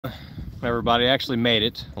everybody. I actually made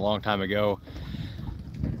it a long time ago.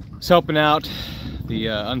 I was helping out the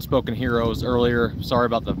unspoken heroes earlier. Sorry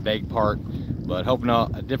about the vague part, but helping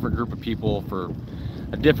out a different group of people for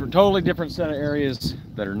a totally different set of areas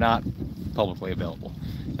that are not publicly available.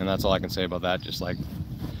 And that's all I can say about that, just like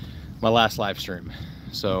my last live stream.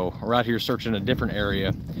 So we're out here searching a different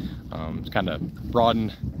area to kind of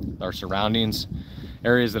broaden our surroundings,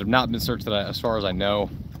 areas that have not been searched as far as I know.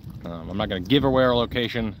 I'm not going to give away our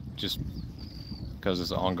location just because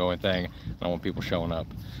it's an ongoing thing. I don't want people showing up.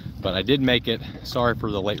 But I did make it. Sorry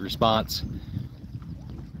for the late response.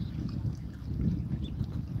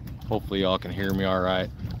 Hopefully y'all can hear me all right.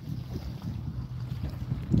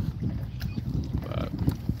 But,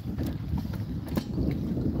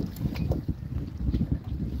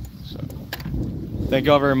 so, thank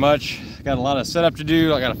y'all very much. Got a lot of setup to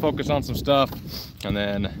do. I got to focus on some stuff, and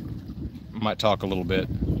then I might talk a little bit.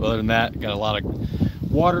 Other than that, got a lot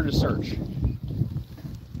of water to search.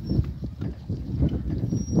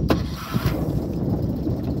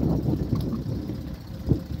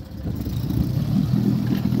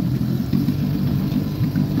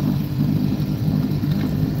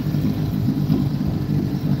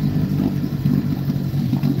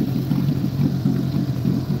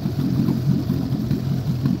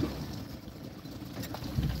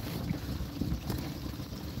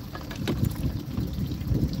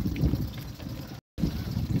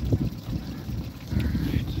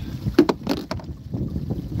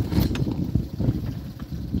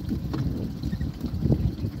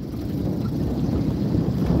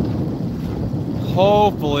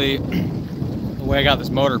 Hopefully, the way I got this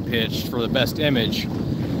motor pitched for the best image,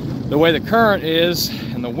 the way the current is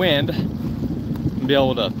and the wind, I'll be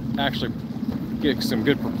able to actually get some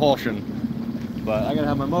good propulsion. But I gotta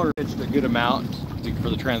have my motor pitched a good amount for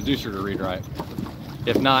the transducer to read right.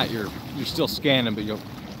 If not, you're still scanning, but you're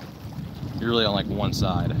really on like one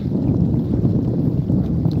side.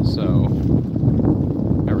 So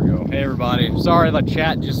there we go. Hey everybody, sorry the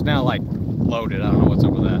chat just now like loaded. I don't know what's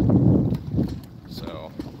up with that.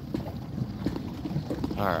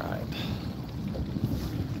 All right,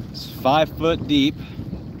 it's 5 foot deep,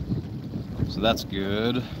 so that's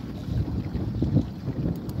good.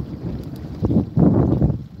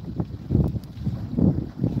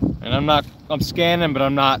 And I'm scanning, but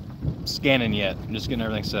I'm not scanning yet. I'm just getting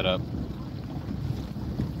everything set up.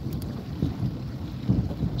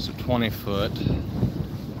 So 20 foot.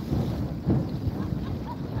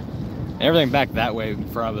 Everything back that way in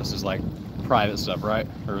front of us is like private stuff, right?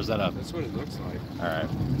 Or is that up? That's what it looks like. All right.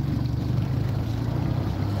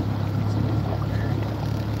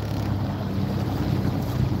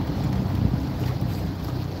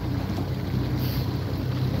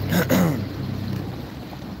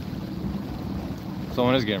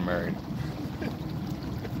 Someone is getting married.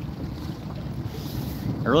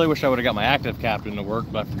 I really wish I would have got my active captain to work,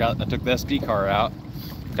 but I forgot I took the SD card out.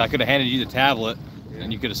 I could have handed you the tablet, yeah,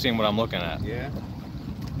 and you could have seen what I'm looking at. Yeah.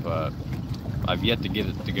 But I've yet to get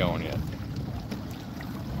it to going yet.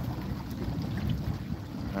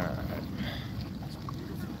 All right.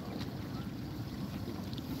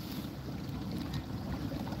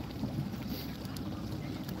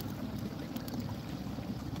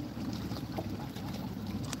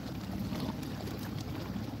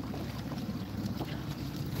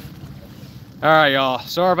 All right, y'all.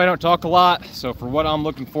 Sorry if I don't talk a lot. So for what I'm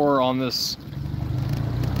looking for on this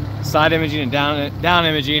side imaging and down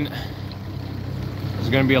imaging, it's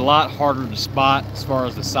going to be a lot harder to spot as far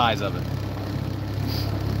as the size of it.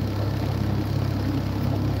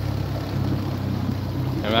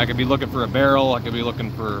 I mean, I could be looking for a barrel. I could be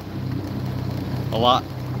looking for a lot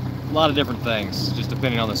of different things, just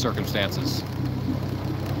depending on the circumstances.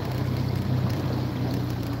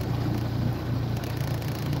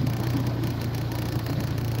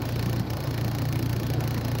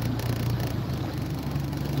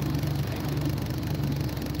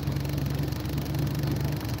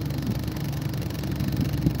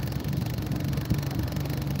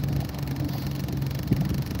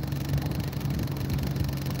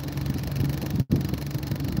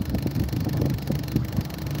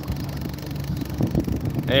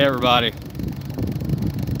 Hey everybody,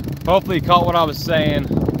 hopefully you caught what I was saying.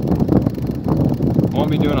 I won't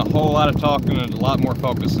be doing a whole lot of talking and a lot more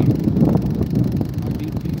focusing.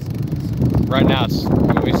 Right now it's,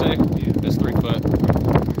 what do we say? It's 3 foot.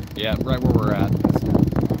 Yeah, right where we're at.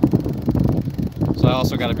 So I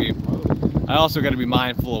also got to be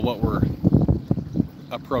mindful of what we're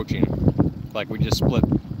approaching. Like we just split.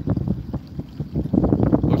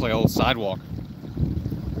 Looks like an old sidewalk.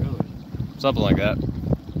 Really? Something like that.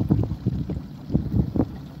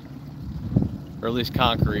 or at least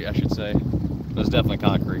concrete, I should say. It's definitely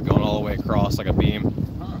concrete, going all the way across like a beam.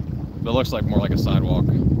 But it looks like more like a sidewalk.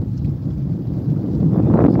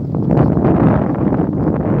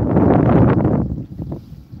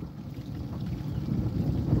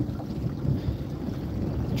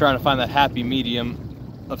 Trying to find that happy medium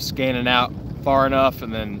of scanning out far enough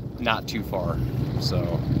and then not too far.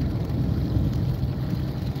 So,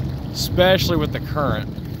 especially with the current,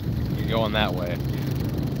 you're going that way.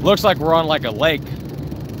 Looks like we're on like a lake.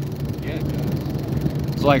 Yeah, it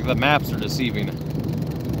does. It's like the maps are deceiving.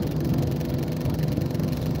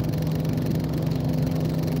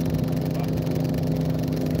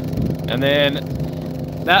 And then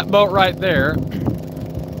that boat right there,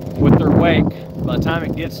 with their wake, by the time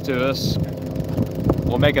it gets to us,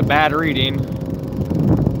 will make a bad reading,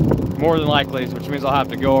 more than likely, which means I'll have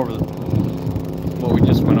to go over what we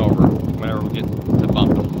just went over whenever we get to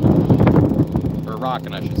bumping, or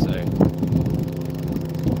rocking, I should say.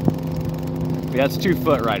 Yeah, it's 2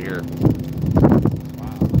 foot right here.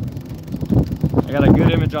 Wow. I got a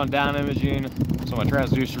good image on down imaging, so my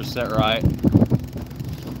transducer's set right.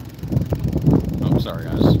 Oh, sorry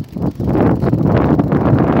guys.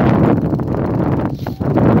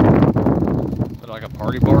 Is it like a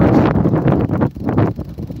party barge?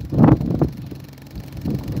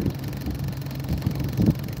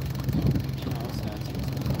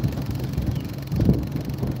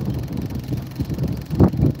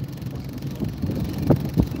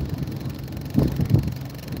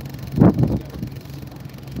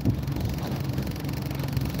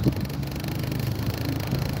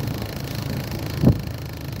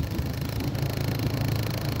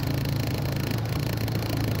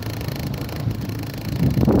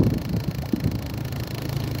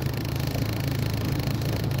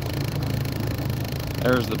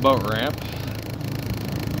 There's the boat ramp.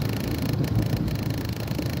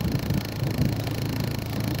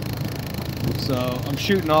 So I'm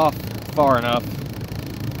shooting off far enough.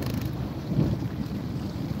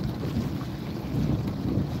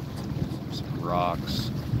 Some rocks.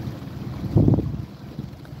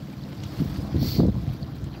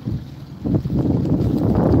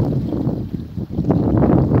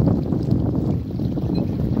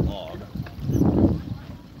 Log.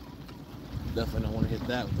 Definitely don't want to hit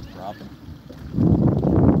that with the prop.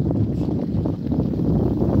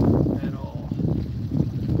 At all.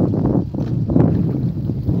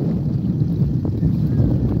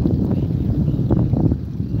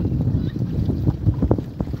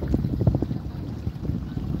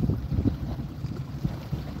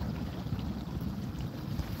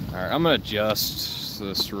 Alright, I'm going to adjust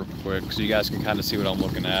this real quick so you guys can kind of see what I'm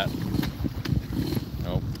looking at.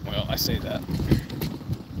 Oh, well, I say that.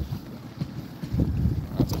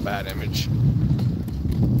 That's a bad image. So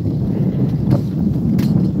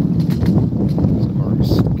I've already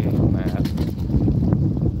scanned that.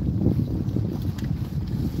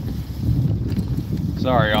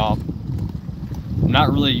 Sorry, y'all. I'm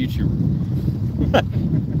not really a YouTuber.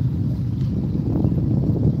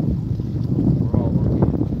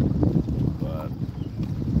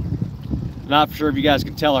 Not for sure if you guys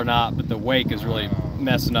can tell or not, but the wake is really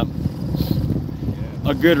messing up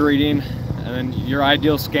a good reading. And then your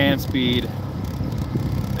ideal scan speed,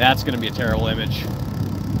 that's going to be a terrible image.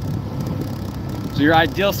 So your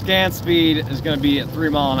ideal scan speed is going to be at 3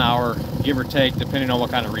 miles an hour, give or take, depending on what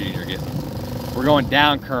kind of reading you're getting. We're going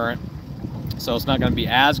down current, so it's not going to be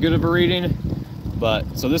as good of a reading.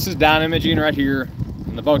 But so this is down imaging right here,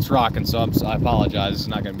 and the boat's rocking, so I apologize. It's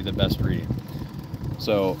not going to be the best reading.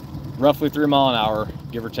 So roughly 3 miles an hour,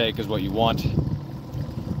 give or take, is what you want.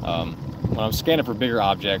 When I'm scanning for bigger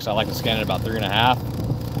objects, I like to scan at about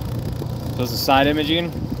 3.5. So this is side imaging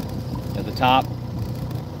at the top.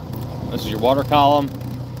 This is your water column.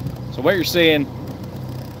 So what you're seeing,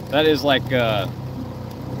 that is like, I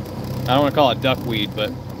don't want to call it duckweed,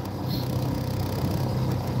 but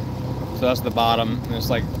so that's the bottom. And it's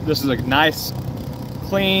like, this is a nice,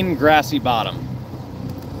 clean, grassy bottom.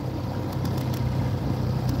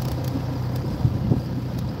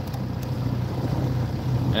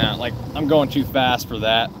 Yeah, like I'm going too fast for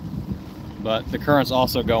that, but the current's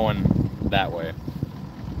also going that way.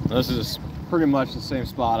 Now, this is pretty much the same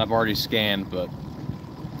spot I've already scanned, but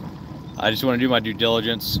I just want to do my due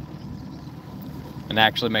diligence and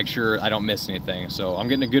actually make sure I don't miss anything. So I'm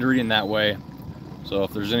getting a good reading that way. So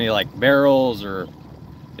if there's any like barrels, or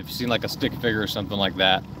if you see like a stick figure or something like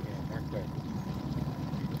that.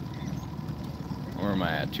 Where am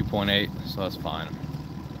I at? 2.8, so that's fine.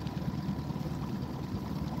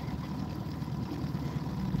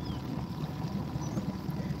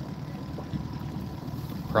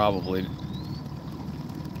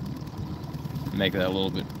 make that a little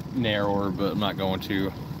bit narrower, but I'm not going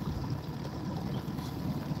to.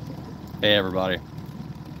 Hey everybody.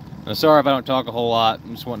 I'm sorry if I don't talk a whole lot.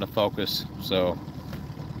 I'm just wanting to focus. So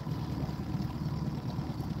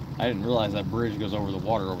I didn't realize that bridge goes over the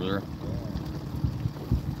water over there.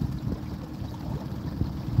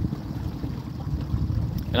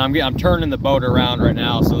 And I'm turning the boat around right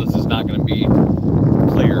now, so this is not going to be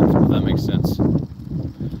clear, if that makes sense.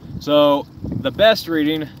 So the best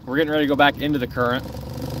reading, we're getting ready to go back into the current.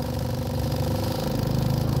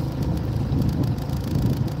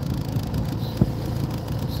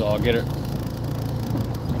 So I'll get it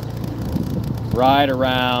right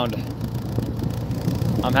around.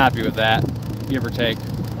 I'm happy with that, give or take.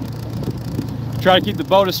 Try to keep the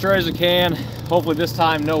boat as straight as I can. Hopefully this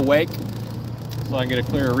time no wake, so I can get a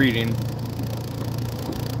clearer reading.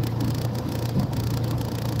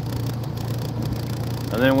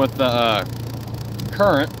 And then with the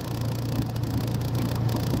current,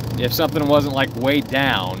 if something wasn't like way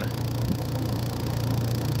down,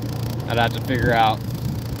 I'd have to figure out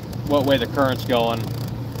what way the current's going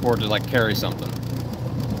for it to like carry something.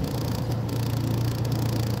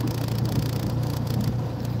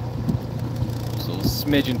 So a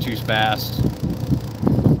smidgen too fast,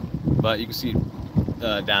 but you can see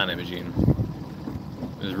down imaging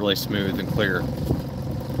is really smooth and clear.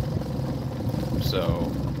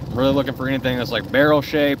 So I'm really looking for anything that's like barrel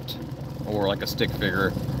shaped or like a stick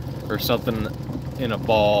figure or something in a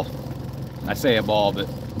ball. I say a ball, but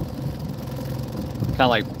kind of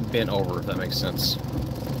like bent over, if that makes sense.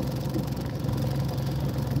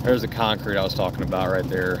 There's the concrete I was talking about right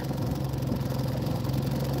there.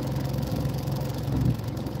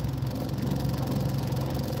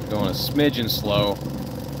 Going a smidgen slow.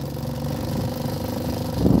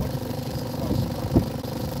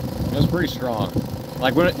 It was pretty strong.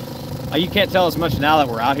 Like when you can't tell as much now that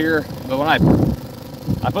we're out here, but when I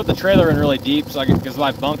put the trailer in really deep, so because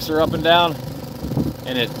my bunks are up and down,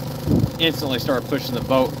 and it instantly started pushing the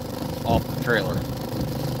boat off the trailer.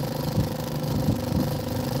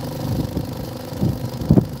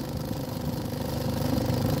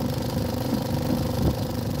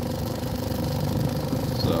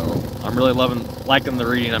 So I'm really liking the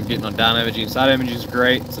reading I'm getting on down imaging. Side imaging is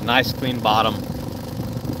great. It's a nice clean bottom.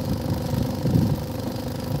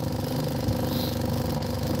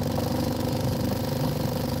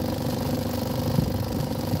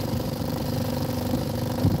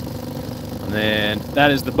 And then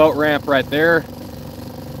that is the boat ramp right there.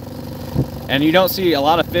 And you don't see a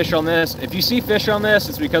lot of fish on this. If you see fish on this,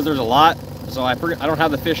 it's because there's a lot. So I don't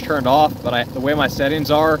have the fish turned off, but the way my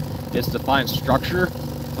settings are is to find structure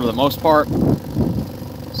for the most part.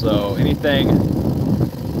 So anything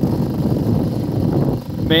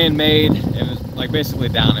man-made and it's like basically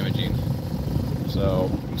down imaging.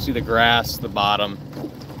 So you see the grass, the bottom.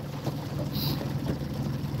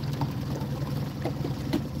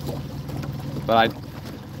 But I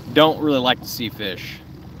don't really like to see fish.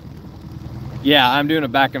 Yeah, I'm doing a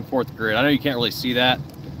back and forth grid. I know you can't really see that,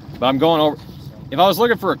 but I'm going over. If I was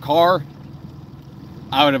looking for a car,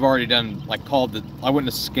 I would have already done, like I wouldn't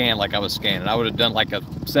have scanned like I was scanning. I would have done like a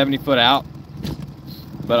 70 foot out,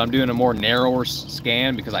 but I'm doing a more narrower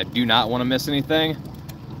scan because I do not want to miss anything.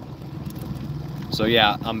 So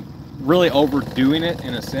yeah, I'm really overdoing it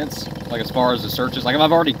in a sense, like as far as the searches. Like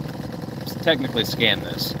I've already technically scanned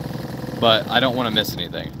this, but I don't want to miss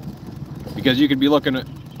anything. Because you could be looking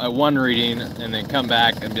at one reading and then come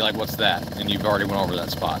back and be like, what's that? And you've already went over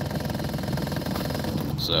that spot.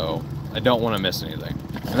 So I don't want to miss anything.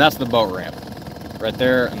 And that's the boat ramp right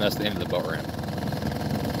there, and that's the end of the boat ramp.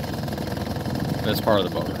 That's part of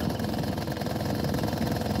the boat ramp.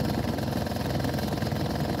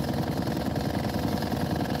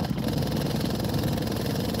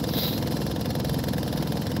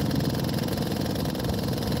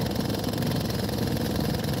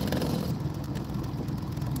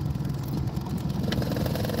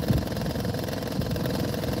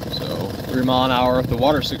 So 3 miles an hour. The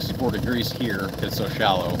water's 64 degrees here. It's so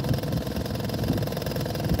shallow.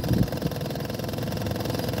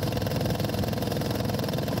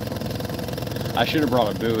 I should have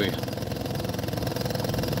brought a buoy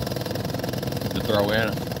to throw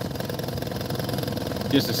in,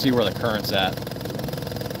 just to see where the current's at.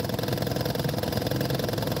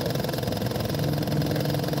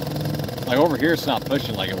 Like over here, it's not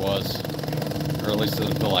pushing like it was, or at least it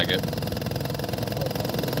doesn't feel like it.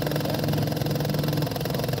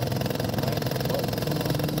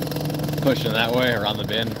 Pushing that way around the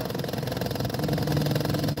bend.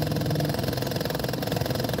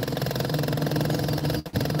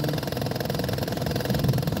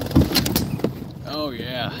 Oh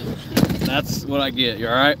yeah, That's what I get. You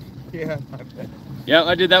all right? Yeah, I bet. Yeah,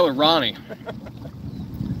 I did that with Ronnie.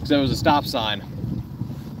 Because there was a stop sign.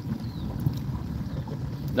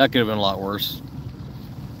 That could have been a lot worse.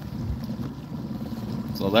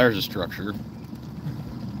 So there's a structure.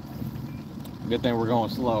 Good thing we're going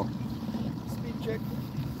slow. Speed check.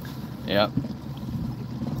 Yep.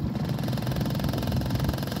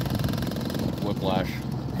 Whiplash.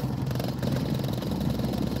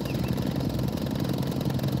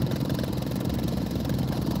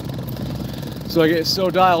 So I get so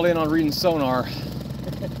dialed in on reading sonar,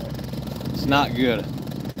 it's not good.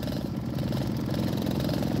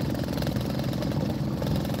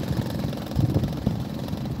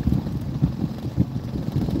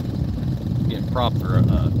 Getting prop for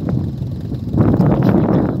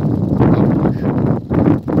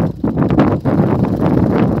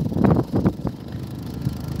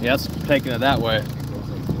yeah, it's taking it that way.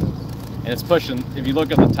 And it's pushing, if you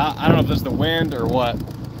look at the top, I don't know if it's the wind or what,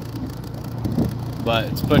 but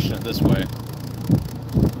it's pushing it this way.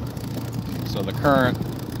 So the current,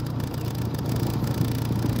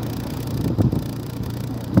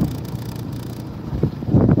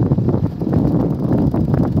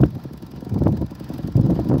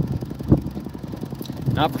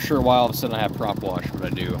 not for sure why all of a sudden I have prop wash, but I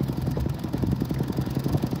do.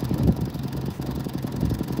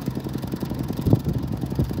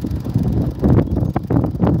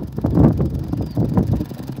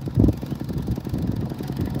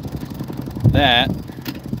 That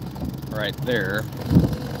right there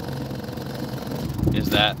is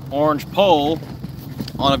that orange pole. I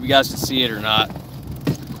don't know if you guys can see it or not.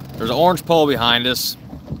 There's an orange pole behind us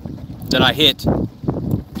that I hit,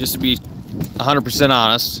 just to be 100%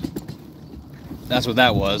 honest. That's what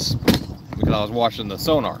that was, because I was watching the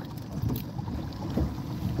sonar.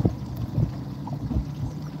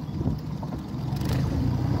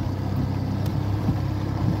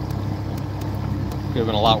 Could have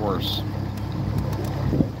been a lot worse.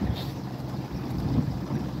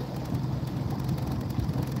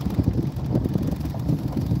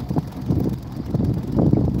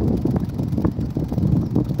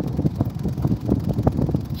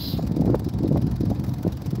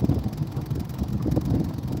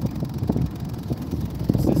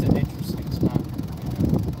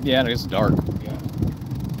 Yeah, and it's dark. Yeah.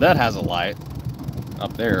 That has a light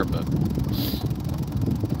up there, but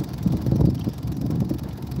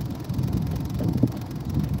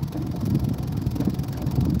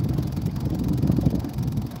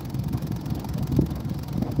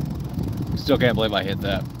still can't believe I hit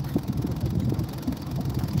that.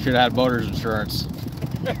 Should have had boater's insurance.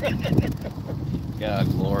 God,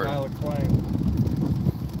 Lord. File a claim.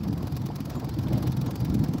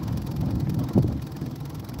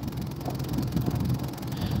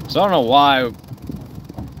 So I don't know why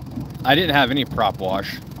I didn't have any prop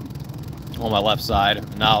wash on my left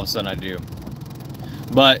side. Now all of a sudden I do.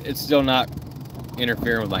 But it's still not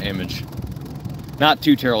interfering with my image. Not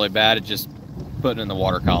too terribly bad, it's just putting in the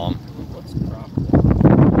water column. What's prop?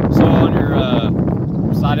 So on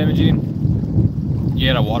your side imaging, you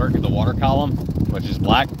had the water column, which is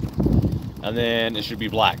black. And then it should be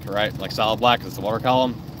black, right? Like solid black, it's the water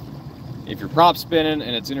column. If your prop's spinning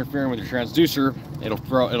and it's interfering with your transducer,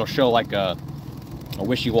 it'll show like a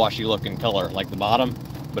wishy-washy looking color, like the bottom,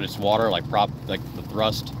 but it's water, like the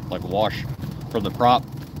thrust, like wash from the prop,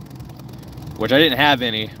 which I didn't have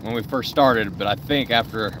any when we first started, but I think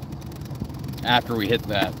after we hit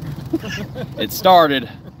that, it started.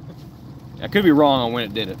 I could be wrong on when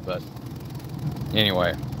it did it, but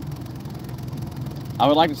anyway, I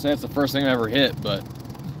would like to say it's the first thing I ever hit, but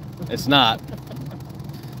it's not.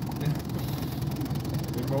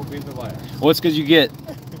 It won't be the last. Well, it's because you get.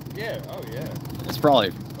 Yeah, oh yeah. It's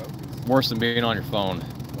probably Focus. worse than being on your phone.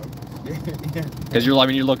 Focus. Yeah. Because you're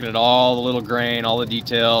looking at all the little grain, all the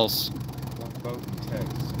details. Don't vote and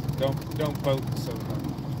text. Don't vote so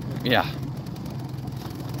much. Yeah.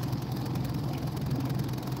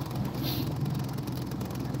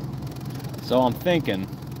 So I'm thinking,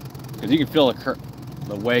 because you can feel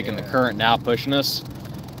the wake and the current now pushing us.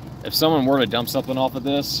 If someone were to dump something off of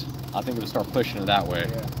this, I think it would start pushing it that way.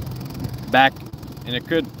 Yeah. Back, and it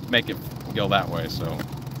could make it go that way, so.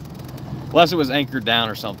 Unless it was anchored down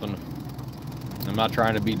or something. I'm not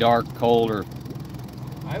trying to be dark, cold, or...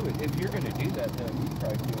 I would, if you're going to do that, then you'd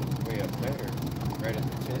probably do it way up there, right at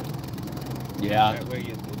the tip. Yeah, That way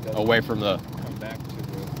it doesn't away from the... come back to the...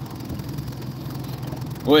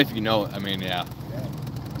 Well, if you know, I mean, yeah. Yeah.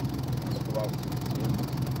 Just go out to the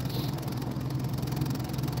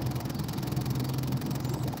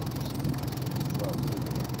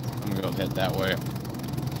I'm gonna go hit that way.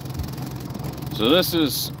 So this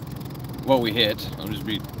is what we hit. I'll just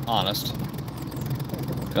be honest.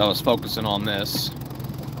 I was focusing on this.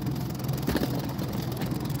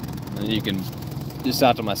 And you can just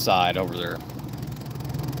out to my side over there.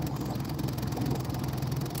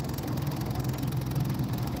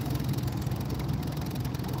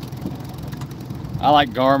 I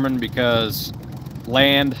like Garmin because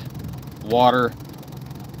land, water,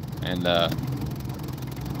 and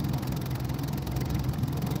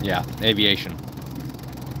yeah, aviation.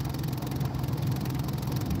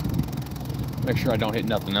 Make sure I don't hit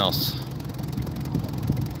nothing else.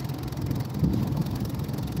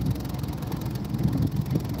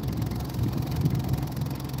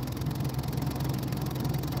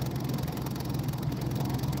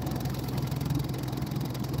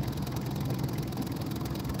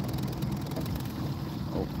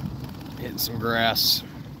 Oh, hitting some grass.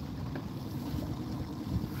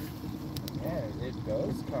 Yeah, it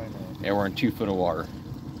does kind of. Yeah, we're in 2 foot of water.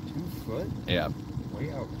 2 foot? Yeah.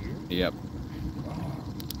 Way out here? Yep. Wow.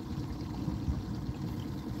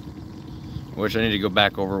 Which I need to go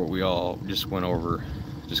back over what we all just went over,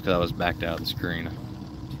 just because I was backed out of the screen.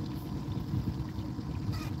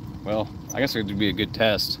 Well, I guess it would be a good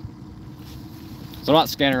test. So I'm not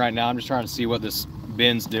scanning right now, I'm just trying to see what this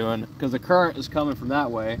bin's doing, because the current is coming from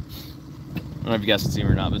that way. I don't know if you guys can see me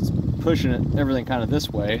or not, but it's pushing it, everything kind of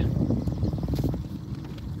this way.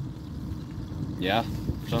 Yeah,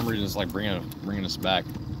 for some reason it's like bringing us back.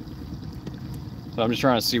 So I'm just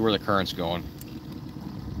trying to see where the current's going.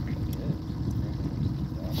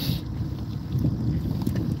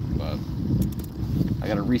 But I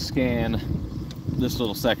gotta rescan this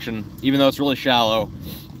little section, even though it's really shallow,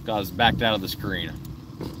 because it's backed out of the screen.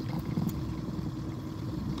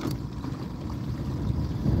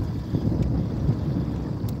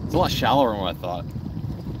 It's a lot shallower than what I thought. Is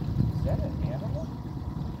that an animal?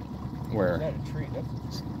 Where? Is that a tree?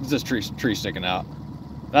 That's It's this tree sticking out.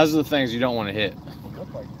 Those are the things you don't want to hit. it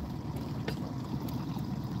look like.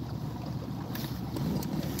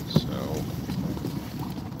 So,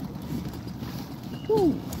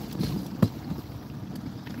 woo.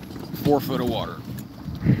 4 foot of water.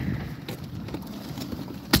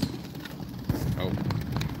 Oh,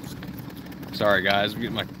 sorry guys, I'm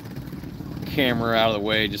getting my camera out of the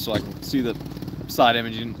way just so I can see the side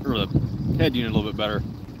imaging or the head unit a little bit better.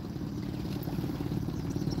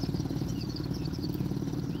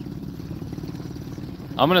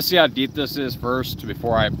 I'm gonna see how deep this is first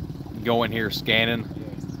before I go in here scanning,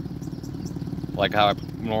 like how I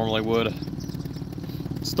normally would.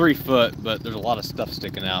 It's 3 foot, but there's a lot of stuff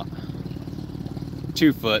sticking out.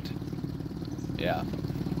 2 foot, yeah.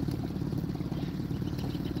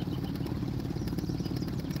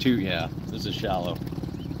 Yeah, this is shallow.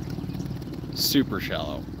 Super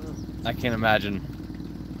shallow. I can't imagine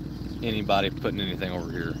anybody putting anything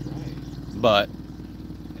over here. But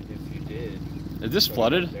And if you did, is this put it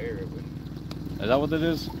flooded? up there, it would. Is that what it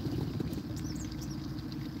is?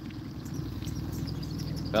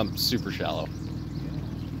 I'm super shallow.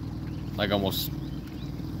 Like almost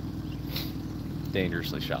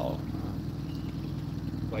dangerously shallow.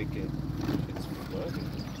 Like it's flooded.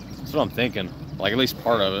 That's what I'm thinking. Like at least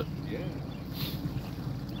part of it. Yeah.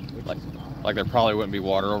 Which Like, is odd. like there probably wouldn't be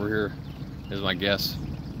water over here, is my guess.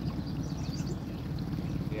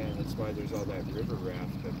 Yeah, that's why there's all that river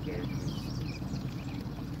raft up there. 'Cause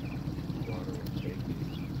water would take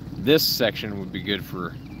it. This section would be good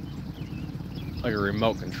for like a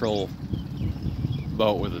remote control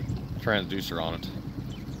boat with a transducer on it.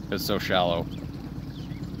 It's so shallow.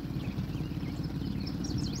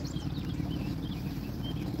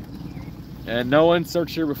 And no one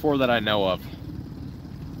searched here before that I know of.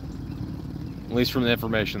 At least from the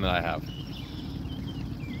information that I have.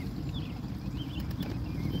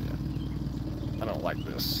 Yeah. I don't like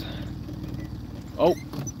this. Oh!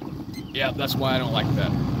 Yeah, that's why I don't like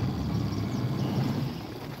that.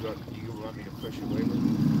 You want me to push away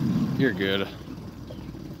with it? You're good.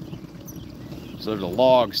 So there's a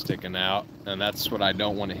log sticking out, and that's what I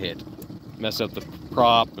don't want to hit. Mess up the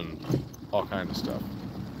prop and all kinds of stuff.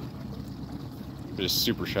 It's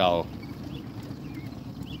super shallow.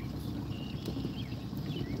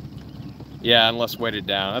 Yeah, unless weighted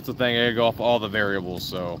down. That's the thing, I gotta go off all the variables,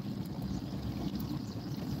 so.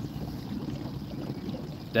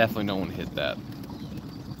 Definitely don't want to hit that.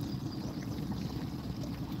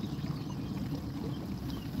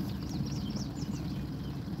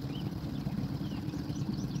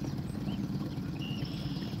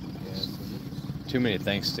 Yeah, so this, Too many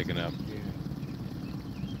things sticking up. yeah.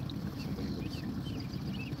 Somebody would see.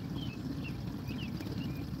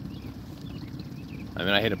 I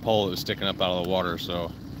mean, I hit a pole that was sticking up out of the water,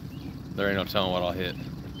 so there ain't no telling what I'll hit.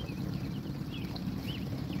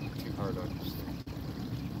 hard on this thing.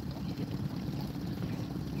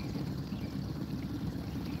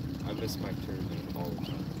 I miss my turn all the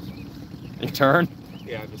time. You turn?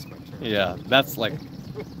 Yeah, I miss my turn. Yeah, that's like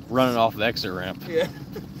running off the exit ramp. Yeah.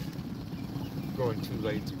 Going 2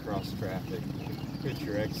 lanes across traffic. Hit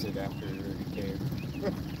your exit after it already came.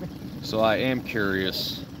 So I am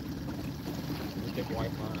curious. You can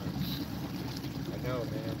wipe mine. I know,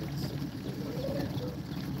 man. It's weird, though.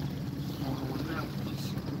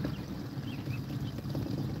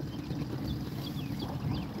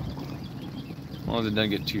 As long as it doesn't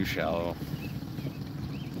get too shallow.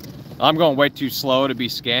 I'm going way too slow to be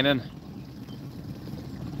scanning.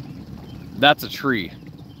 That's a tree.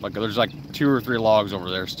 Like there's like 2 or 3 logs over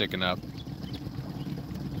there sticking up.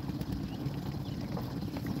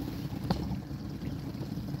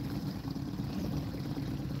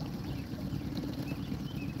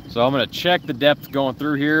 So I'm gonna check the depth going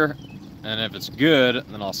through here, and if it's good,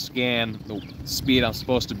 then I'll scan the speed I'm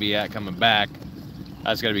supposed to be at coming back.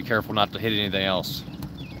 I just gotta be careful not to hit anything else.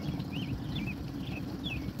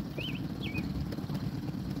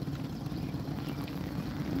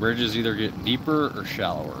 Bridges either get deeper or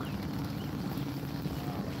shallower.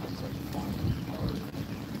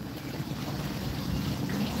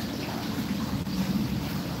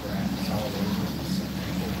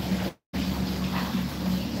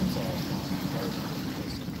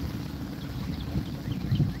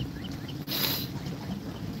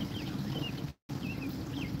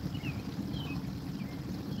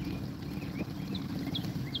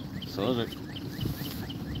 So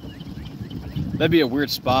that'd be a weird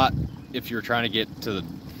spot if you're trying to get to the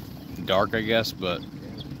dark, I guess, but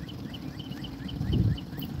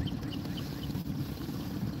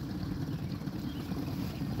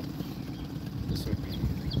this would be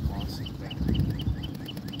awesome.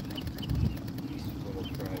 These little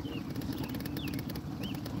private.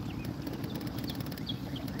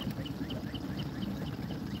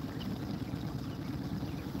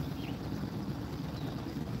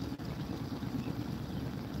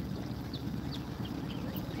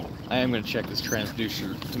 I am going to check this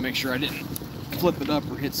transducer to make sure I didn't flip it up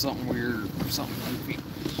or hit something weird or something goofy.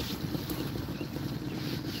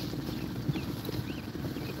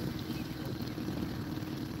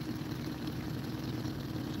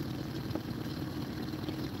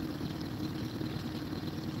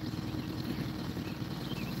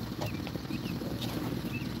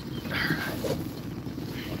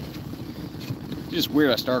 It's just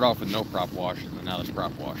weird, I start off with no prop wash and then now there's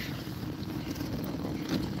prop wash.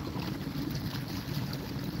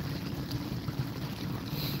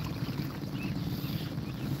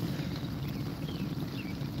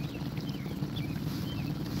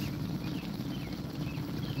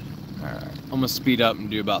 I'm gonna speed up and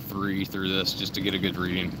do about 3 through this just to get a good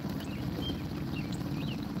reading.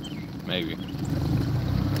 Maybe.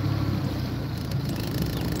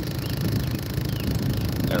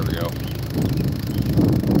 There we go.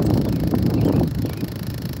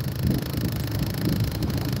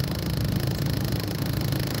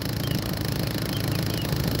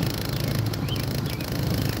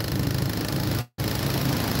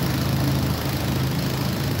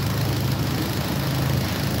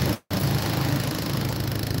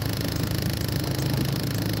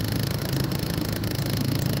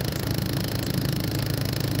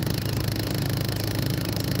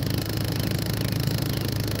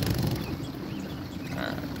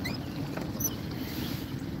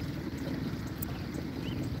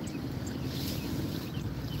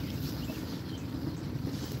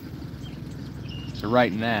 So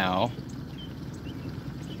right now,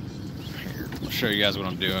 here, I'll show you guys what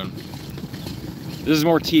I'm doing. This is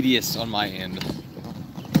more tedious on my end.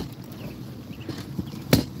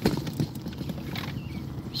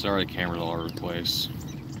 Sorry, the camera's all over the place.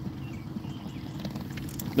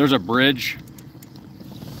 There's a bridge,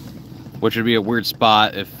 which would be a weird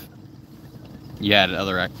spot if you had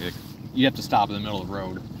other activity. You have to stop in the middle of the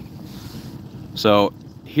road. So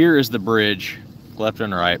here is the bridge, left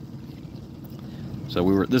and right.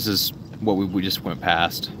 So this is what we just went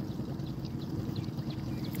past.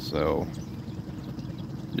 So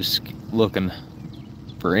just looking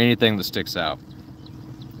for anything that sticks out.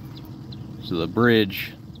 So the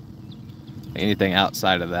bridge, anything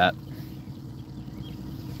outside of that.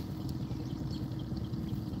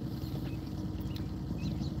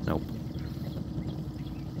 Nope.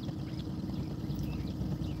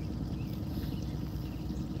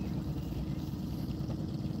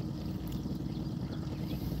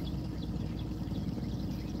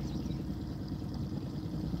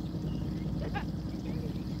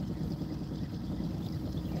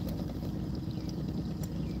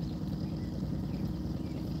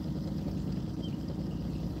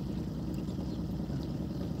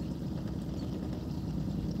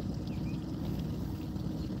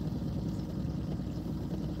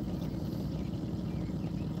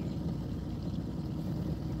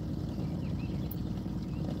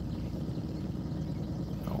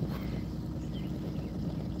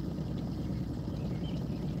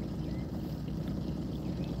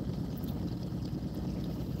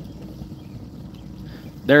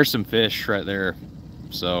 There's some fish right there.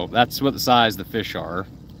 So that's what the size the fish are.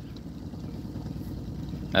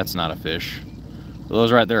 That's not a fish.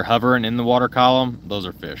 Those right there hovering in the water column, those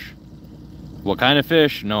are fish. What kind of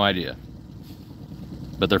fish? No idea.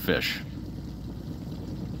 But they're fish.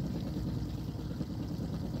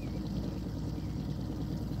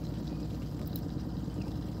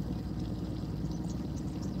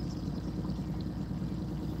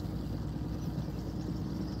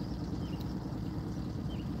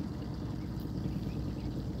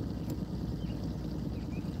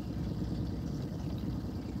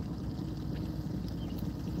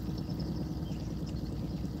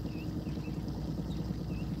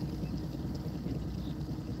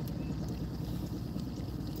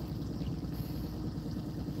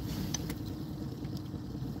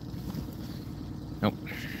 Nope,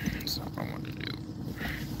 that's not what I wanted to do.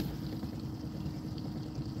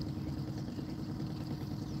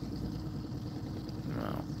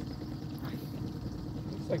 No.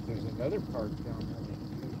 Looks like there's another park down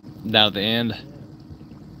there. Down at the end.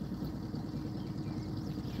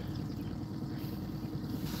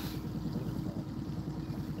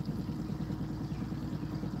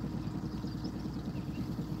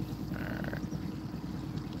 Alright.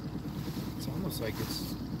 It's almost like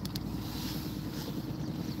it's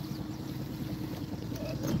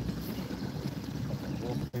a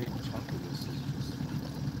whole big chunk of this is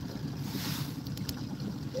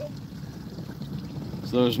just...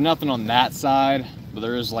 So there's nothing on that side, but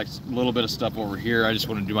there is like a little bit of stuff over here. I just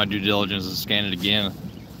want to do my due diligence and scan it again.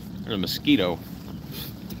 There's a mosquito.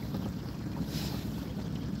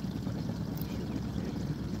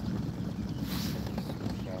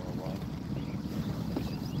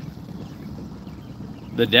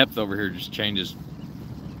 The depth over here just changes.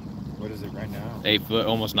 What is it right now? 8 foot,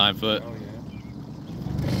 almost 9 foot. Oh, yeah.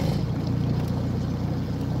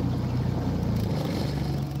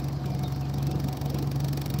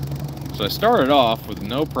 So I started off with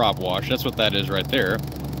no prop wash. That's what that is right there.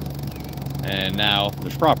 And now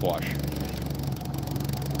there's prop wash.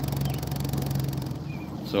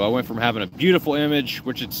 So I went from having a beautiful image,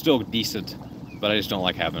 which it's still decent, but I just don't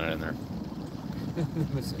like having it in there.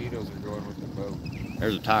 The mosquitoes are going with the boat.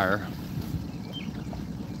 There's a tire.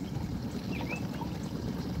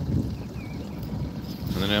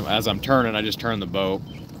 And then as I'm turning, I just turn the boat.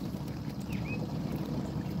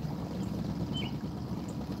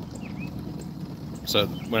 So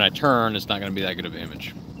when I turn, it's not going to be that good of an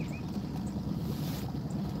image.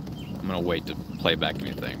 I'm going to wait to play back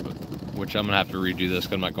anything, but which I'm going to have to redo this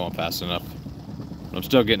because I'm not going fast enough. But I'm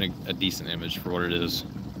still getting a decent image for what it is.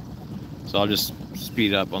 So I'll just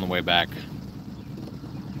speed up on the way back.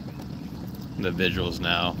 The visuals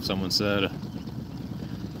now, someone said.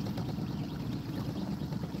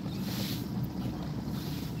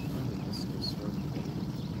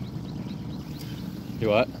 You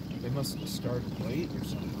what? They must have started late or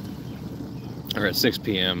something. Or at 6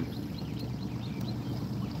 p.m.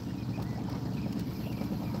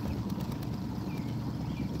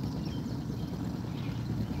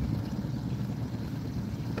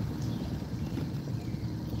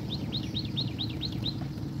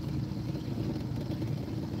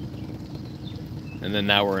 And then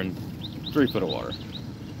now we're in 3 foot of water.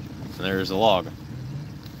 And there's a log,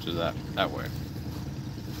 which is that way.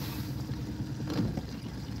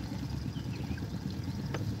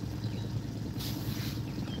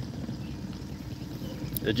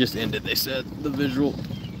 It just ended, they said, the visual. Ooh,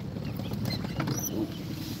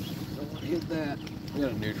 don't want to hit that. We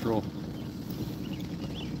got a neutral.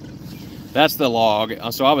 That's the log.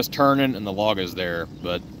 So I was turning and the log is there,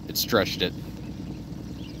 but it stretched it.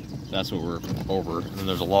 That's what we're over. And then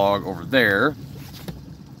there's a log over there.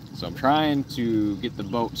 So I'm trying to get the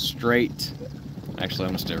boat straight. Actually,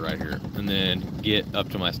 I'm gonna stay right here and then get up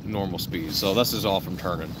to my normal speed. So this is all from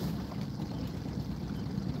turning.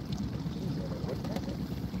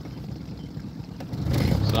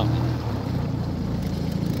 Something.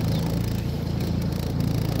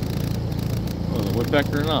 Oh, the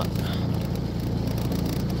woodpecker or not?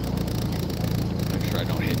 Make sure I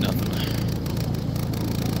don't hit nothing.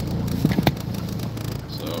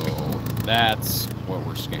 So that's what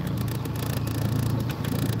we're scanning.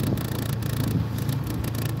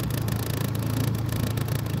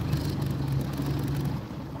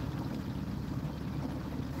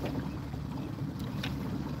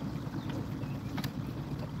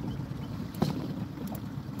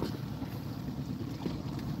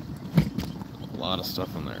 A lot of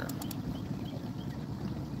stuff in there.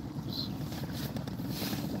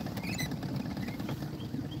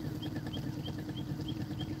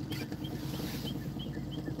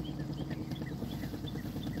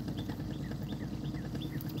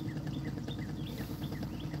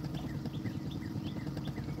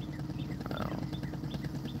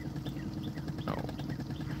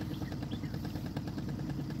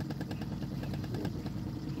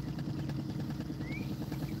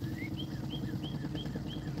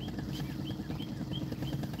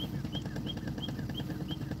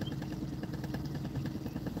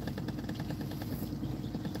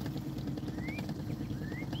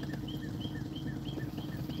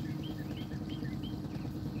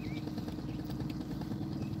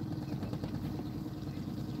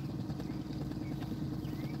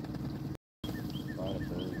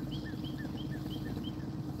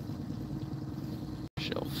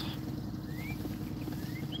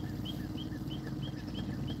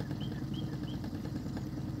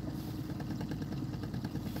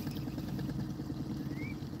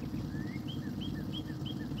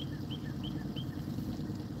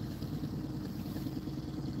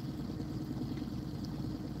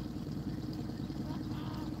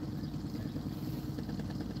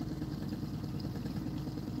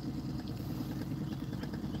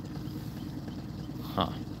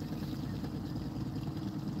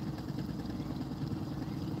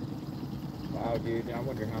 Wow, dude, I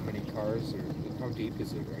wonder how many cars are. How deep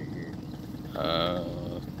is it right here?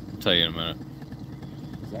 I'll tell you in a minute.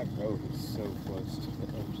 'Cause that road is so close to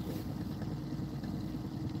the ocean.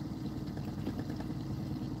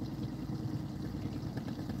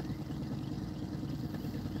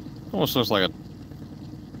 Almost looks like a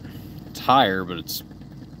tire, but it's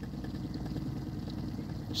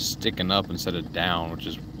sticking up instead of down, which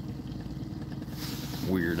is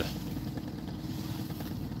weird.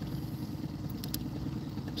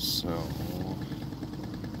 So,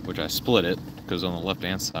 which I split it because on the left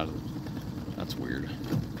hand side of it. That's weird.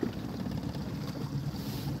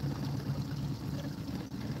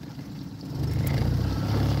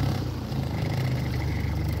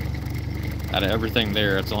 Out of everything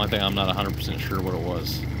there, it's the only thing I'm not 100% sure what it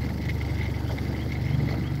was.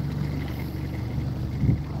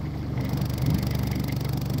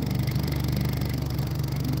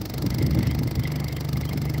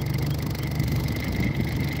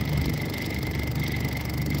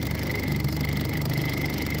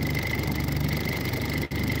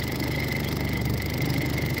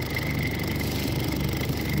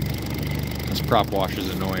 This prop wash is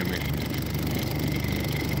annoying me.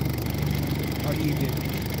 How do you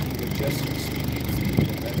adjust your speeds to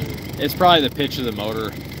get a better? It's probably the pitch of the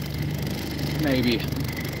motor. Maybe.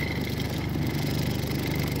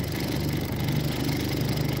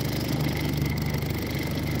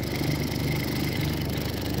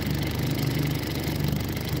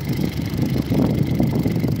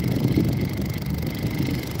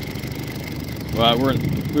 Well,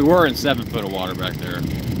 we were in 7 foot of water back there.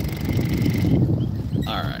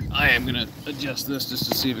 Alright, I am gonna adjust this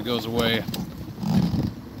just to see if it goes away.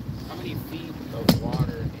 How many feet of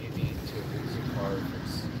water do you need to lose a car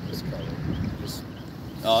this color? Just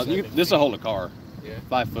This will hold a car. Yeah.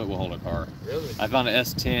 5 foot will hold a car. Really? I found an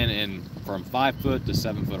S10 in from 5 foot to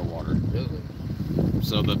 7 foot of water. Really?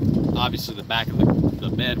 So obviously the back of the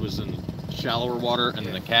bed was in shallower water, and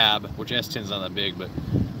then the cab, which S10's not that big, but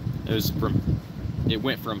it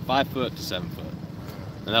went from 5 foot to 7 foot,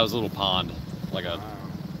 and that was a little pond, like a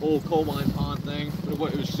old coal mine pond thing,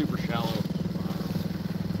 but it was super shallow.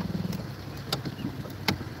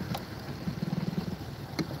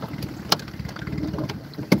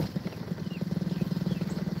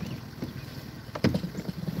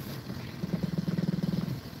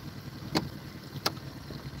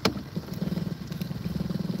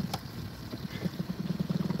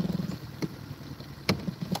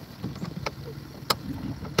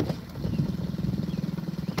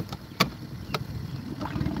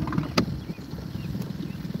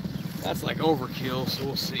 That's like overkill, so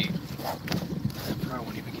we'll see. I probably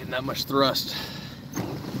won't even get that much thrust.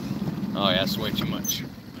 Oh yeah, that's way too much.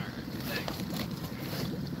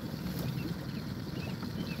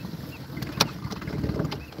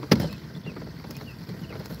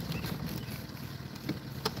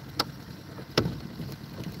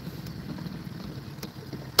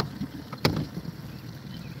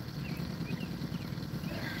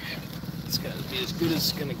 It's gonna be as good as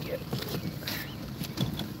it's gonna get.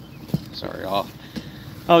 Sorry,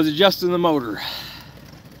 I was adjusting the motor.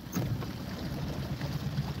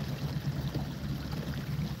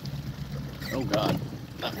 Oh God,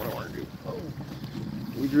 not what I want to do. Oh,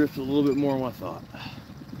 we drifted a little bit more than I thought.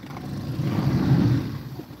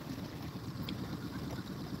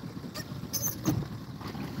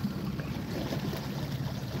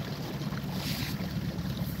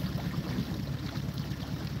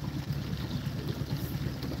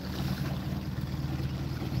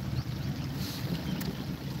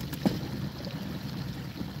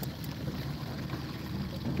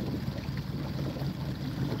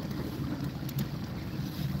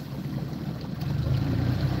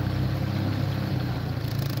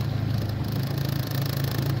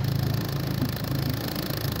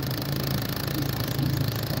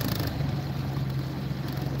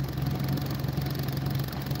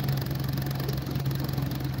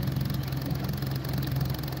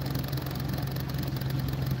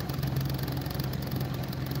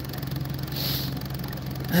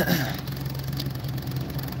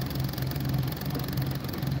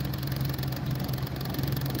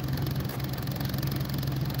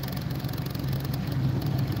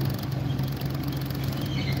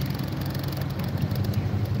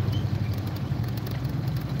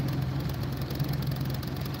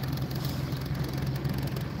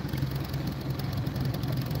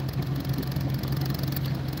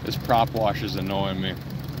 This prop wash is annoying me.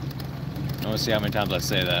 I want to see how many times I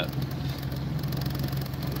say that.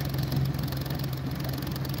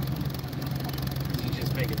 You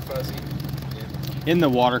just make it fuzzy. Yeah. In the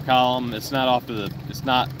water column, it's not off to the, it's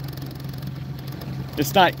not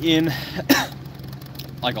in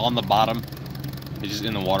like on the bottom. It's just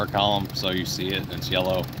in the water column, so you see it, and it's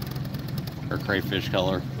yellow or crayfish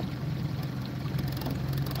color.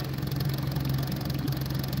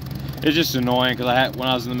 It's just annoying because when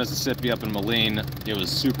I was in the Mississippi up in Moline, it was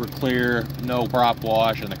super clear, no prop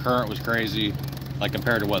wash, and the current was crazy, like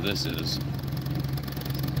compared to what this is.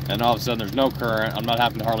 And all of a sudden there's no current, I'm not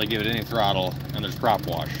having to hardly give it any throttle, and there's prop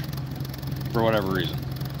wash for whatever reason.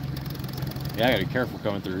 Yeah, I gotta be careful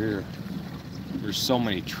coming through here. There's so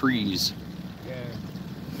many trees.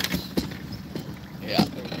 Yeah.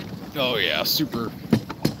 Oh yeah, super.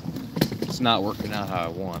 It's not working out how I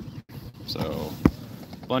want. So,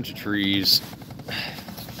 bunch of trees,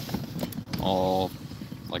 all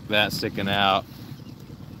like that sticking out.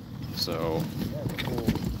 So,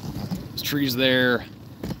 there's trees there,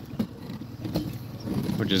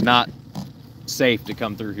 which is not safe to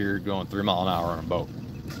come through here going 3 miles an hour on a boat.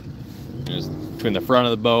 Just between the front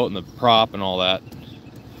of the boat and the prop and all that.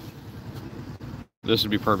 This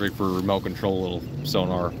would be perfect for remote control little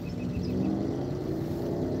sonar.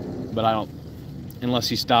 But I don't, unless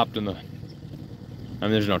he stopped in the, I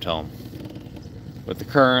mean, there's no telling. With the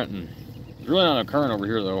current, and there's really not a current over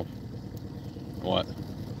here though. What?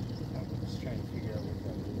 I'm just trying to figure out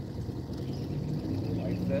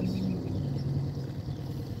what that is. Like this?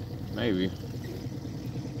 Maybe.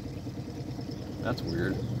 That's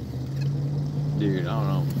weird. Dude, I don't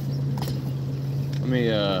know. Let me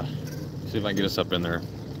see if I can get us up in there.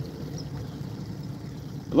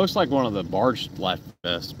 It looks like one of the barge life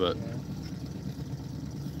vests, but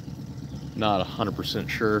not 100%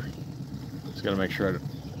 sure. Just gotta make sure I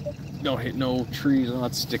don't hit no trees. I'm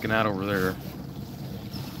not sticking out over there.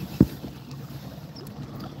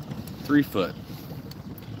 3 foot.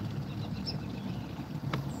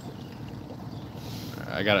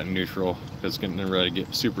 I got it in neutral because it's getting ready to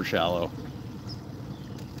get super shallow.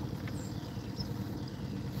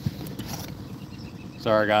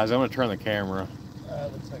 Sorry guys, I'm gonna turn the camera.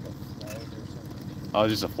 It looks like a flag or something. Oh,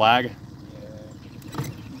 just a flag?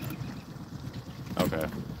 Yeah. Okay.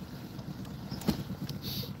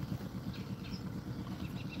 Is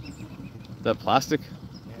that plastic?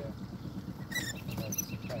 Yeah. That's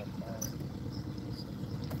kind of fun.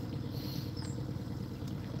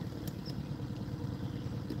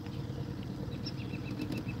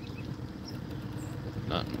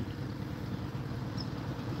 Nothing.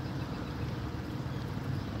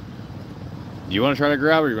 You want to try to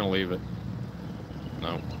grab it, or you're going to leave it?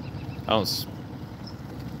 No. I don't.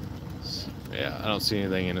 Yeah, I don't see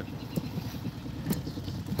anything in it.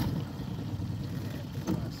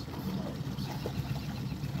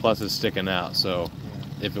 Plus, it's sticking out, so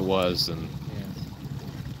if it was, then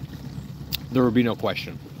there would be no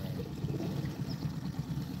question.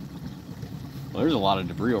 Well, there's a lot of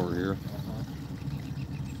debris over here.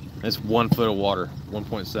 It's 1 foot of water,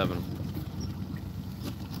 1.7.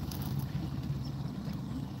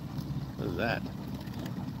 What is that?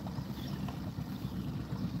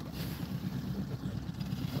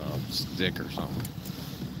 Oh, stick or something.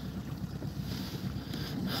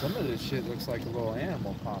 Some of this shit looks like a little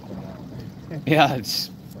animal popping out. Yeah,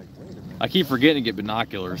 it's like, wait a minute. I keep forgetting to get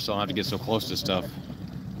binoculars, so I don't have to get so close to stuff.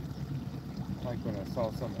 Like when I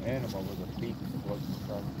saw some animal with a beak floating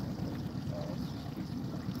across.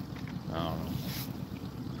 I don't know.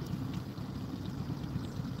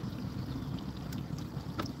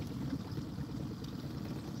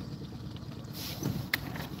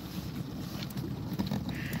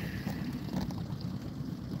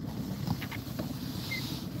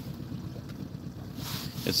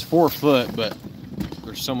 It's 4 foot, but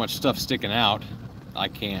there's so much stuff sticking out, I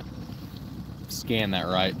can't scan that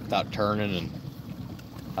right without turning and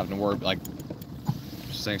having to worry, like,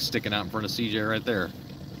 just sticking out in front of CJ right there.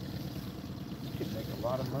 You could make a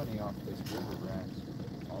lot of money off this river rats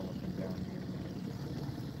all up and down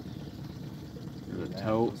here. There's a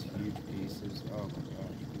tote. Those huge pieces. Oh my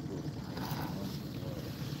gosh.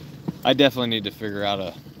 I definitely need to figure out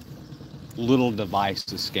a little device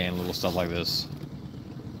to scan little stuff like this.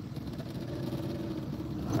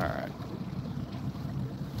 All right.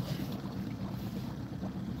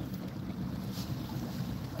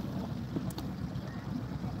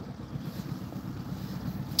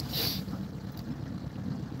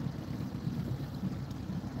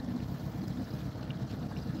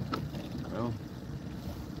 Well,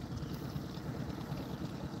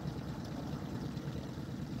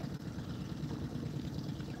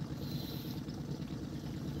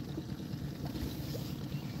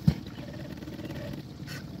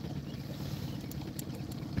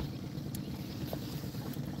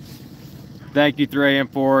 thank you, 3 AM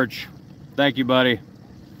Forge. Thank you, buddy.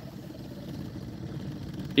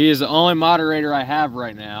 He is the only moderator I have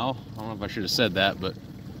right now. I don't know if I should have said that, but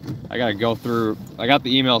I gotta go through. I got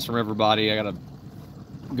the emails from everybody. I gotta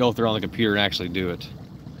go through on the computer and actually do it.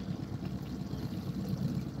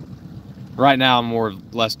 Right now, I'm more or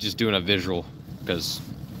less just doing a visual because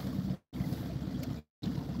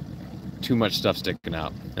too much stuff sticking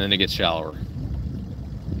out, and then it gets shallower.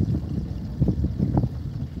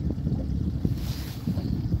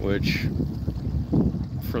 Which,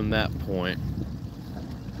 from that point,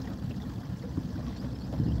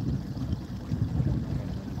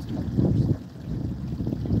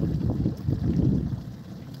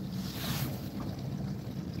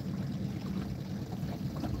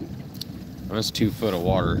 that's 2 foot of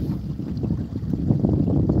water.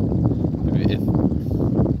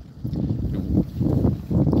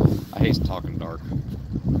 I hate talking dark.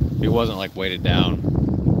 If it wasn't like weighted down,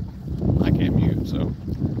 I can't mute, so yeah,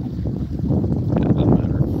 it doesn't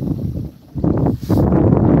matter.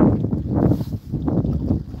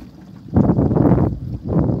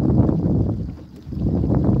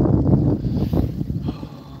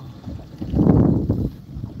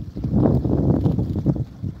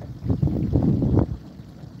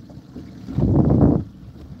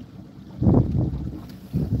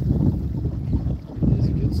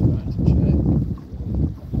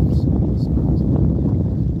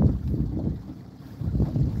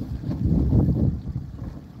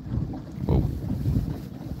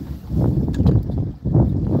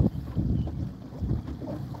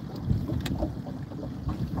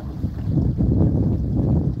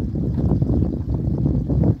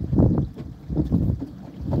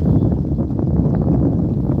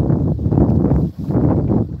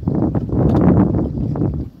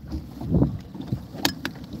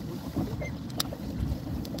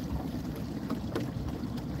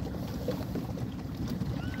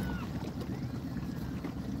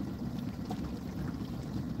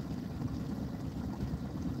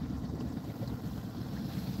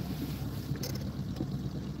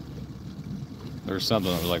 There was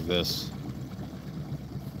something that was like this,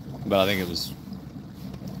 but I think it was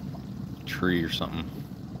a tree or something.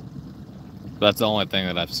 That's the only thing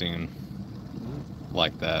that I've seen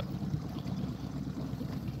like that.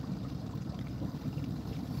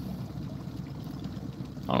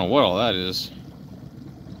 I don't know what all that is.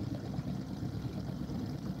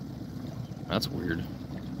 That's weird.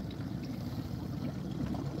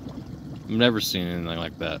 I've never seen anything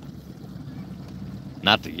like that.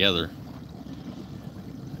 Not together.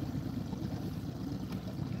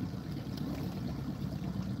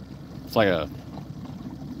 It's like a...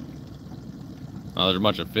 Oh, there's a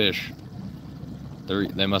bunch of fish.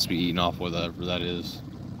 They must be eating off whatever that is.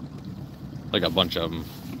 Like a bunch of them.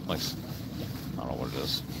 Like, I don't know what it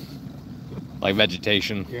is. Like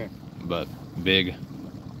vegetation. Yeah. But big.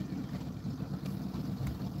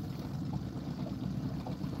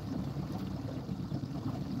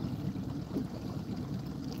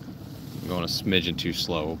 I'm going a smidgen too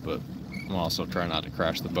slow, but I'm also trying not to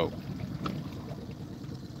crash the boat.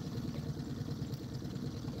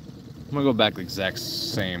 I'm gonna go back the exact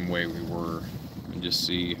same way we were and just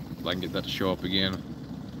see if I can get that to show up again.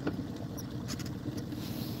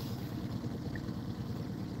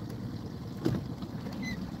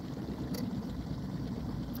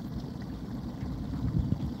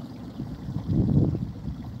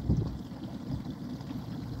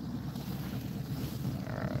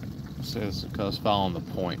 Alright, so it's because following the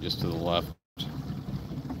point just to the left.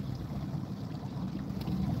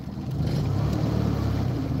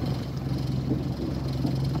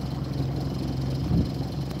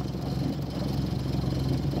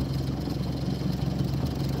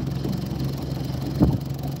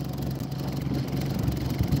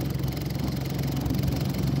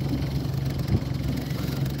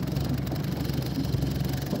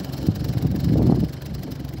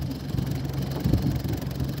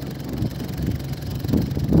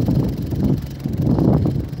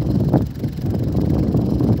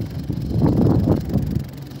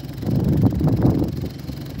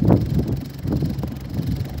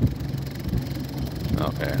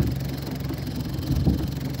 Okay.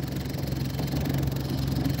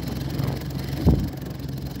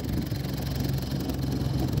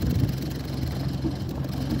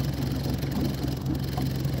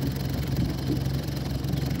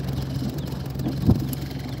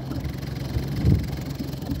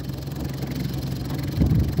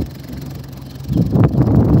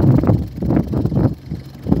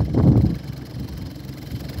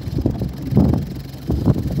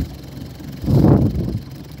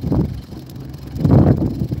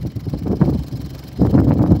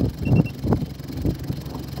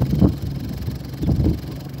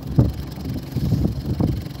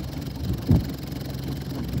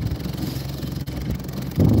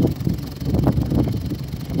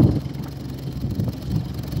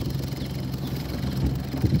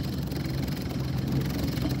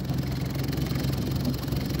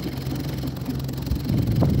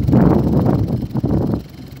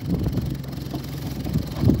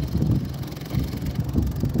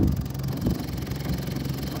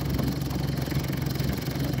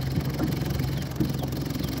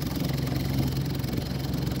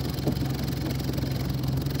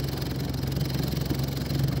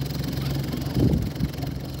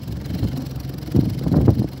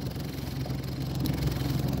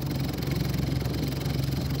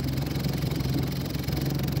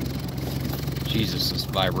 Jesus, it's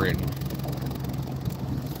vibrating.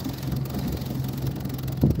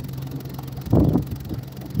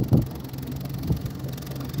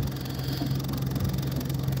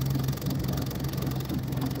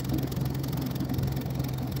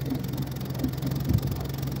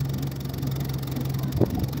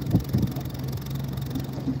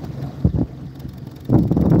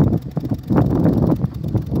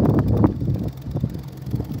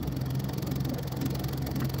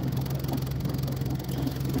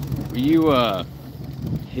 You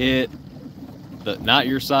hit the, not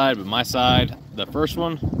your side, but my side, the first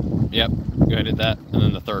one. Yep, go ahead and hit that, and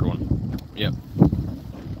then the third one. Yep.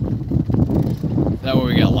 That way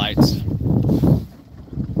we got lights.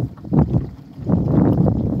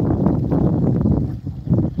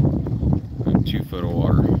 And 2 foot of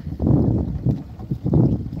water.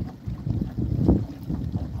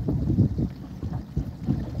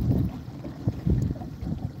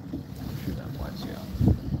 Shoot that lights, yeah.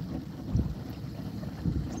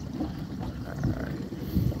 Alright.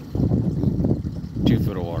 2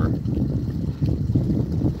 foot of water.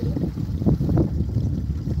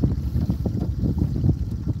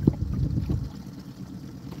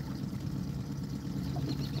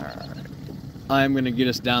 Alright. I'm gonna get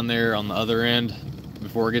us down there on the other end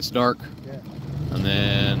before it gets dark. Yeah. And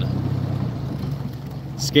then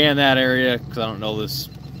scan that area because I don't know this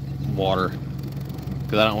water.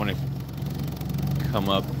 Because I don't want to come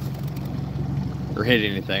up or hit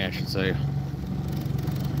anything, I should say.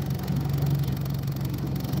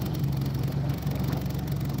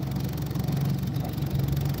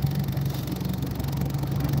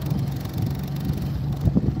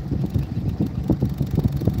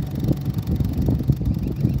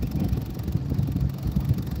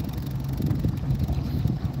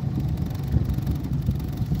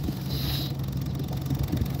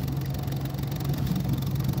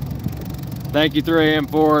 Thank you, 3 AM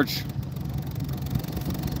Forge.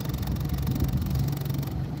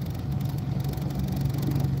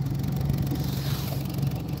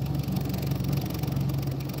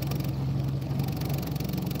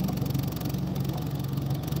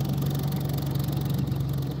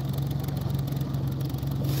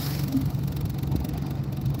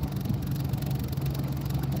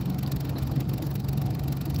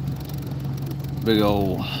 Big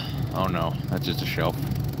old, oh no, that's just a shelf.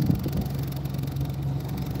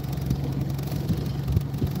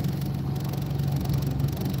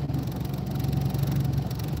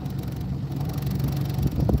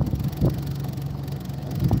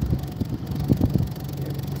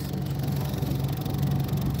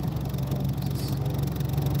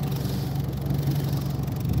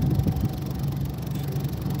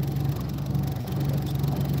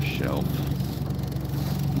 Shelf.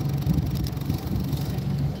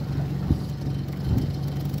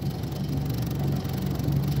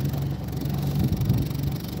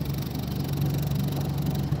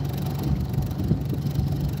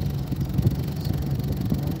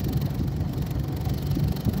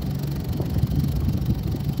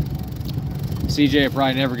 CJ will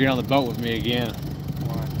probably never get on the boat with me again.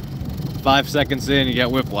 Why? 5 seconds in, you got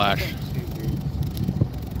whiplash.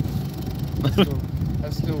 I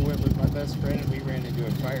still went with my best friend and we ran into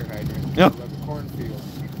a fire hydrant Yep. above the cornfield.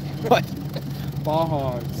 What? Ball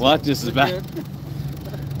hogs. Well, that's just as bad.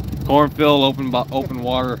 Cornfield, open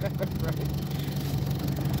water. Right.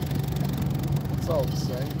 It's all the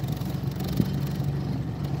same.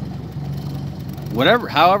 Whatever,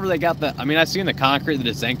 however they got that. I mean, I seen the concrete that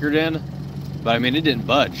it's anchored in, but I mean, it didn't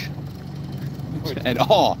budge at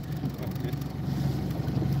all.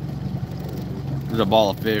 There's a ball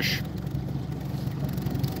of fish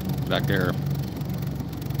back there.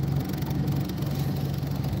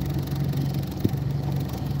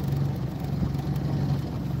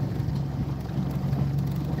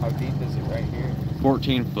 How deep is it right here?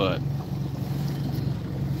 14 foot.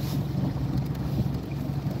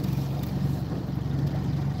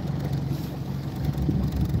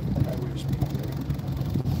 I wish we could.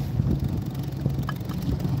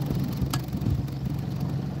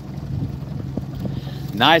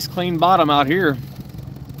 Nice clean bottom out here.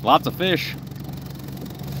 Lots of fish.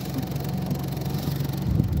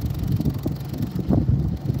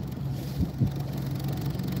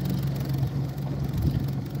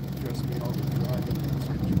 Trust me, I'll be driving and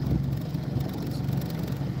searching.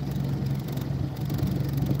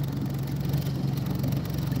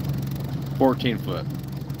 14 foot.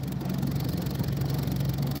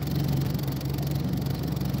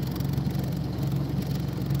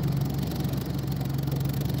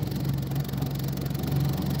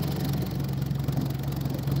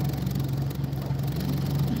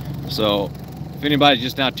 So if anybody's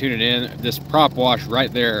just now tuning in, this prop wash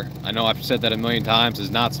right there, I know I've said that a million times, is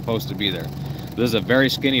not supposed to be there. This is a very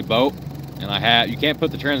skinny boat, and you can't put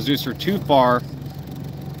the transducer too far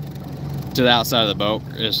to the outside of the boat,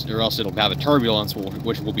 or else it'll have a turbulence,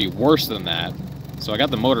 which will be worse than that. So I got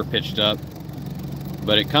the motor pitched up,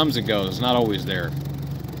 but it comes and goes. It's not always there.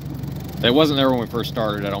 It wasn't there when we first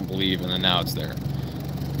started, I don't believe, and then now it's there.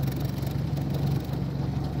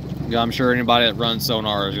 Yeah, I'm sure anybody that runs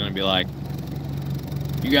sonar is going to be like,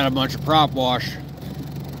 you got a bunch of prop wash.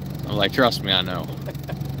 I'm like, trust me, I know.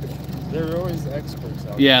 There are always experts out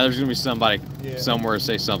there. Yeah, there's going to be somebody somewhere to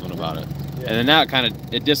say something about it. Yeah. And then now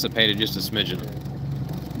it dissipated just a smidgen.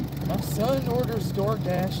 Yeah. My son orders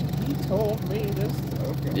DoorDash and he told me this.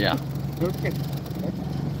 Okay. Yeah. Okay.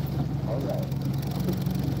 All right.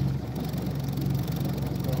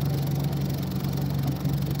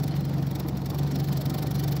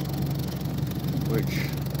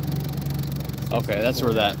 Okay, that's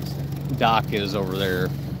where that dock is over there.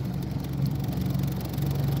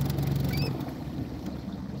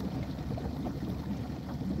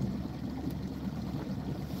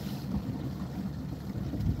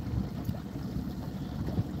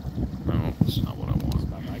 No, it's not what I want. Is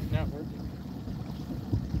my mic not working?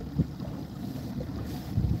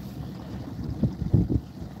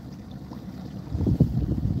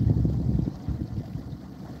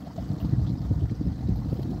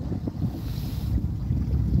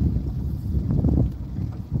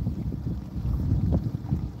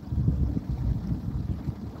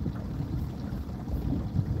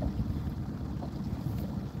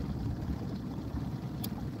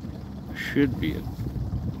 Should be it.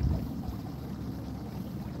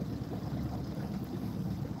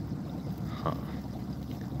 Huh.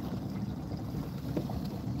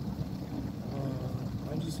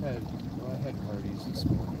 I just had, well, I had Hardee's this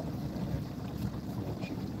morning. I had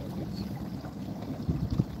chicken nuggets.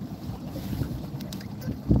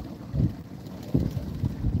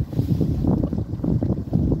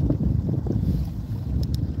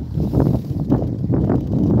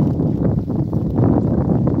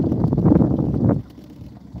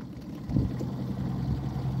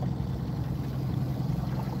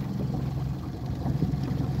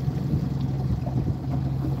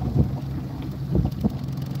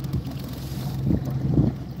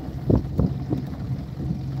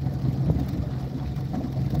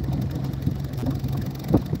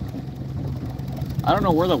 I don't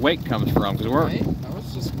know where the weight comes from, because Right? I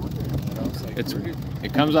was just wondering that. I was like,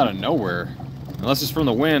 it comes out of nowhere, unless it's from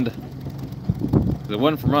the wind. It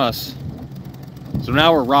wasn't from us. So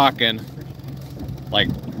now we're rocking like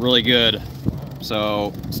really good,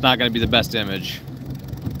 so it's not going to be the best image.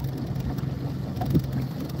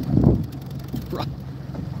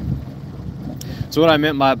 So what I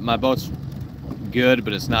meant, my boat's good,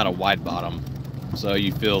 but it's not a wide bottom, so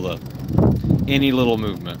you feel any little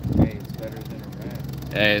movement. hey, it's better than a rat.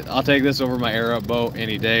 Hey, I'll take this over my air up boat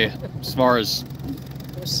any day, as far as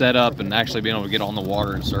setup and actually being able to get on the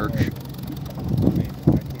water and search. I mean,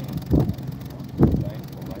 I can't. I'm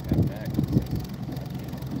thankful I have Mac.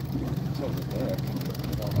 Until the day I can get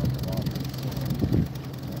on the water.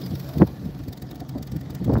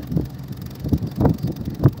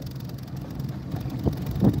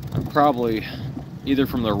 I'm probably either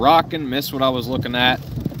from the rocking, missed what I was looking at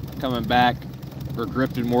coming back, or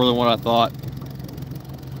drifted more than what I thought.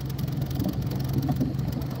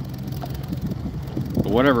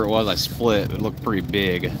 But whatever it was, I split. It looked pretty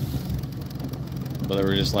big. But they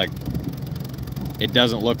were just like, it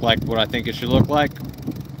doesn't look like what I think it should look like.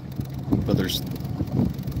 But there's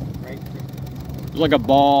like a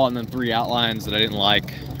ball and then 3 outlines that I didn't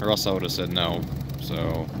like, or else I would have said no.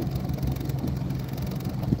 So,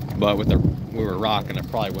 but we were rocking, it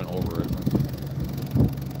probably went over it.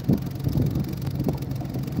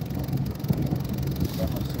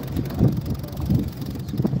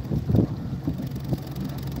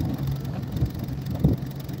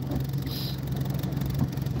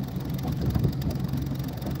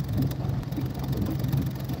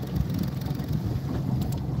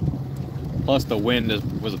 Plus the wind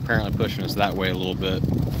was apparently pushing us that way a little bit.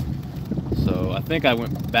 So I think I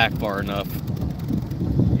went back far enough.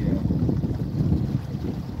 Yeah.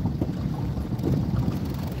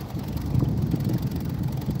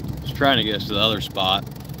 Just trying to get us to the other spot.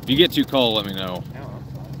 If you get too cold, let me know. No, I'm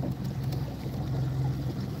fine.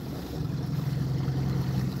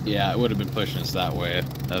 Yeah, it would have been pushing us that way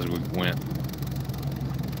as we went.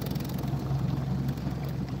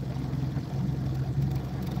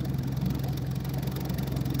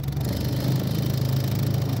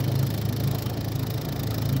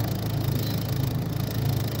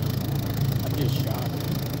 I'm just shocked.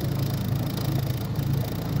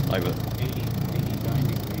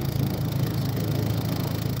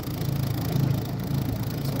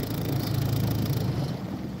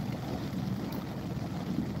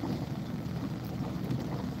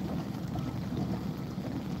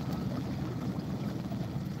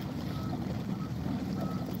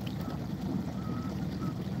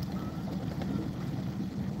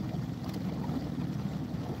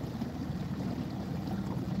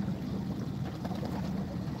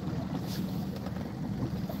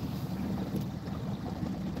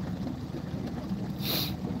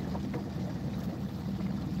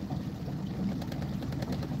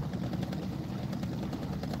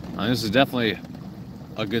 This is definitely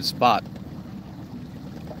a good spot.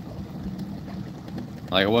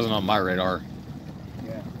 Like, it wasn't on my radar.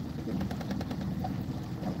 Yeah.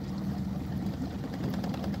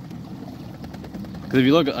 Because if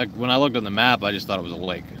you look at, like, when I looked on the map, I just thought it was a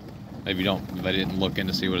lake. If I didn't look in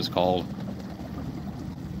to see what it's called.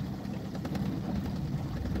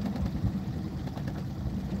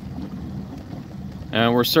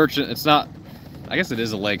 And we're searching, it's not, I guess it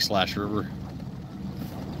is a lake slash river.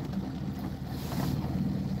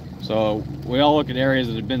 So we all look at areas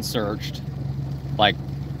that have been searched, like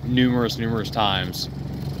numerous times.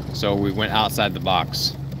 So we went outside the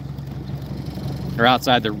box, or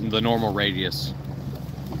outside the normal radius.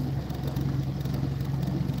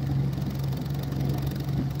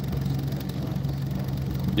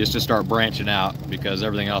 Just to start branching out, because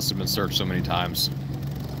everything else has been searched so many times.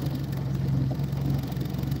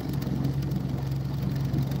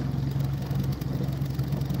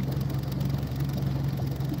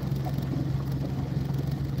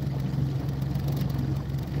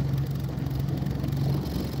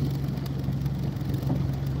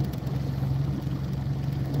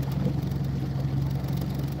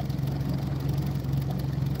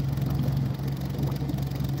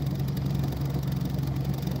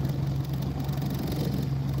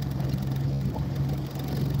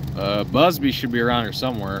 Busby should be around here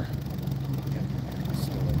somewhere. Yeah,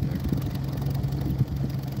 still up there.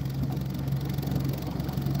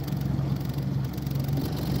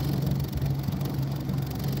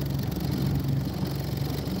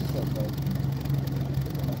 What's up, bud?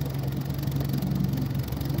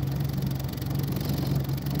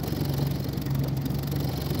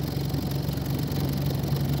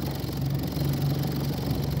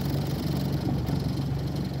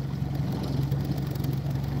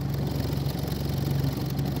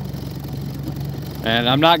 And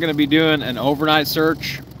I'm not going to be doing an overnight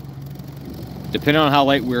search, depending on how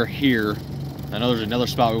late we're here. I know there's another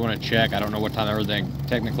spot we want to check. I don't know what time everything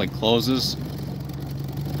technically closes.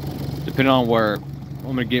 Depending on where, I'm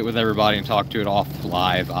going to get with everybody and talk to it off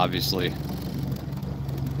live, obviously.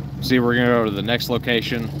 See, we're going to go to the next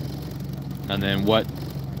location, and then what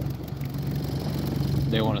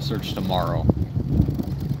they want to search tomorrow.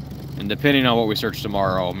 And depending on what we search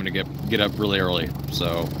tomorrow, I'm going to get up really early.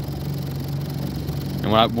 So,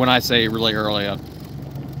 and when I say really early,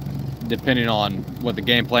 depending on what the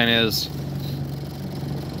game plan is,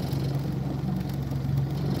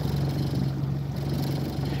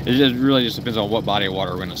 it just really just depends on what body of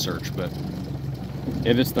water we're going to search. But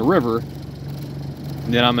if it's the river,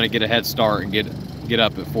 then I'm going to get a head start and get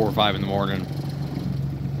up at 4 or 5 in the morning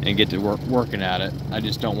and get to working at it. I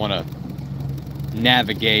just don't want to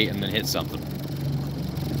navigate and then hit something.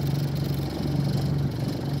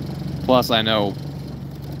 Plus, I know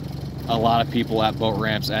a lot of people at boat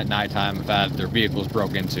ramps at nighttime have had their vehicles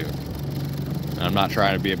broke into, and I'm not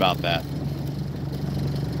trying to be about that.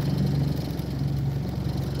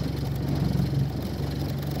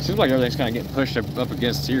 Seems like everything's kind of getting pushed up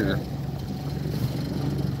against here.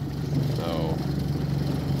 So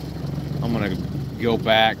I'm gonna go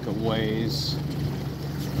back a ways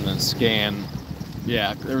and then scan. Yeah,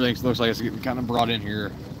 everything looks like it's getting kind of brought in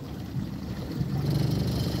here.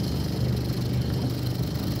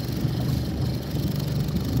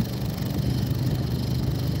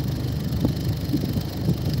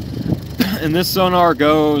 And this sonar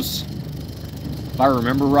goes, if I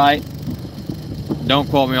remember right, don't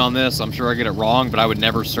quote me on this, I'm sure I get it wrong, but I would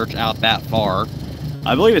never search out that far.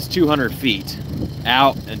 I believe it's 200 feet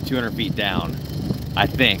out and 200 feet down, I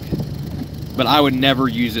think. But I would never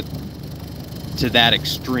use it to that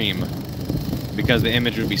extreme because the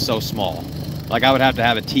image would be so small. Like, I would have to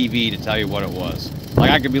have a TV to tell you what it was. Like,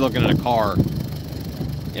 I could be looking at a car,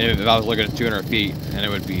 and if I was looking at 200 feet, and it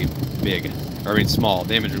would be big. Or, I mean, small.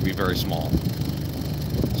 The image would be very small.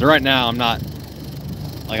 So right now, I'm not,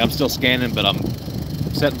 like, I'm still scanning, but I'm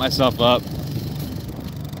setting myself up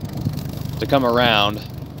to come around.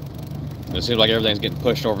 And it seems like everything's getting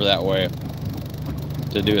pushed over that way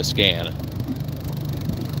to do a scan.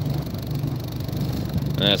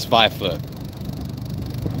 And it's 5 foot.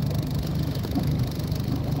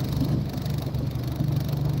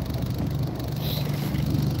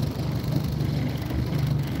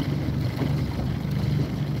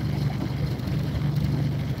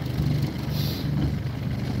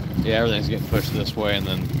 Yeah, everything's getting pushed this way and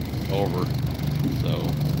then over. So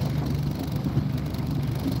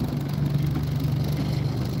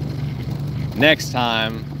next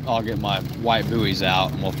time I'll get my white buoys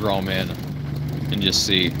out and we'll throw them in and just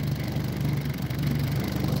see.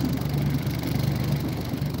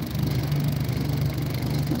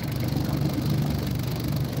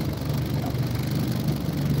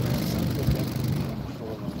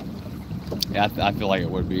 Yeah, I feel like it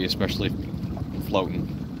would be, especially floating.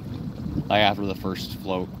 Like after the first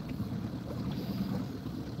float.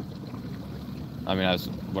 I mean, that's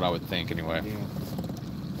what I would think anyway. Yeah.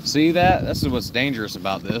 See that? This is what's dangerous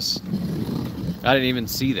about this. I didn't even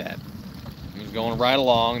see that. It was going right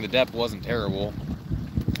along. The depth wasn't terrible.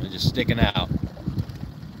 It was just sticking out.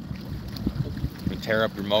 You can tear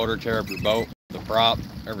up your motor, tear up your boat, the prop,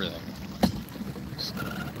 everything. So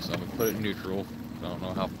I'm gonna put it in neutral. I don't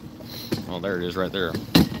know how. Well, there it is right there.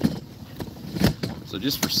 So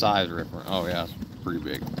just for size reference, oh yeah, it's pretty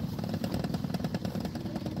big.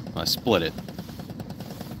 I split it.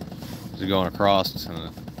 It's going across, and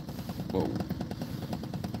whoa,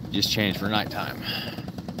 just changed for nighttime.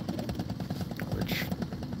 Which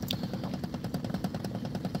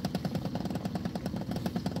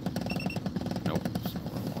nope, that's not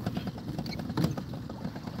what I wanted.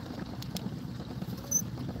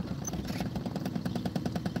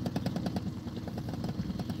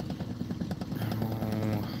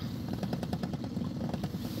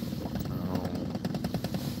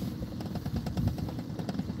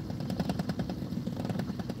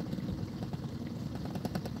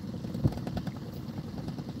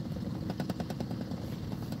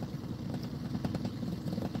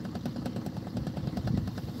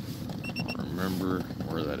 Remember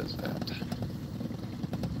where that is at.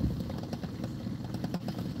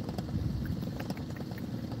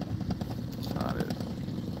 That's not it.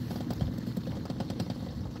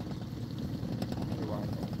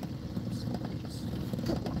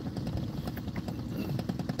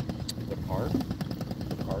 The park?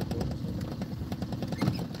 The park is?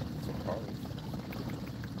 It's a park.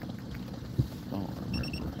 I don't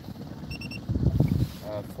remember.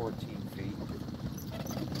 14 feet.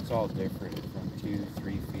 It's all different from 2,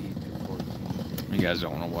 3 feet to 14 feet. You guys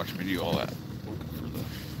don't want to watch me do all that. For the...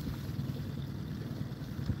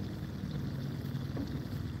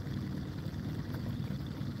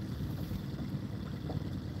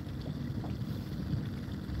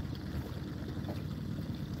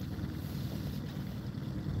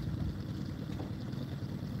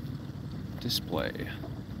 display. Yeah,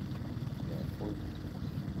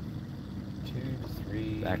 2 to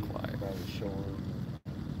 3 Backlight. by the shore.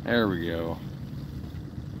 There we go.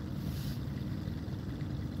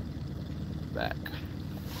 Back.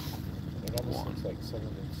 It almost looks like some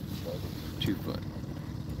of it's flooded. 2 foot.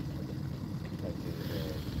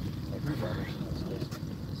 Like the runners in this distance.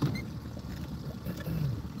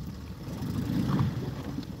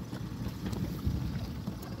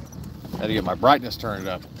 Had to get my brightness turned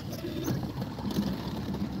up.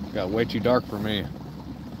 Got way too dark for me.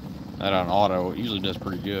 That on auto, it usually does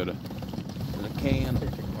pretty good. The can.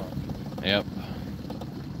 Yep.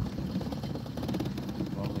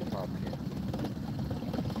 Only top here.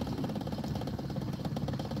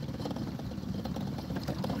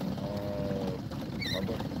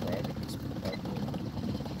 Public and private is public.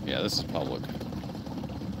 Yeah, this is public.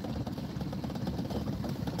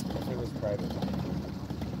 If it was private.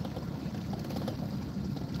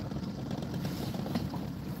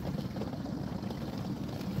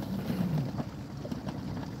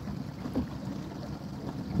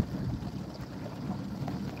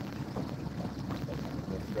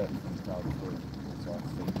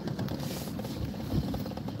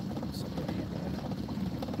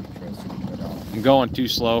 I'm going too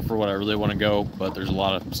slow for what I really want to go, but there's a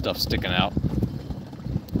lot of stuff sticking out.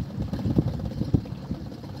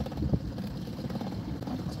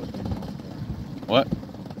 What?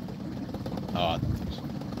 Oh.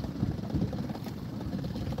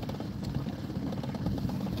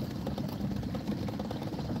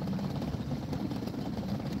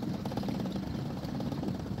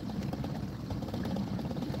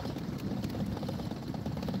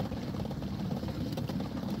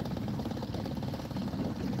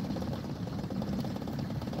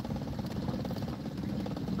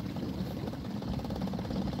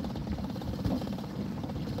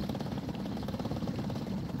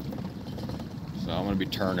 So I'm going to be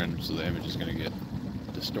turning, so the image is going to get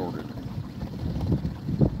distorted.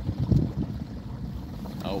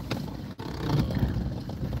 Oh.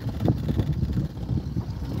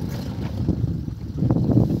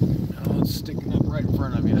 Oh, it's sticking up right in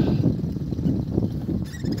front of you.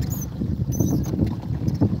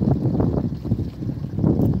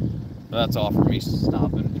 That's all for me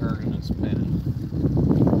stopping, turning, and spinning.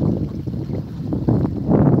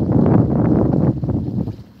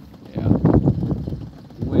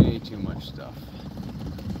 Too much stuff.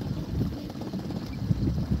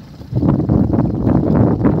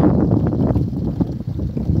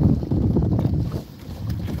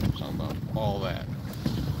 Talking about all that.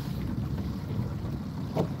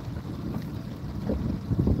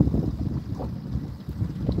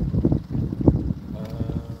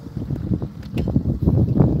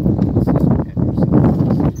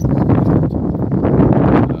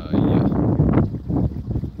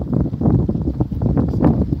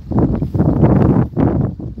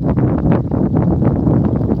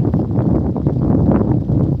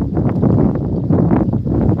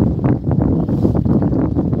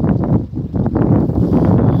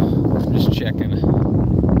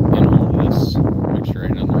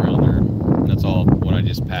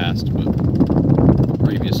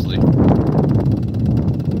 previously. Going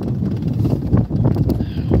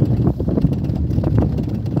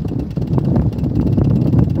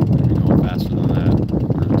faster than that.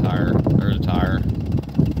 There's a tire. There's a tire.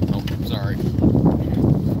 Oh, sorry.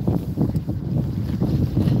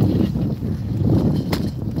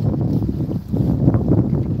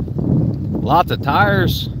 Lots of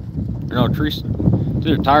tires. No, trees.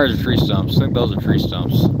 These are tires or tree stumps. I think those are tree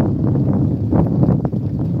stumps.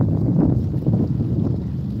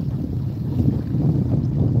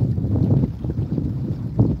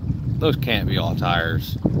 Those can't be all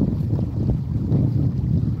tires.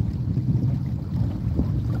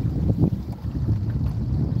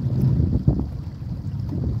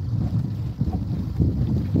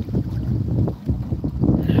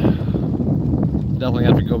 Definitely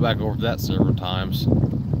have to go back over that several times.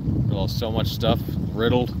 There's so much stuff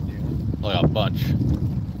riddled, like a bunch.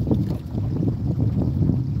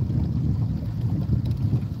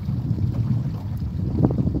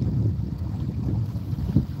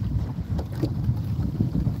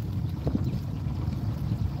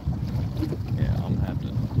 Yeah, I'm gonna have to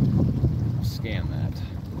scan that.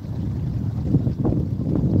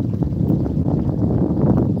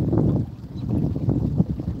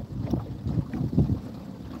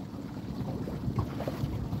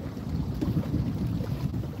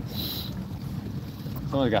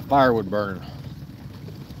 It's only got firewood burning,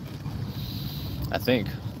 I think,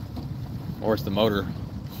 or it's the motor.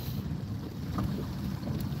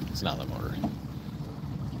 It's not the motor. Man,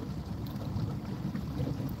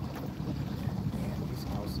 these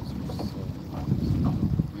houses are so nice.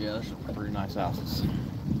 Yeah, there's some pretty nice houses.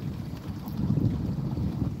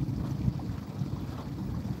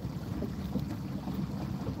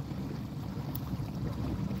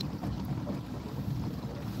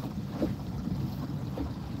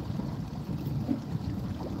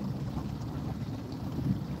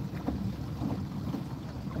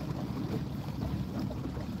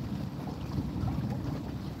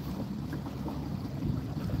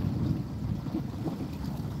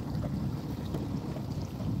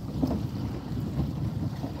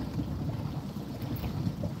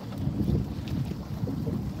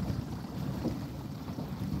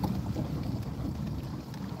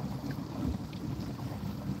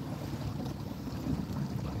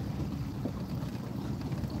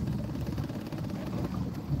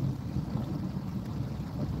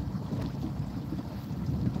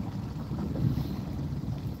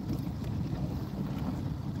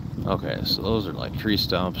 Okay, so those are like tree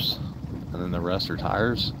stumps, and then the rest are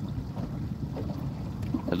tires.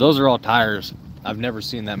 If those are all tires, I've never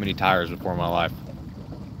seen that many tires before in my life.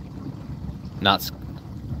 Not,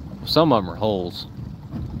 some of them are holes.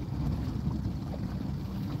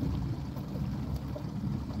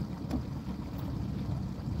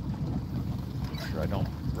 Make sure I don't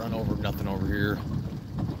run over nothing over here.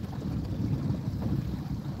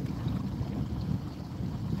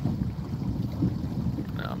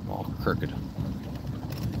 Crooked.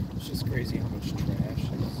 It's just crazy how much trash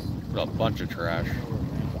is. A bunch of trash.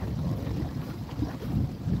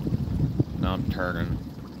 Now I'm turning.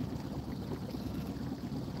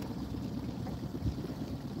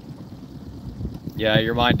 Yeah,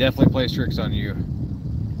 your mind definitely plays tricks on you.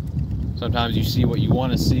 Sometimes you see what you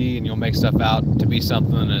want to see and you'll make stuff out to be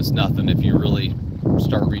something and it's nothing if you really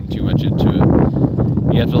start reading too much into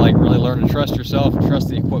it. You have to like really learn to trust yourself, trust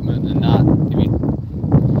the equipment, and not, if you,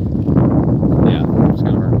 yeah, it's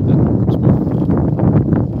kind of hard with that.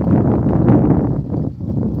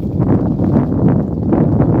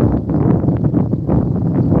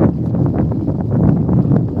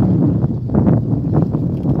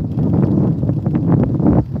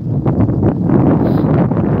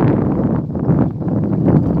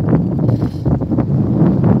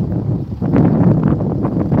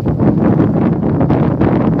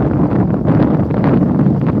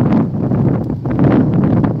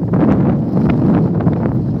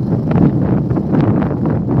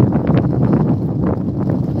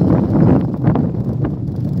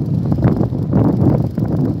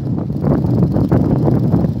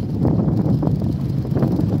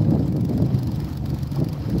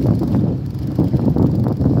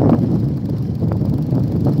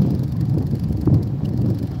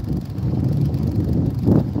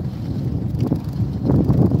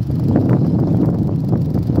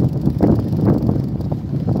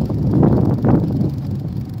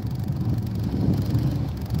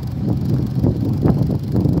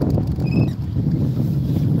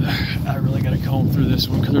 This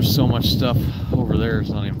one because there's so much stuff over there, it's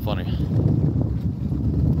not even funny.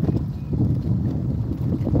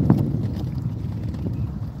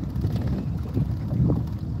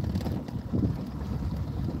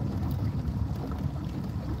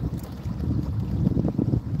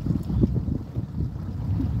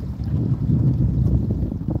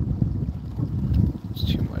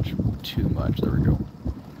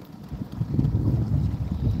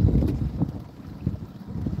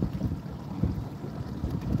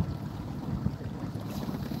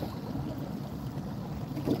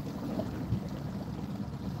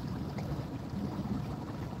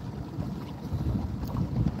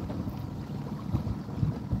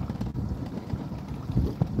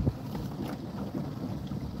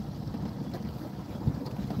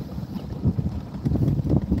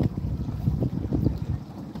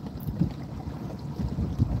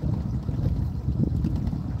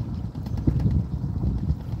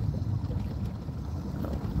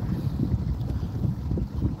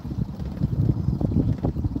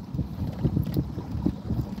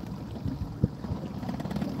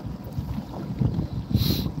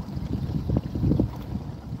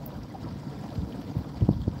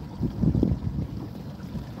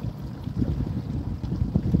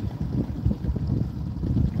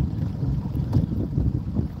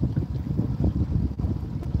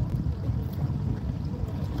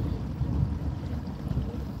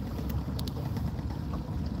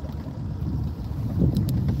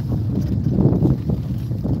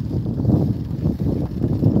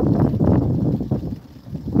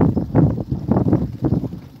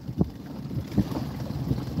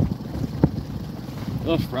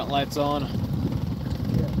 those front lights on?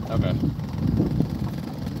 Yeah. Okay.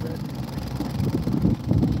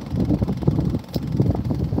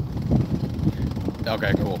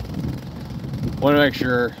 Okay, cool. Want to make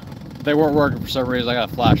sure they weren't working for some reason. I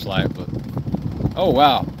got a flashlight, but oh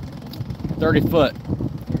wow, 30 foot,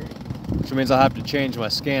 which means I'll have to change my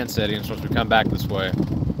scan settings once we come back this way.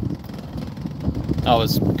 I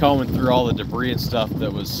was combing through all the debris and stuff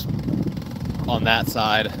that was on that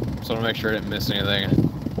side, so I want to make sure I didn't miss anything.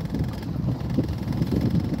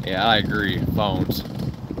 Yeah, I agree. Phones.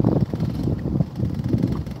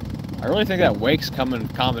 I really think that wake's coming in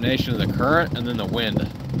combination of the current and then the wind.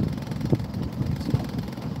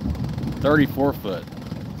 34 foot.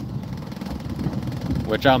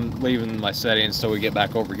 Which I'm leaving my settings so we get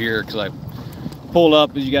back over here, because I pulled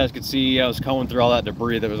up, as you guys could see, I was combing through all that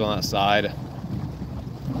debris that was on that side.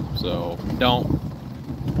 So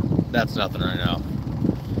that's nothing right now.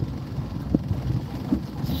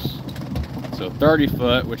 So 30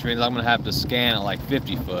 foot, which means I'm gonna have to scan at like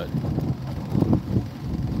 50 foot.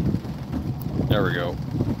 There we go.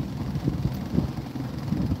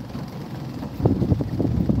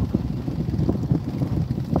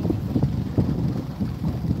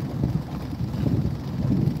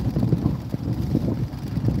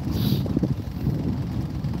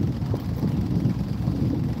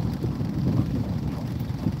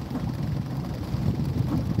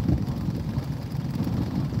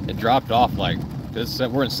 It dropped off like this.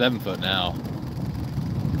 We're in 7 foot now.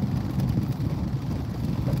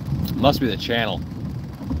 Must be the channel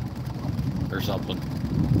or something.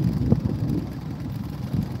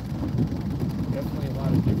 Definitely a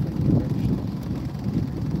lot of different directions.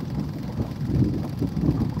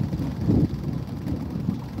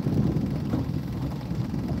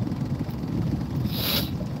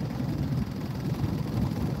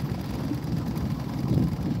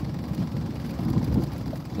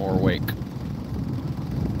 More wake.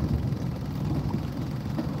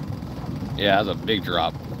 Yeah, that's a big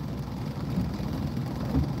drop.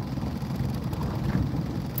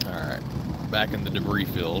 Alright, back in the debris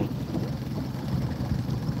field.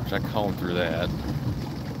 Which I combed through that.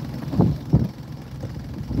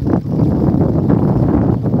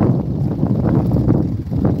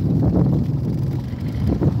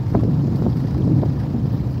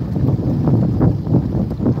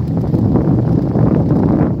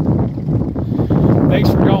 Thanks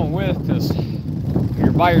for going with, because when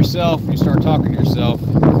you're by yourself, you start talking to yourself,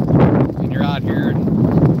 and you're out here,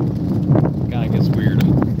 and it kind of gets weird.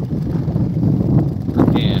 Or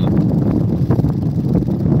can.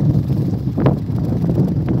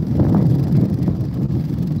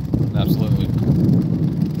 Absolutely.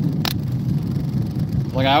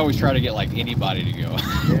 Like, I always try to get like anybody to go.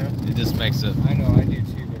 Yeah. It just makes it. I know, I do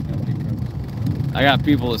too, but nobody comes. I got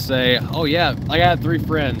people that say, oh yeah, like I had 3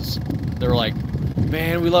 friends. They were like,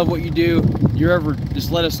 man, we love what you do. You ever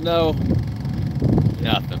just let us know?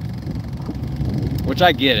 Nothing. Which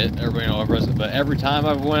I get it. Everybody knows, but every time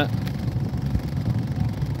I went,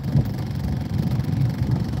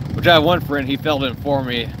 which I had one friend, he filled in for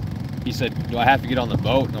me. He said, do I have to get on the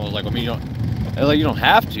boat? And I was like, well, I mean, I was like, you don't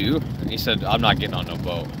have to. And he said, I'm not getting on no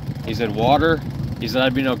boat. He said, water? He said,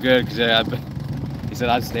 I'd be no good, because he said,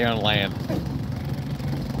 I'd stay on land.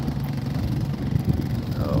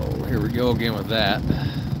 Oh, here we go again with that.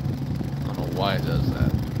 I don't know why it does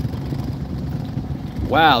that.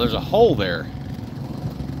 Wow, there's a hole there.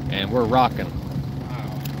 And we're rocking.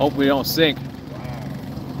 Wow. Hope we don't sink. Wow.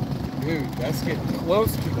 Dude, that's getting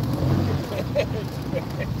close to the edge.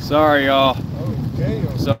 Sorry, y'all. Oh,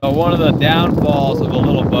 damn. So one of the downfalls of a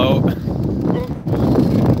little boat,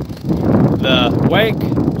 the wake,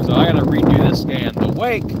 so I gotta redo this scan. The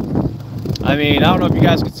wake, I mean, I don't know if you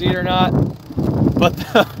guys can see it or not, but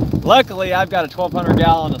luckily I've got a 1,200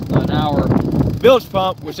 gallon an hour bilge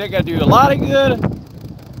pump, which ain't gonna do a lot of good,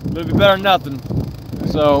 but it'll be better than nothing.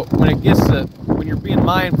 So when it gets to, when you're being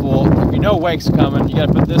mindful, if you know wake's coming, you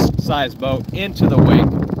gotta put this size boat into the wake,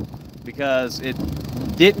 because it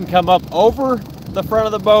didn't come up over the front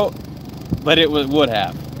of the boat, but it would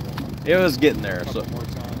have. It was getting there.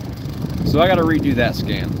 So I gotta redo that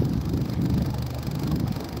scan.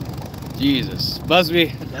 Jesus. Busby.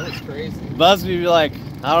 That was crazy. Busby be like,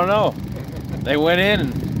 I don't know. They went in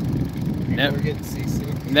and We're getting seasick.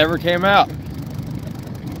 never came out.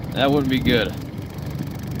 That wouldn't be good.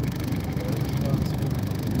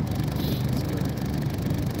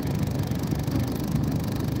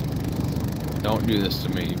 Don't do this to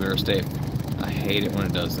me. You better stay. I hate it when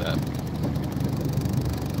it does that.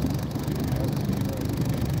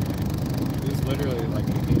 It was literally like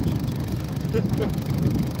an inch.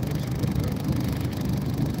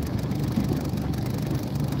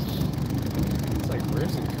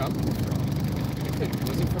 coming from?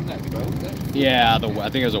 Was it from that boat then? Yeah, I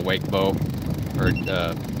think it was a wake boat. Or,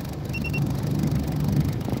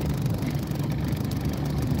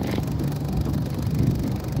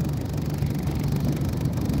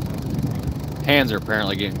 hands are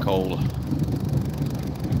apparently getting cold.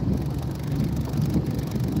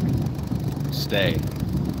 Stay.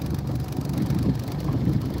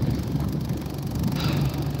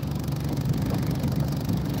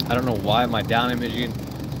 I don't know why my down imaging.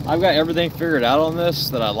 I've got everything figured out on this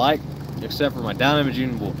that I like, except for my down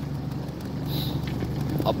imaging will.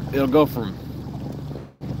 It'll go from.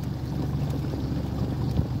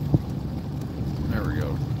 There we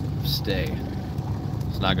go. Stay.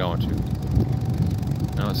 It's not going to.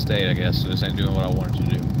 No, it stayed, I guess. So this ain't doing what I wanted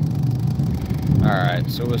to do. All right,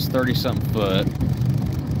 so it was 30-something foot.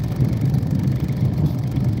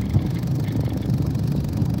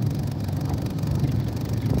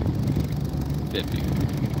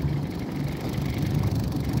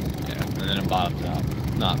 Yeah, and then it bottoms out.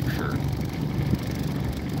 Not for sure.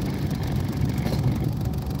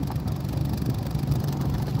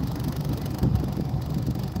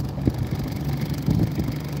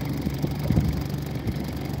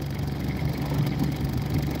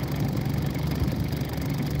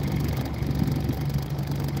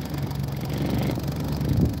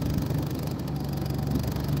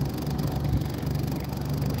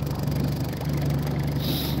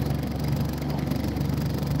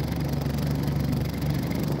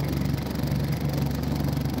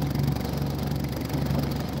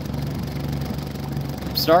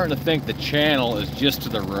 Starting to think the channel is just to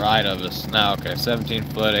the right of us now. Okay, 17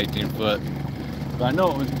 foot, 18 foot, but I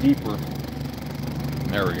know it was deeper.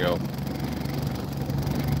 There we go.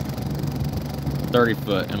 30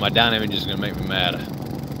 foot, and my down image is gonna make me mad.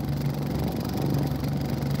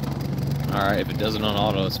 All right, if it doesn't on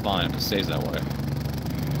auto, it's fine. If it stays that way.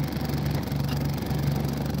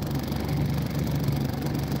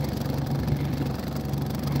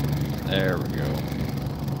 There we go.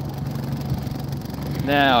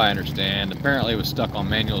 Now I understand. Apparently it was stuck on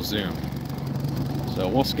manual zoom. So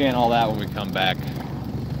we'll scan all that when we come back.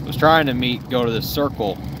 I was trying to go to this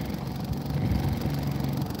circle.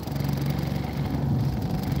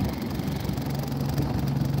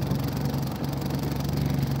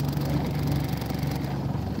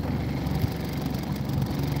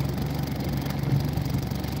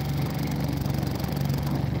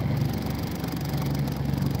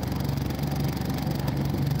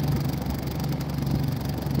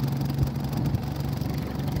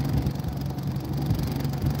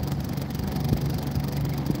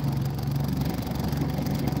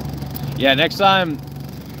 Yeah, next time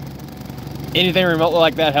anything remotely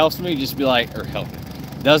like that helps me, just be like, or help me,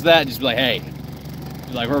 does that, just be like, hey,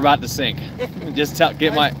 be like, we're about to sink. Just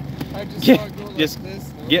get my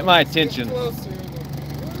attention.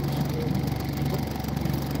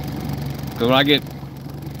 Because when I get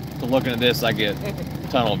to looking at this, I get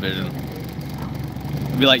tunnel vision.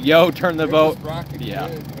 I'll be like, yo, turn the boat. Yeah.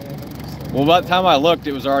 Well, by the time I looked,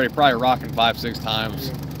 it was already probably rocking 5-6 times.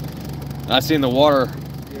 And I seen the water.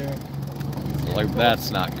 Like,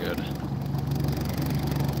 that's not good.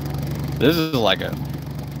 This is like a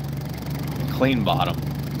clean bottom.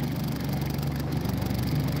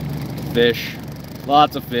 Fish.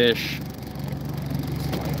 Lots of fish.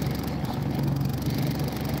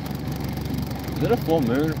 Is it a full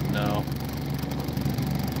moon? No.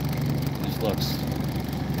 It just looks...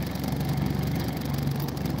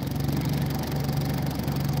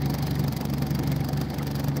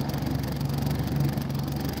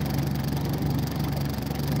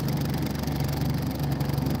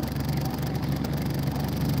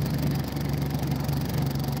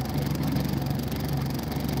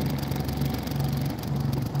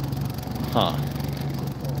 Huh.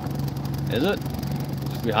 Is it?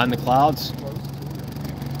 Just behind the clouds?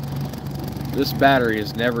 This battery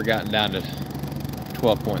has never gotten down to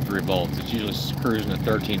 12.3 volts. It's usually cruising at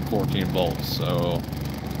 13, 14 volts, so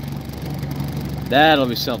that'll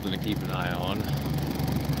be something to keep an eye on.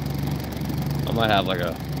 I might have like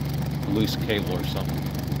a loose cable or something.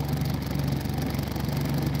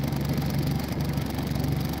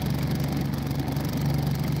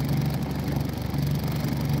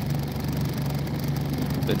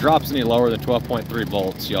 If it drops any lower than 12.3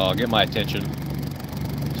 volts, y'all get my attention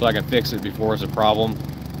so I can fix it before it's a problem.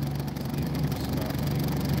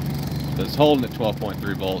 It's holding at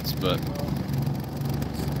 12.3 volts, but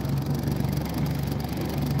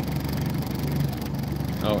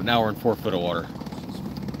oh, now we're in 4 foot of water.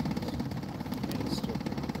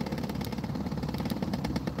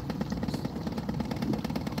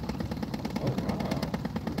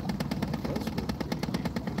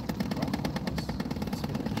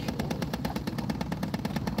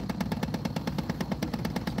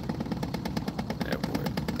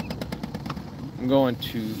 going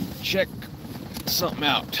to check something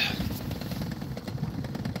out.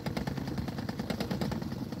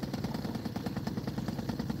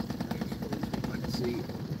 Let's see.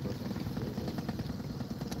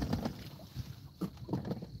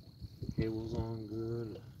 Cable's on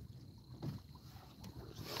good.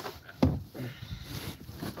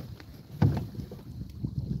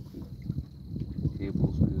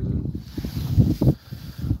 Cable's good.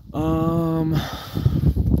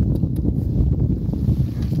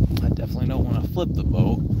 I definitely don't want to flip the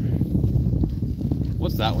boat.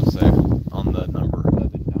 What's that one say on the number?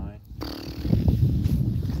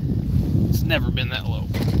 11.9. It's never been that low.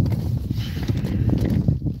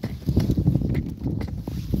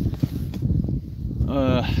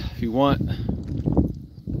 If you want,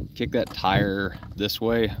 kick that tire this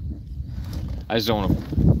way. I just don't want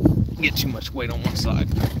to get too much weight on one side.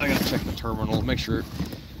 I gotta check the terminal, make sure it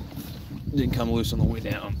didn't come loose on the way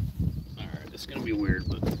down. All right, it's gonna be weird,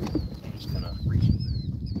 but I'm just gonna reach in there.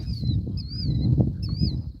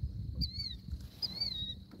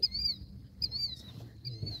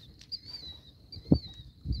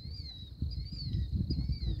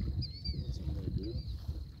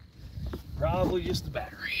 Probably just the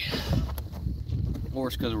battery. Or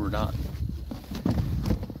it's because we're not.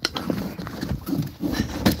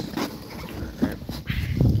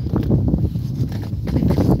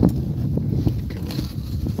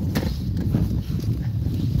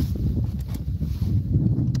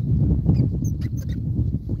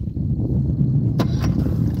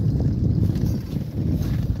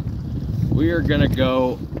 We are gonna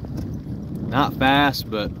go not fast,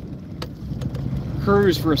 but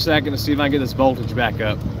cruise for a second to see if I can get this voltage back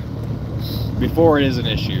up before it is an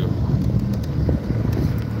issue.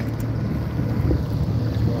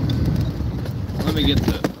 Let me get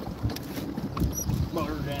the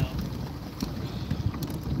motor down.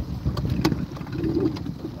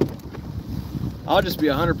 I'll just be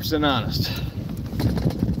 100% honest.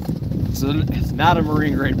 It's not a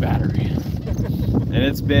marine grade battery, and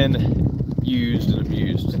it's been used and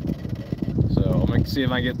abused. So I'm gonna see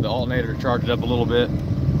if I can get the alternator to charge it up a little bit,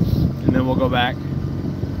 and then we'll go back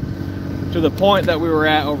to the point that we were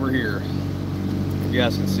at over here. You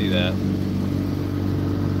guys can see that.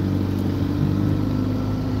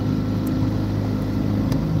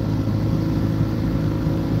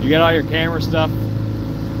 You got all your camera stuff?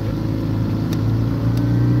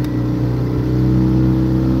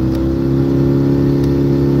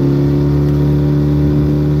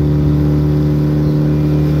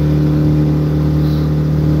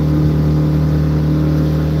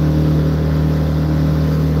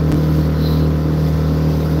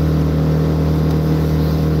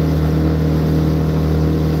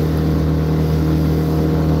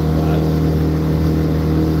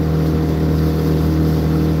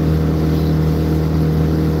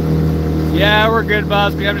 Yeah, we're good,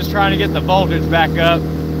 Busby. I'm just trying to get the voltage back up.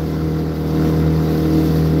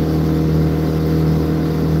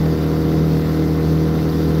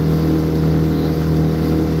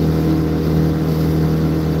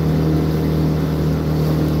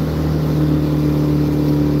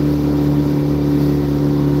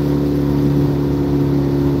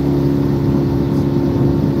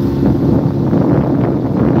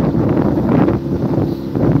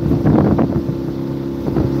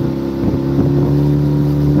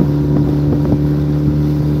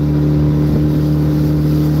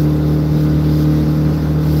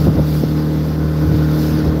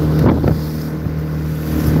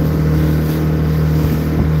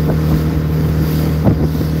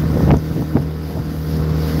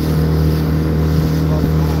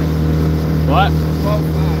 What?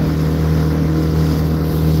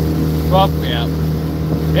 12, yeah.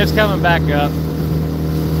 It's coming back up.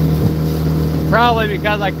 Probably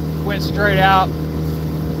because I went straight out.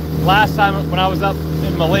 Last time when I was up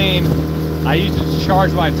in Moline, I used it to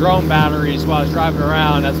charge my drone batteries while I was driving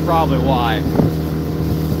around. That's probably why.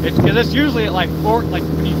 It's because it's usually at like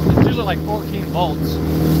it's usually like 14 volts.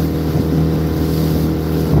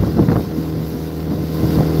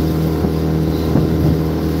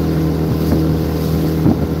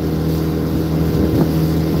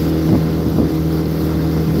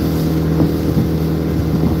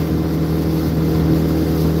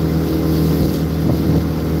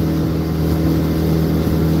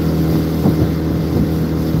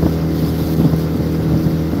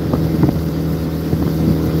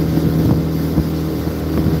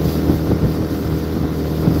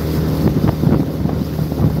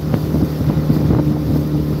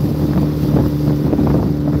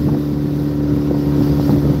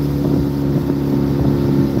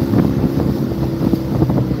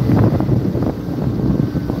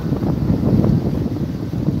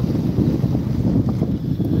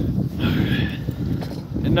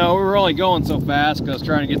 No, we were only going so fast because I was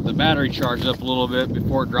trying to get the battery charged up a little bit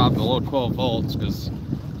before it dropped below 12 volts, because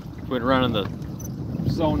we quit running the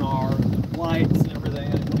sonar, lights, and everything.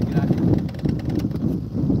 I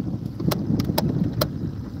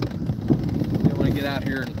didn't want to get out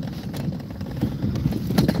here and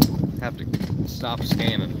have to stop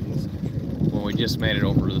scanning when we just made it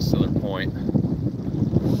over to this other point.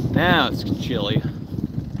 Now it's chilly.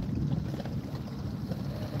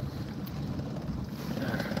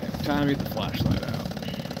 Alright, time to get the flashlight out.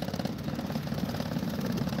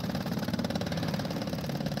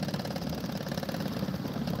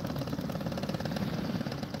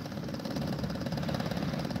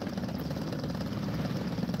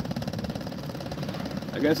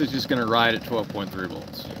 I guess it's just going to ride at 12.3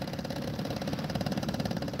 volts.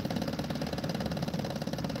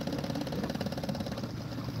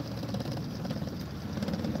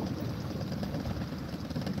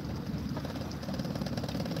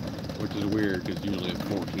 Which is weird because usually it's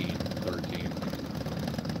 14, 13.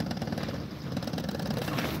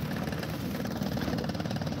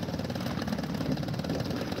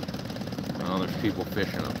 Oh, there's people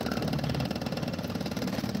fishing up there.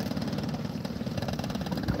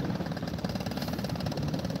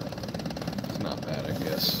 It's not bad, I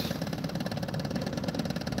guess.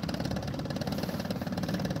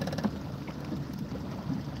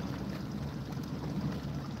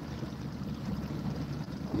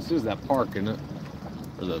 This is that park, isn't it?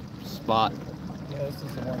 Or the spot? Yeah, this is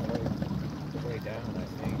the one way down, I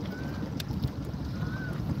think.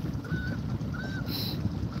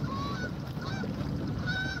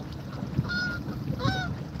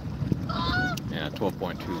 Yeah,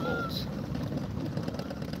 12.2 volts.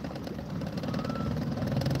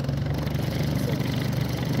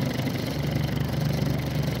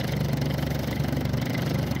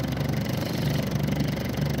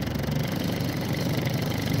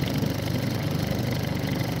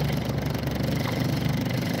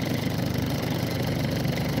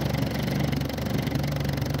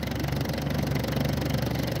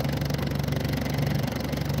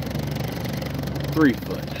 Three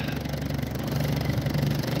foot.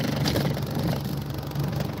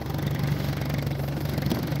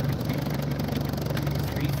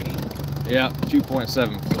 Yeah,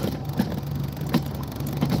 2.7 foot.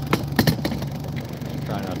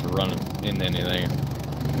 Try not to run it into anything.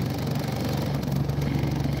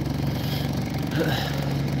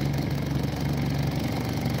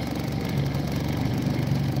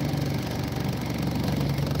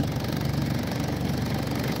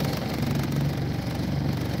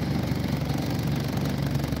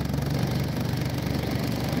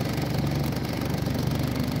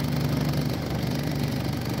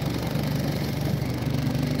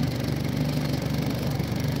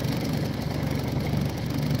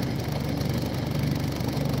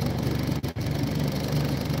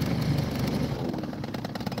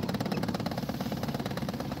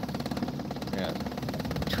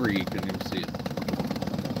 Tree, couldn't even see it.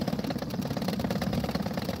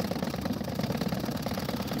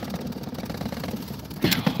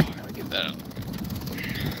 Gotta get that out.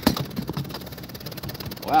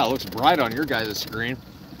 Wow, it looks bright on your guys' screen.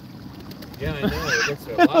 Yeah, I know. It looks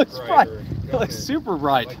a lot brighter. It looks super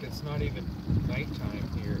bright. Like it's not even nighttime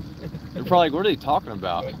here. They're probably like, what are they talking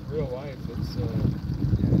about? But in real life, it's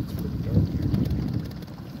pretty dark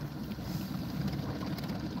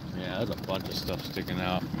here. Yeah, there's a bunch of stuff sticking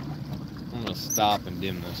out. I'm gonna stop and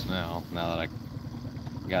dim this now that I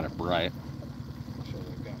got it bright. Wish I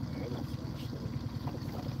would've got my other flashlight.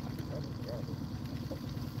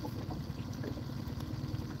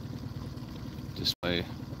 Display,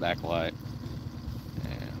 backlight,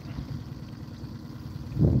 and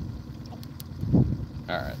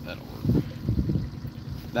alright, that'll work.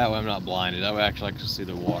 That way I'm not blinded. That way actually I can see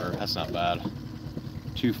the water. That's not bad.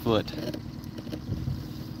 2 foot.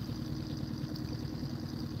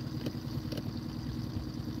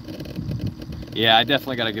 Yeah, I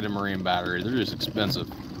definitely got to get a marine battery. They're just expensive.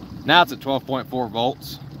 Now it's at 12.4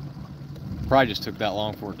 volts. Probably just took that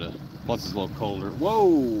long for it to, plus it's a little colder.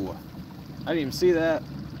 Whoa! I didn't even see that.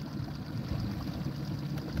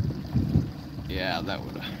 Yeah, that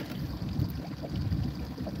would.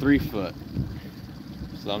 3 foot.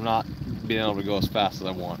 So I'm not being able to go as fast as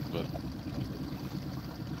I want, but.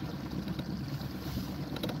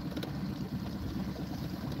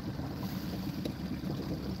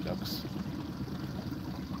 Ducks.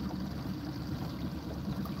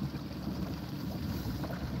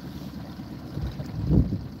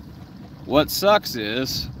 What sucks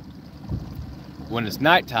is when it's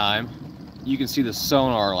nighttime, you can see the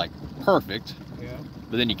sonar like perfect, Yeah.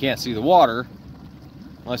 but then you can't see the water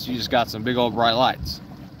unless you just got some big old bright lights.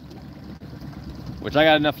 which I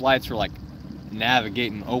got enough lights for like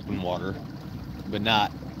navigating open water, but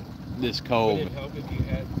not this cove. Would it help if you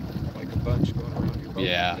had like a bunch going around your boat?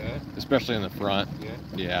 Yeah, like that? especially in the front. Yeah.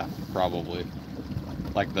 Yeah, probably.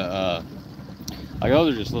 Like the like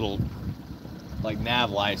those are just little like nav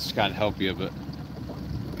lights to kind of help you, but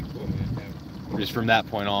Cool, man. just from that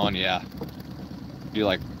point on, yeah. Do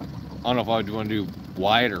like, I don't know if I would want to do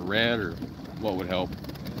white or red or what would help.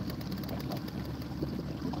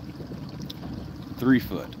 3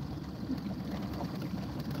 foot.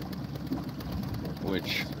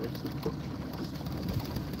 Which,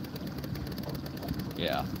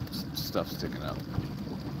 yeah, stuff's sticking up.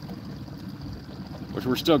 Which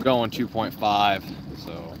we're still going 2.5,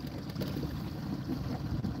 so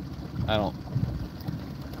I don't.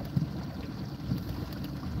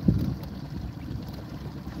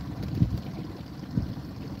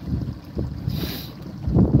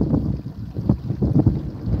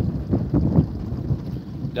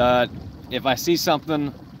 If I see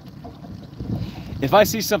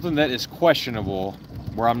something that is questionable,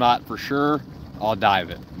 where I'm not for sure, I'll dive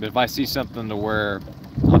it. But if I see something to where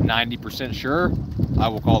I'm 90% sure, I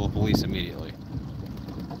will call the police immediately.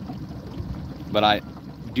 But I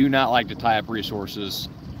do not like to tie up resources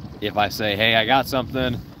if I say, hey, I got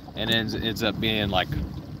something, and it ends up being like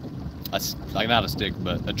not a stick,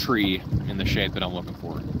 but a tree in the shape that I'm looking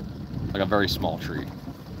for. Like a very small tree.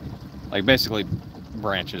 Like basically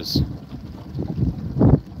branches.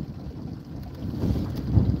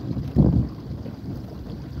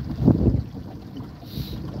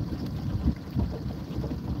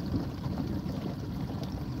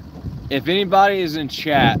 If anybody is in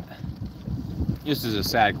chat, this is a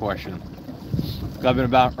sad question. I've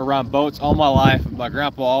been around boats all my life. My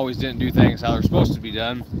grandpa always didn't do things how they're supposed to be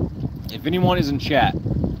done. If anyone is in chat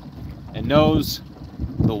and knows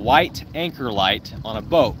the white anchor light on a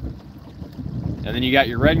boat, and then you got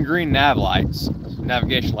your red and green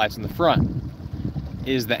navigation lights in the front,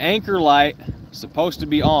 is the anchor light supposed to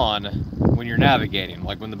be on when you're navigating,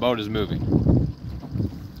 like when the boat is moving?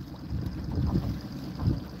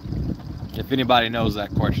 If anybody knows that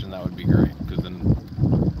question, that would be great, because then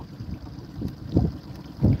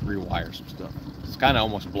rewire some stuff. It's kind of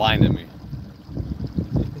almost blinded me,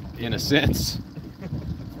 in a sense.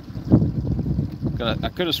 I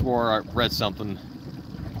could have swore I read something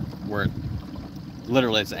where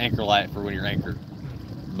literally it's an anchor light for when you're anchored,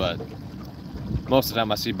 but most of the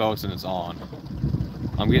time I see boats and it's on.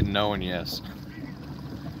 I'm getting no and yes.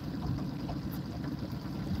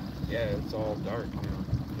 Yeah, it's all dark now.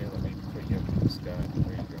 Here, let me put you up in the sky.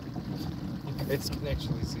 There you go. You guys can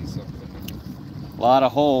actually see something. A lot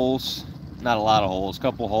of holes. Not a lot of holes.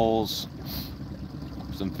 Couple holes.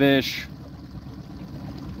 Some fish.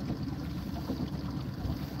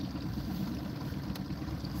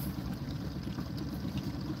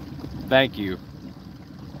 Thank you.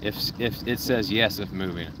 If it says yes if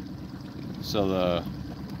moving. So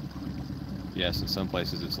yes, in some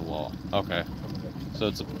places it's a law. Okay. So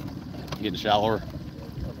it's getting shallower.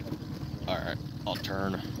 All right, I'll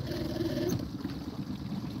turn.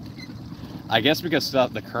 I guess because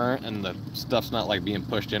the current and the stuff's not like being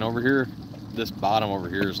pushed in over here, this bottom over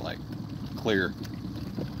here is like clear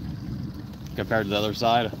compared to the other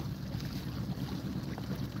side.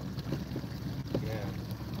 Yeah,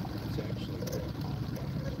 it's actually good.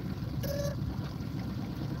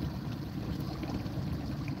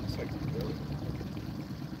 It's like really.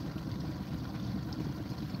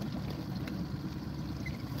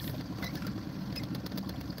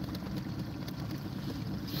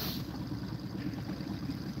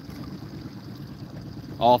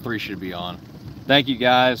 All 3 should be on. Thank you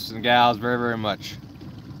guys and gals very, very much.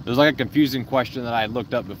 It was like a confusing question that I had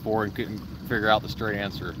looked up before and couldn't figure out the straight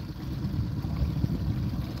answer.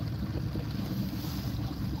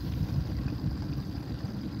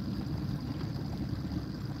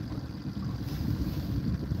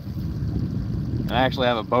 And I actually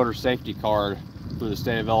have a boater safety card through the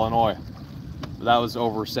state of Illinois. But that was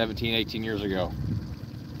over 17, 18 years ago.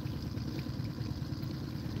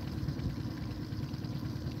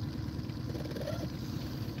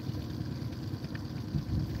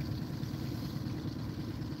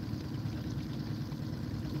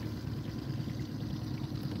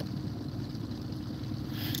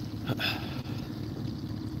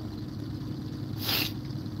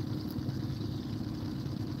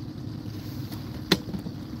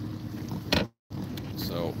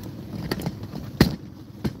 So,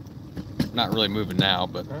 not really moving now,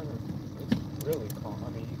 but It's really calm. I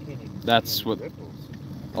mean, you can't even that's see what any ripples.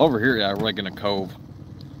 over here. Yeah, we're like in a cove,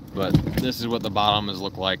 but this is what the bottom is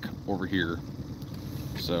look like over here.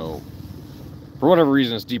 So For whatever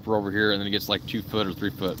reason, it's deeper over here, and then it gets like 2 foot or 3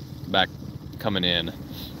 foot back coming in.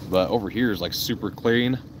 But over here is like super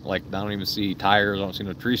clean. Like I don't even see tires, I don't see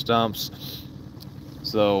no tree stumps.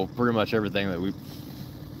 So pretty much everything that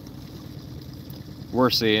we're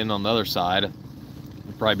seeing on the other side is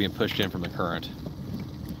probably being pushed in from the current.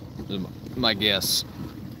 Is my guess.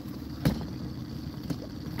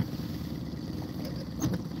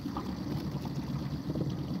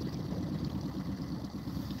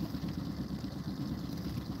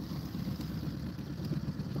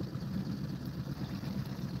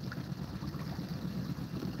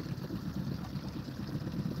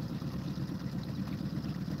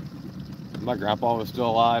 If my grandpa was still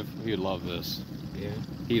alive, he'd love this. Yeah.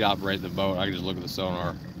 He'd operate the boat. I could just look at the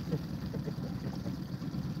sonar.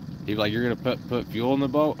 He'd be like, "You're gonna put fuel in the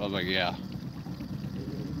boat?" I was like, "Yeah."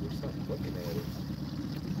 There's something looking at it.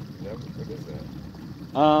 What is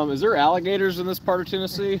that? Is there alligators in this part of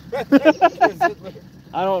Tennessee?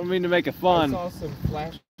 I don't mean to make it I fun, saw some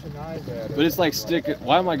flashing eyes at it. but it's like sticking.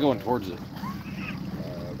 Why am I going towards it?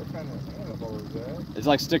 What kind of animal is that? It's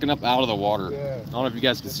like sticking up out of the water. Yeah. I don't know if you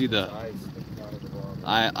guys can see the eyes sticking out of the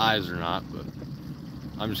water. eyes or not, but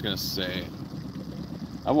I'm just gonna say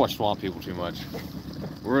I've watched Swamp People too much.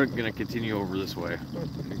 We're gonna continue over this way.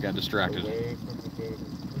 We got distracted. Away from the gators.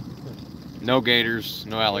 No gators,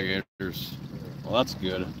 no alligators. Well, that's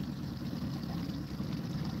good.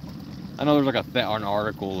 I know there's like an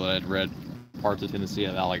article that I'd read parts of Tennessee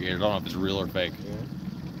have alligators. I don't know if it's real or fake. Yeah.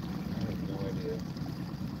 I have no idea.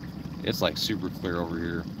 It's like super clear over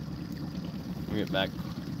here. Let me get back.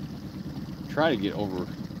 Try to get over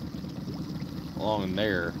along in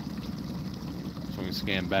there so we can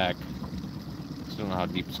scan back. Just don't know how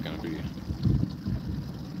deep it's gonna be.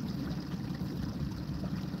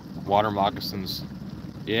 Water moccasins.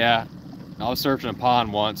 Yeah, I was surfing a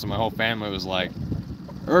pond once and my whole family was like,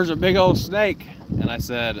 "There's a big old snake." And I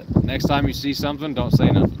said, "Next time you see something, don't say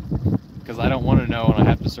nothing." Because I don't want to know and I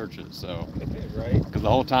have to search it. So, Right? because the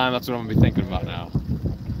whole time that's what I'm gonna be thinking about now.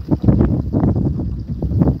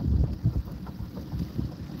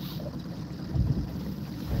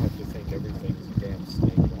 I have to think everything's a damn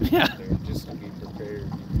snake. Yeah. There just to be prepared.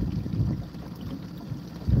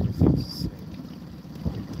 Everything's a snake.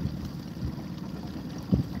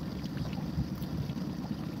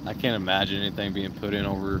 I can't imagine anything being put in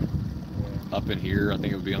over Yeah. up in here. I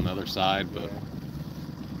think it would be on the other side, but Yeah.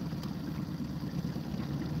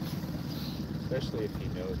 Especially if you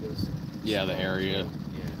know this. yeah, the small area. thing.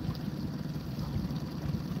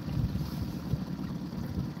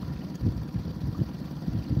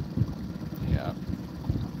 Yeah.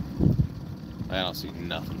 I don't see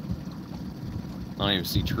nothing. I don't even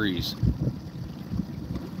see trees.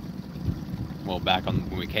 Well, back on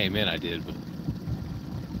when we came in, I did, but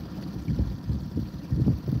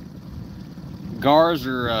gars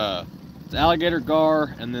are it's alligator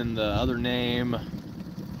gar, and then the other name,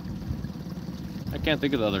 I can't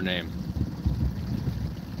think of the other name.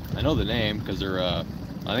 I know the name because they're I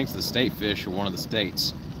think it's the state fish of one of the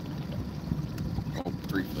states. Oh,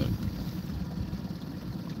 3 foot.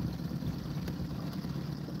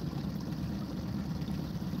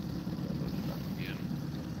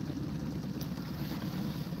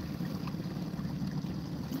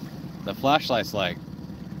 The flashlight's like,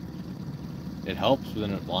 it helps, but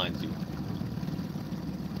then it blinds you.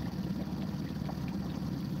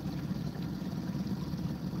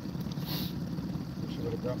 Wish I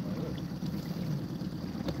would have brought my hood.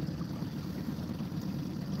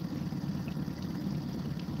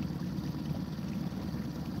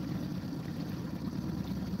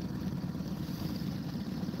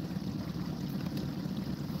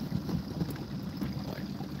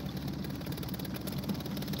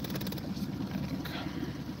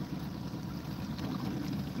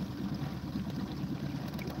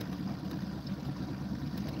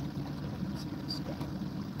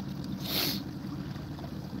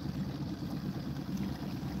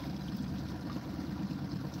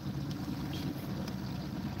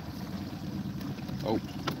 Oh,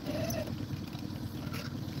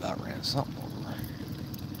 that ran something over.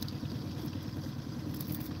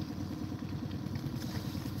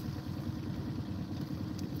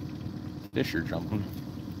 Fish are jumping.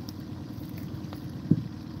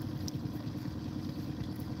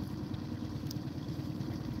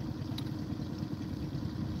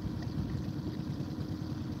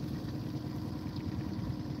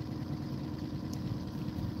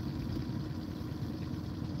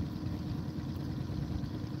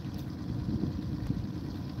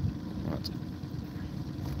 That's a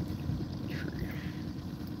tree.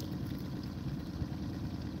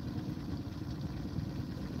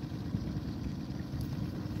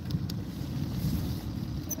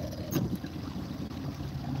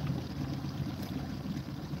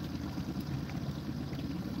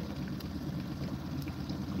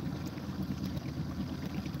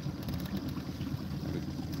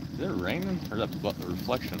 Is it raining or is that the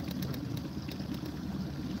reflection?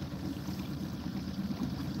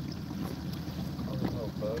 I don't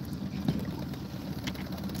know, bud.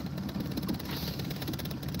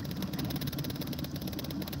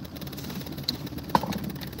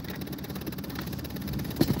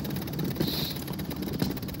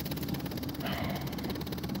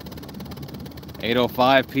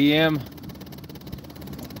 $8:05 p.m. Is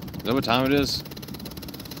that what time it is?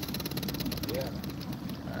 Yeah.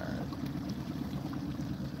 Alright.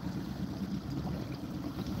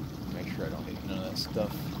 Make sure I don't eat none of that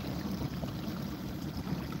stuff.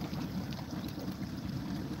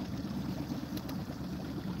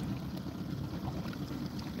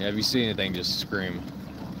 Yeah, if you see anything, just scream.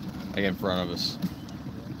 Like in front of us.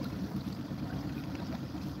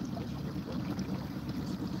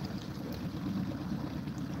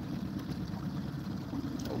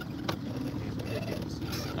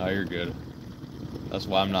 Oh, you're good. That's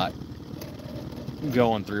why I'm not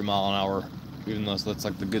going 3 mile an hour, even though that's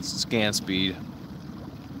like the good scan speed.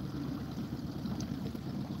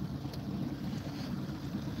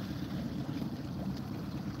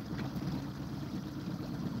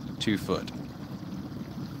 Two foot.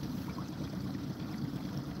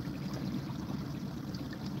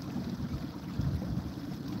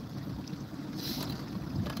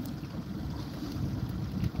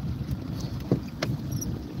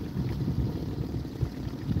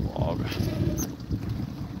 Log.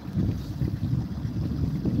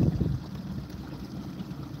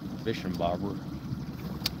 Fishing bobber.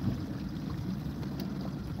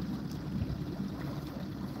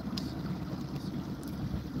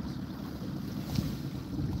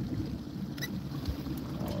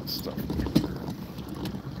 Stuff.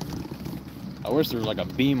 I wish there was like a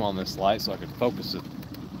beam on this light so I could focus it.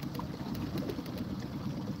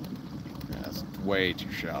 Yeah, that's way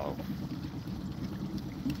too shallow.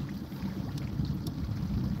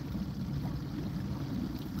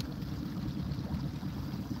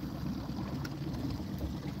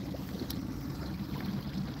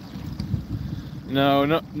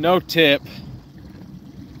 No tip.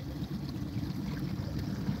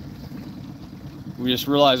 We just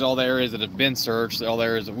realized all the areas that have been searched, all the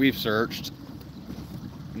areas that we've searched,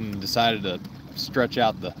 and decided to stretch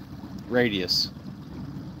out the radius.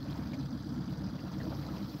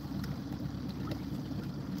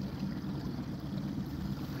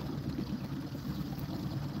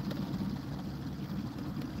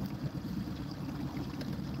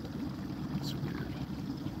 That's weird.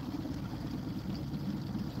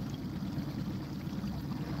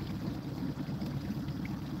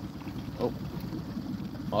 Oh.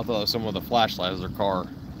 I thought it was someone with a flashlight as their car.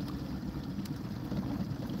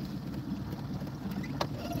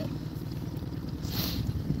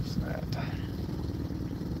 What's that?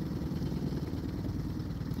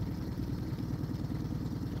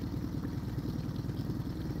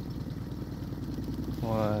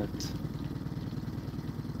 What?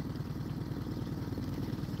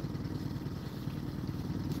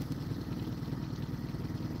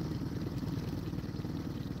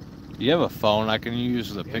 Do you have a phone I can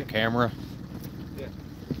use with a pic camera? Yeah.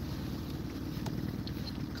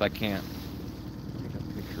 Because I can't take a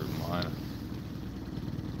picture of mine.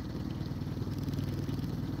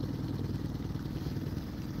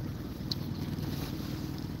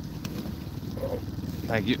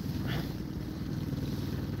 Thank you.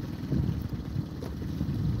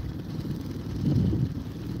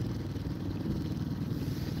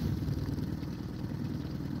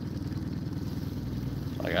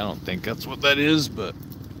 Like, I don't think that's what that is, but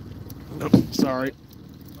nope, sorry.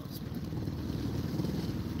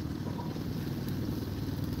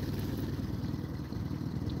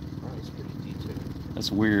 Oh, it's pretty detailed.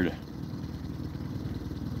 That's weird.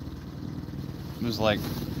 It was like,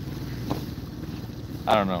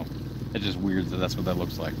 I don't know. It's just weird that that's what that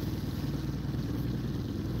looks like.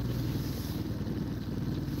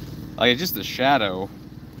 Like, it's just a shadow,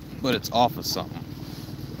 but it's off of something.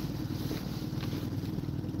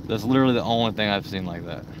 That's literally the only thing I've seen like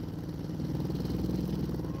that.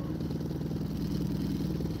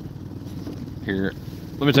 Here,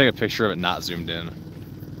 let me take a picture of it not zoomed in,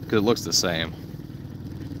 because it looks the same.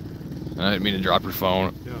 I didn't mean to drop your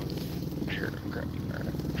phone. No. Here, grab it. All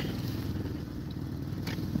right.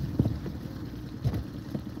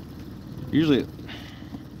 Usually,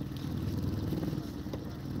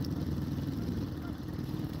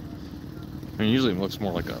 usually it looks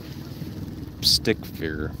more like a stick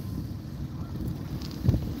figure.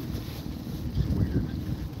 It's weird.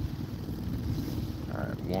 All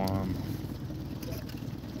right, one.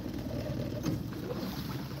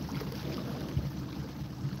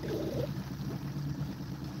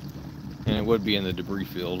 would be in the debris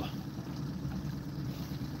field.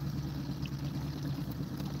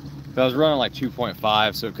 If I was running like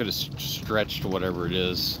 2.5, so it could have stretched to whatever it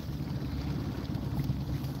is.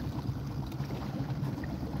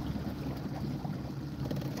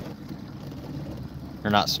 Or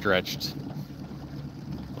not stretched.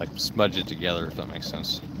 Like smudge it together, if that makes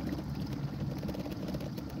sense.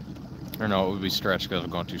 Or no, it would be stretched because I'm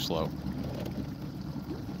going too slow.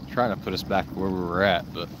 Trying to put us back where we were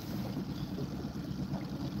at, but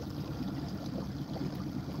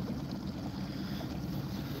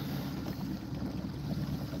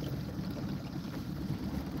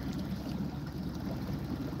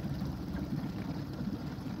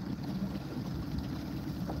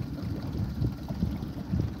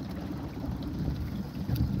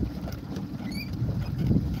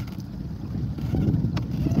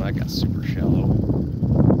that got super shallow.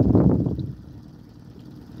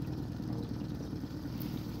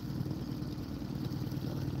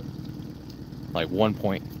 Like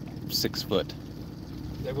 1.6 foot.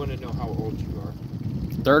 They want to know how old you are.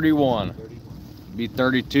 31. 31. Be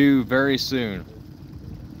 32 very soon.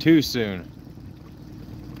 Too soon.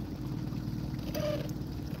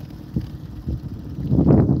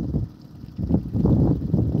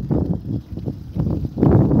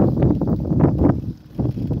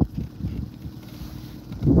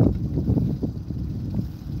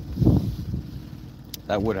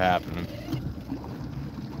 That would happen.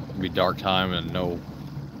 It'd be dark time and no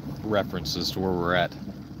references to where we're at.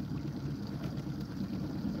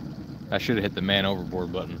 I should have hit the man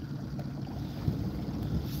overboard button.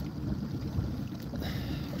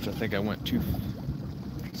 Which I think I went too,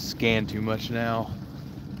 scanned too much now.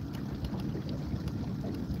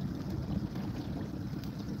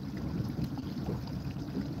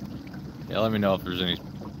 Yeah, let me know if there's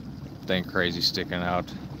anything crazy sticking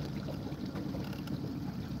out.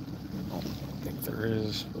 I don't think there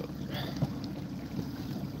is, but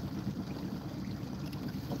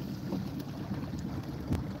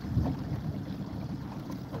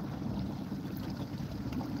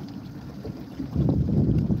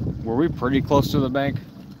were we pretty close to the bank?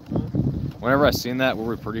 Whenever I seen that,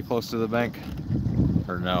 were we pretty close to the bank?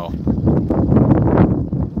 Or no?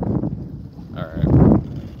 Alright.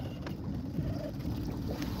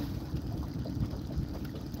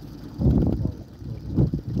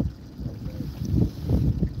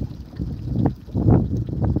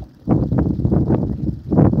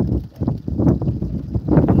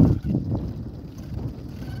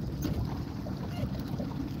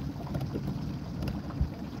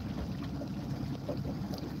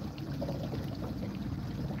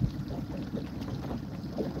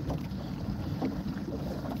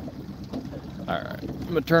 Alright, I'm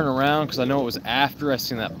gonna turn around because I know it was after I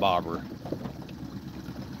seen that bobber.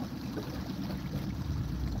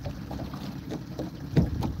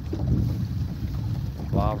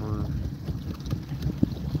 Bobber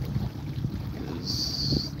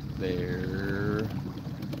is there.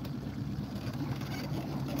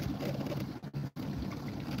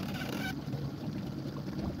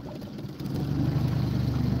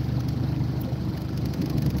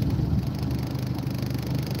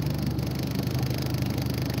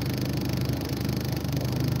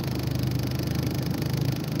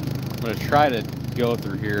 I'm going to try to go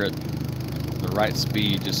through here at the right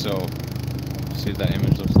speed just so see what that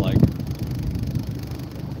image looks like.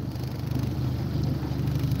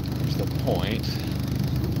 There's the point.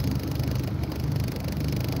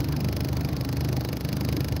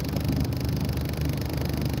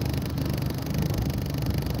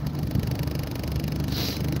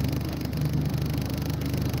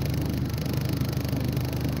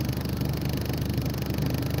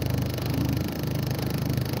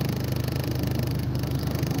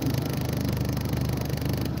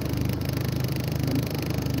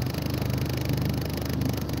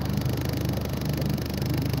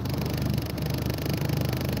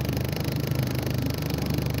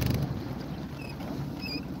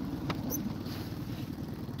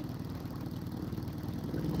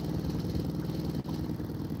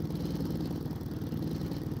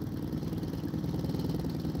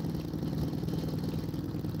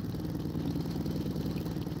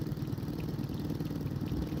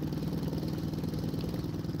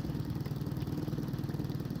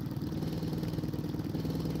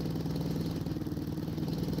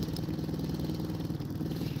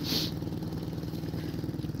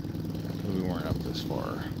 We weren't up this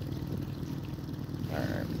far.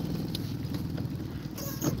 Alright.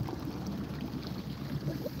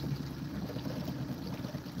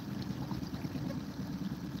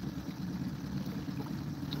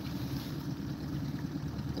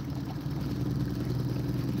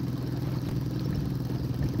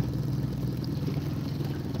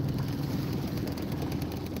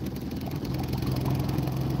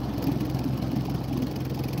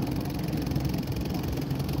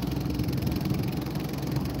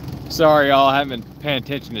 Sorry, y'all. I haven't been paying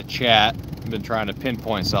attention to chat. I've been trying to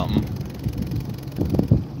pinpoint something.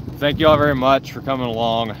 Thank you all very much for coming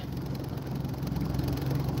along.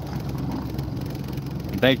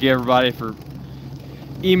 And thank you everybody for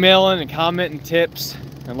emailing and commenting tips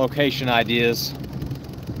and location ideas.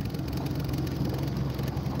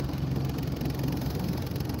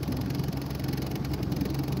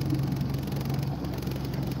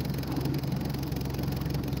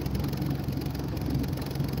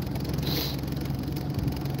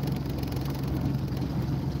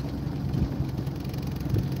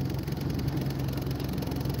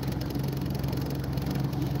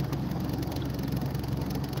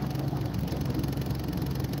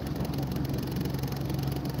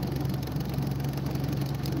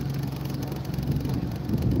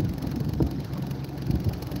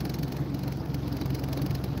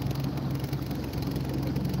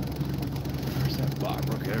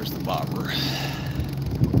 There's the bobber.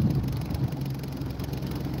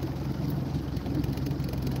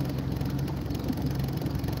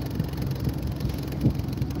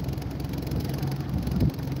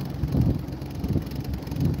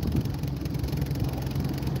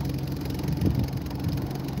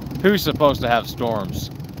 Who's supposed to have storms?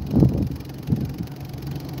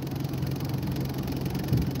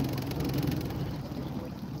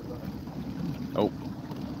 Oh.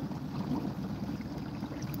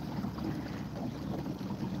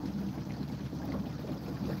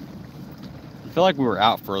 I feel like we were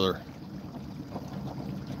out further.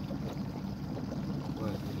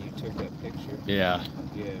 What, when you took that picture? Yeah.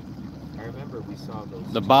 Yeah. I remember we saw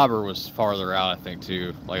those. The bobber was farther out, I think,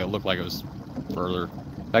 too. Like, it looked like it was further.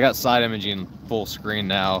 I got side imaging full screen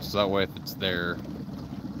now, so that way if it's there.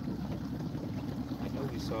 I know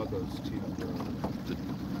we saw those two.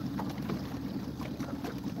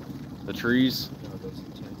 The trees? No, those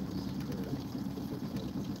antennas.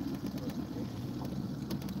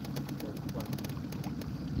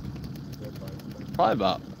 Probably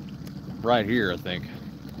about right here, I think,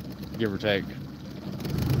 give or take.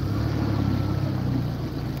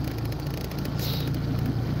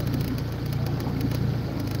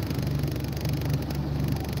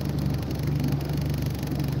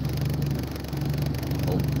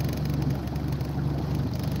 Oh.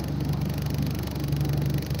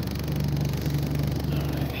 I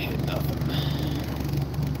hit nothing.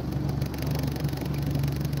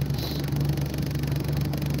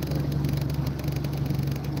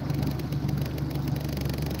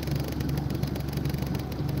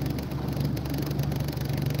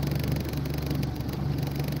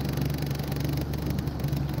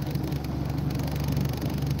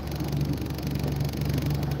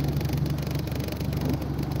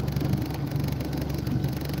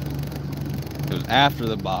 It was after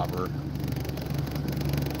the bobber.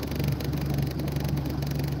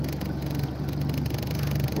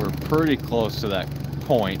 We're pretty close to that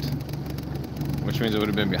point, which means it would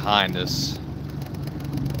have been behind us.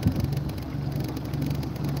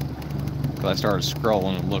 I started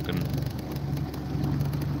scrolling and looking.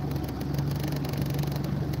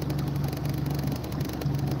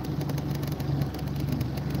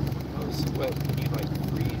 Oh, so what? Can you like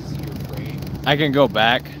freeze your frame? I can go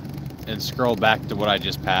back and scroll back to what I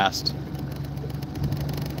just passed.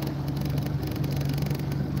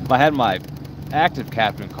 If I had my active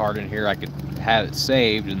captain card in here, I could have it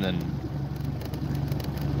saved and then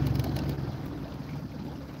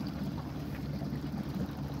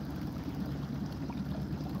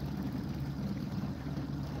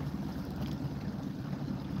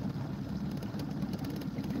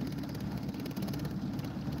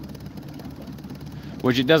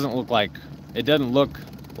which it doesn't look like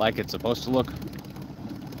it's supposed to look,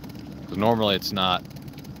 because normally it's not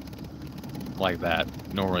like that.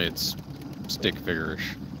 Normally it's stick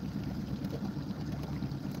figure-ish.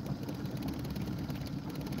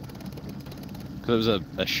 Because it was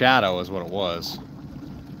a shadow is what it was.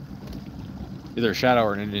 Either a shadow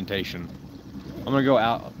or an indentation. I'm gonna go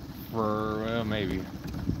out for, well, maybe.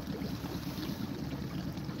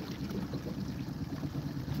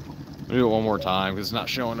 I'll do it one more time because it's not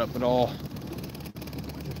showing up at all.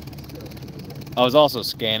 I was also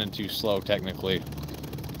scanning too slow, technically.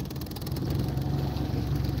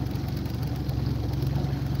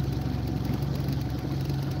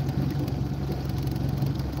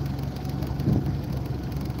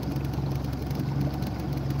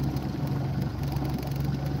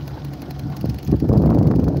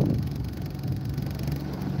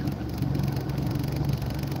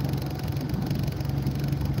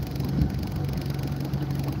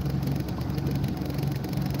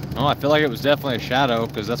 Oh, I feel like it was definitely a shadow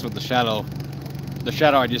because that's what the shadow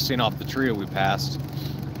I just seen off the tree we passed.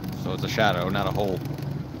 So it's a shadow, not a hole.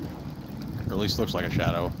 Or at least looks like a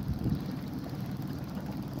shadow.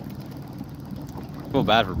 I feel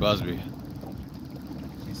bad for Busby.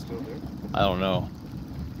 Is he still there? I don't know.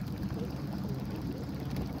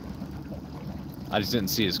 I just didn't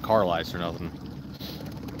see his car lights or nothing.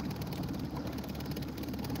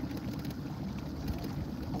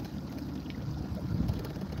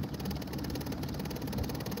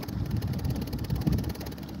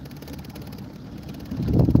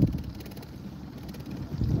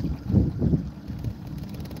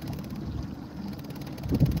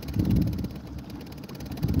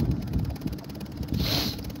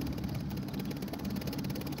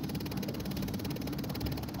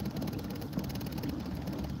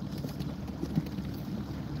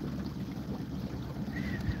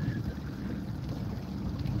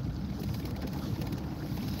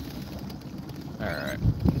 Alright.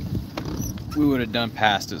 We would have done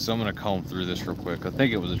past it, so I'm going to comb through this real quick. I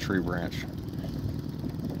think it was a tree branch.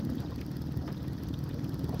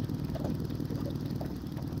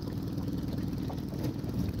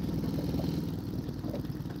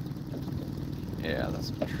 Yeah, that's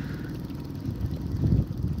a tree.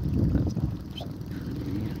 That's 100%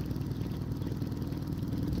 tree.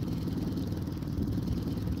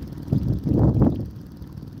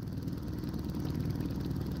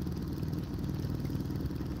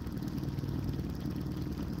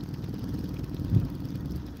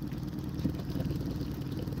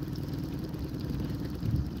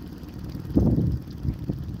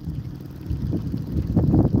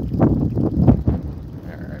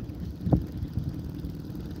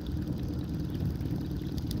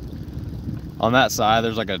 On that side,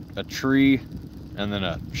 there's like a tree and then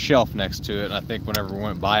a shelf next to it. And I think whenever we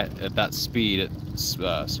went by it at that speed, it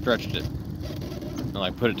stretched it and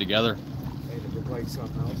like put it together. Made it look like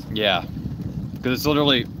something else. Yeah, because it's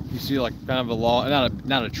literally, you see like kind of a long,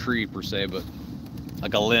 not a tree per se, but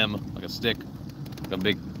like a limb, like a stick, like a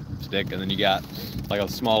big stick, and then you got like a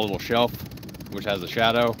small little shelf which has a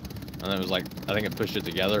shadow, and then it was like, I think it pushed it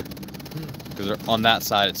together because on that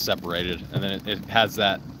side it's separated, and then it has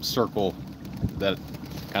that circle that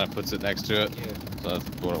kind of puts it next to it. Yeah. So that's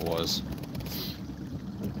what it was.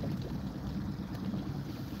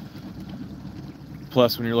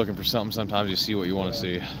 Plus, when you're looking for something, sometimes you see what you want to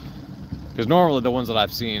see. Because normally the ones that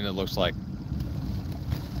I've seen, it looks like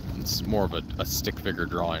it's more of a stick figure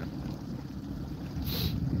drawing.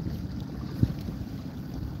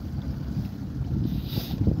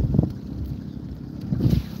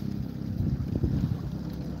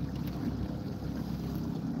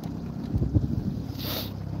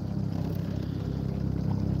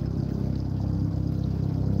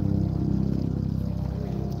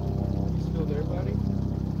 Still there, buddy?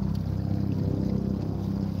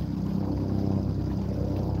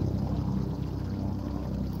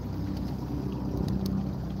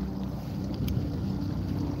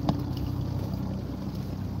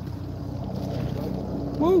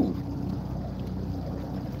 Woo!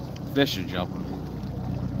 Fish is jumping.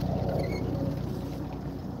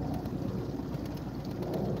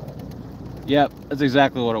 Yep, that's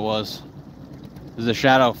exactly what it was. There's a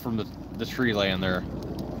shadow from the tree laying there,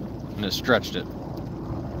 and it stretched it.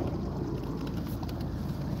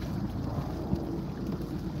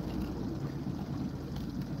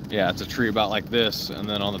 Yeah, it's a tree about like this, and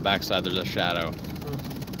then on the backside there's a shadow.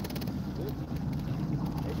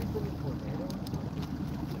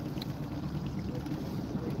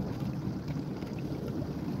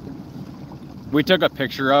 We took a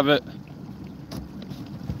picture of it,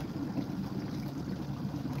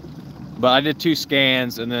 but I did 2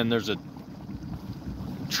 scans, and then there's a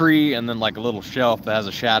tree and then like a little shelf that has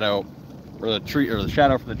a shadow, or the tree, or the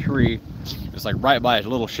shadow from the tree. It's like right by a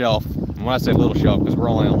little shelf. And when I say little shelf, because we're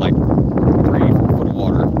only on like 3-4 foot of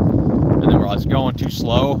water, and then I was going too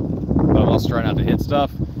slow, but I'm also trying not to hit stuff,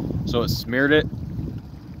 so it smeared it,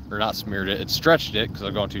 or not smeared it, it stretched it because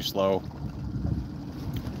I'm going too slow.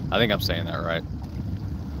 I think I'm saying that right.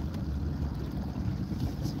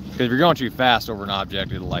 Because if you're going too fast over an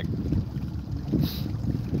object, it'll like,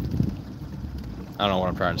 I don't know what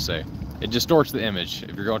I'm trying to say. It distorts the image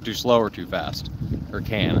if you're going too slow or too fast, or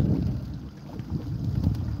can.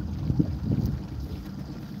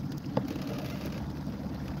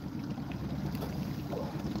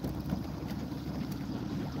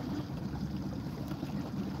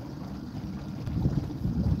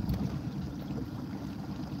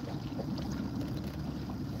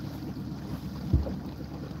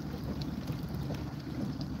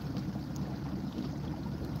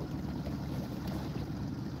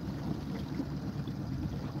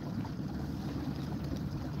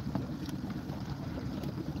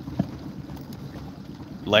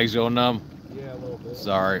 Legs go numb? Yeah, a little bit.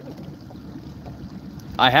 Sorry.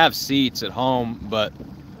 I have seats at home, but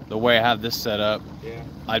the way I have this set up, Yeah.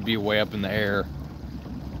 I'd be way up in the air.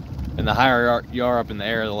 And the higher you are up in the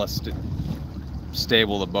air, the less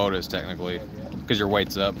stable the boat is technically, because your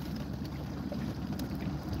weight's up.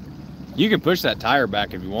 You can push that tire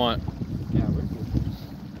back if you want. Yeah, we're cool.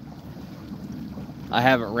 I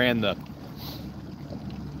haven't ran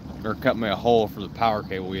or cut me a hole for the power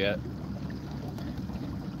cable yet.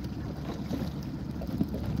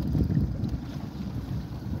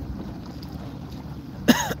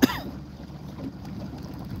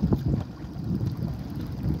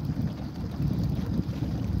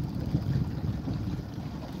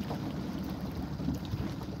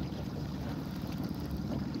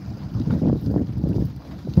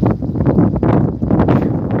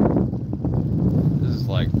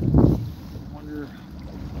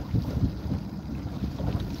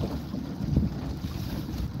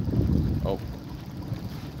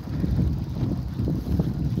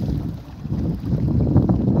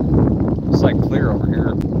 It's like clear over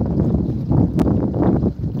here.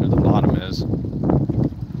 Where the bottom is.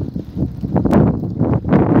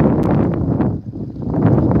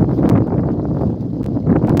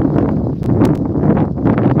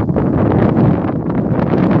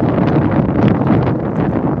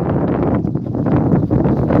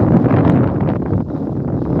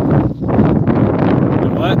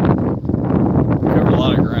 And what? Covered a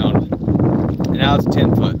lot of ground. And now it's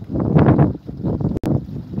 10 foot.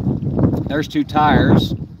 There's 2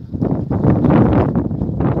 tires.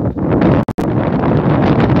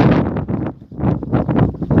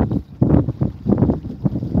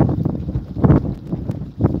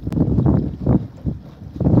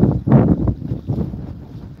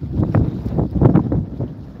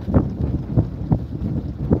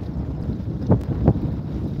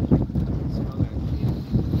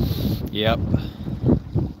 Yep.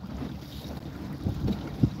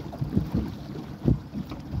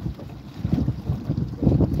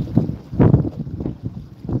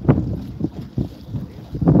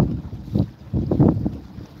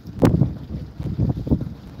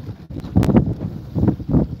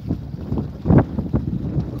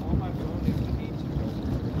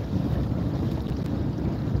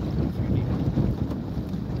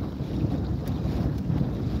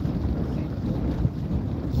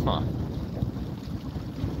 Huh.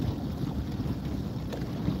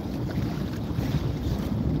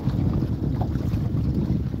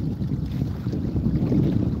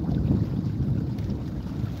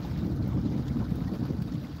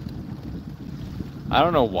 I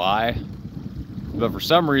don't know why, but for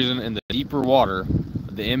some reason in the deeper water,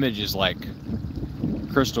 the image is like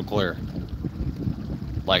crystal clear.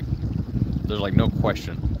 Like, there's like no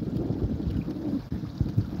question.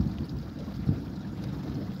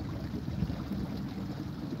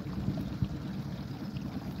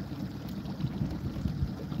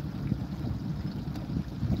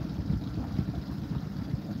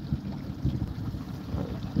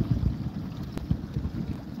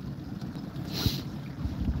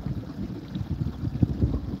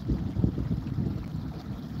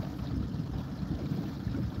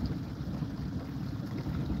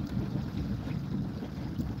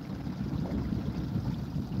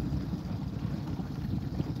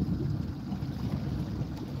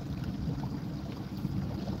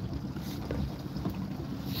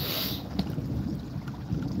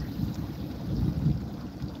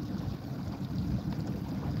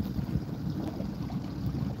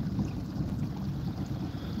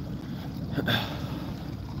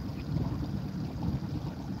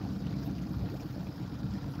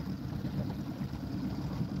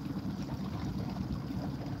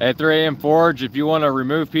 At 3 AM Forge, if you want to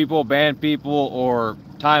remove people, ban people, or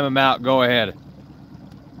time them out, go ahead.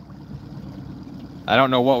 I don't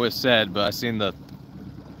know what was said, but I seen the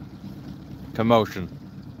commotion.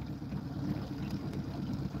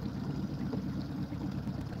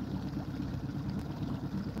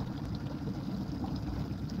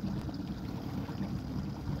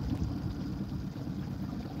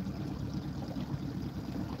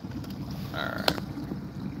 All right.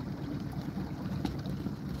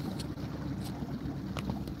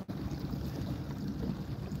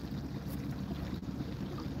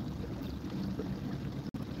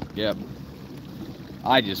 Yep.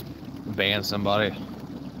 I just banned somebody.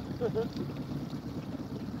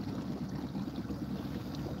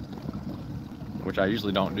 Which I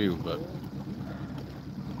usually don't do, but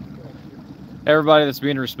everybody that's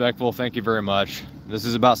being respectful, thank you very much. This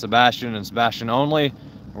is about Sebastian and Sebastian only.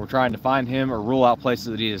 We're trying to find him or rule out places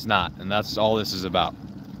that he is not, and that's all this is about.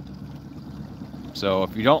 So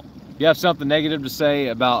if you have something negative to say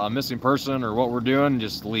about a missing person or what we're doing,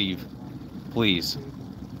 just leave, please.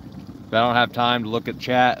 I don't have time to look at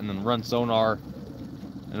chat and then run sonar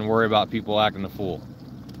and worry about people acting a fool.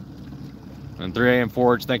 And 3 AM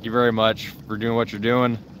Forge, thank you very much for doing what you're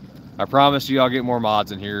doing. I promise you I'll get more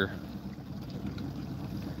mods in here.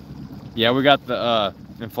 Yeah, we got the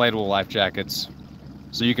inflatable life jackets.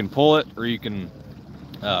 So you can pull it or you can,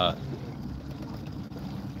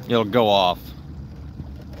 it'll go off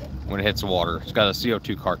when it hits the water. It's got a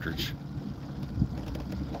CO2 cartridge.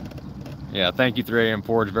 Yeah, thank you 3 AM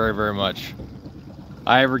Forge very, very much.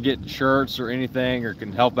 I ever get shirts or anything or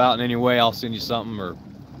can help out in any way, I'll send you something, or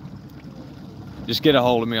just get a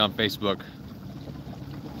hold of me on Facebook.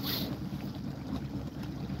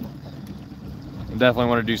 I definitely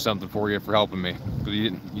want to do something for you for helping me.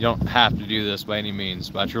 You don't have to do this by any means,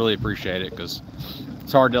 but I truly appreciate it because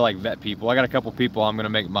it's hard to like vet people. I got a couple people I'm going to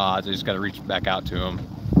make mods. I just got to reach back out to them.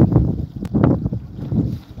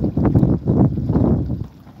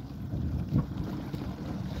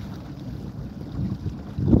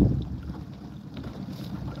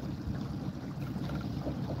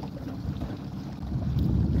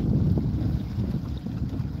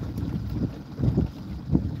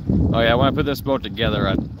 Oh yeah, when I put this boat together,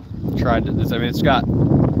 I tried to, I mean, it's got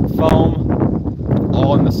foam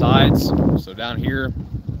all in the sides. So down here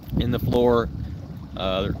in the floor,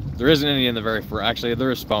 there isn't any in the very front. Actually, there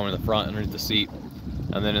is foam in the front underneath the seat,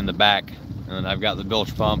 and then in the back. And then I've got the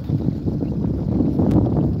bilge pump.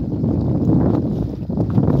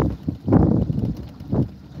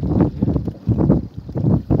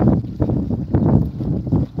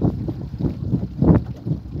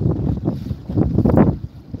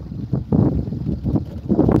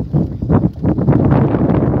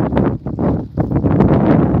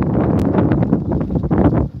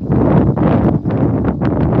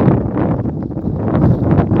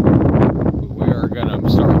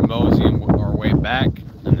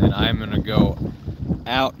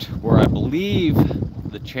 Where I believe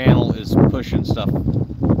the channel is pushing stuff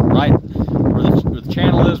right where the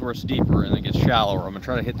channel is, where it's deeper and it gets shallower. I'm gonna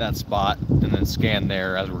try to hit that spot and then scan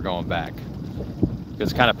there as we're going back.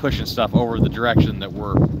 It's kind of pushing stuff over the direction that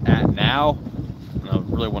we're at now, and I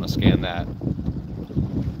really want to scan that.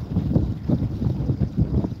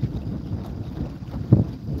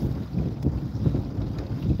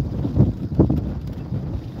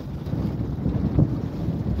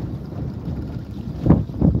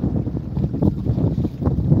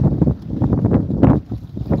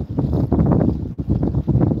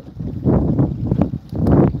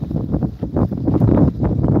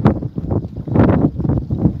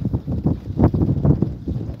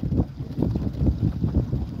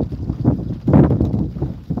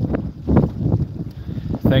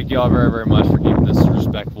 Thank you all very, very much for keeping this as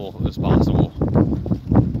respectful as possible.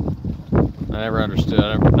 I never understood.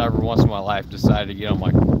 I never once in my life decided to get on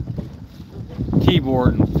my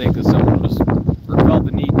keyboard and think that someone was, or felt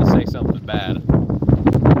the need to say something bad.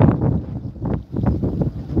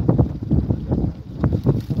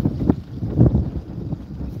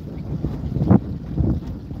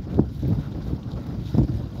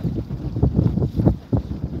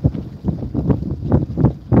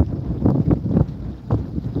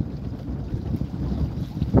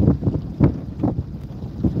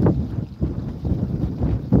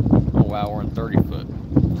 Wow, we're in 30 foot.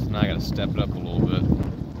 So now I gotta step it up a little bit.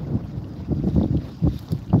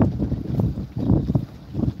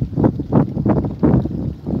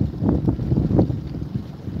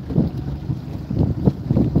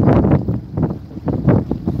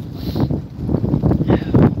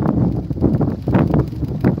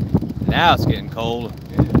 Now it's getting cold.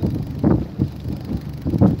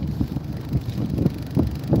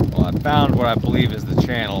 Well, I found what I believe is the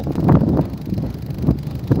channel.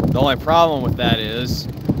 The only problem with that is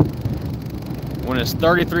when it's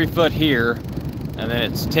 33 foot here and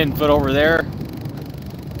then it's 10 foot over there,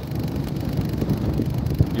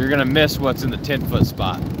 you're gonna miss what's in the 10 foot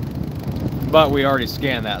spot. But we already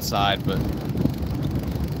scanned that side, but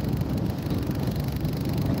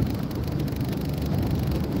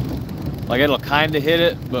like it'll kind of hit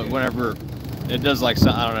it, but whenever it does like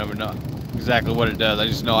something, I don't even know exactly what it does. I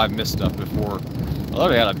just know I've missed stuff before. Oh,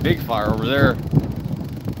 they got a big fire over there.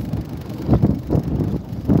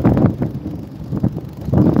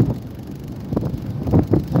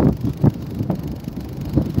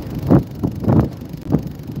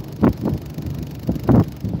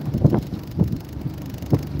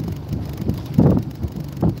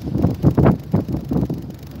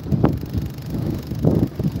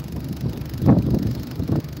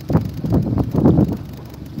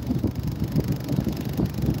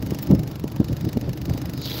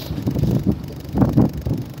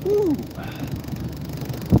 Woo.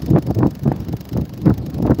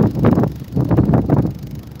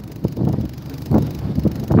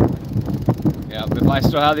 Yeah, if I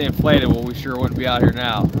still had the inflatable, we sure wouldn't be out here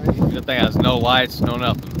now. Good thing has no lights, no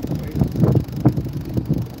nothing.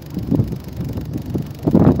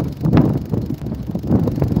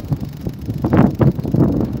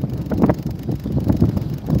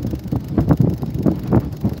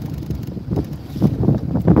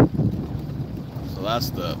 So that's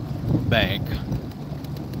the bank.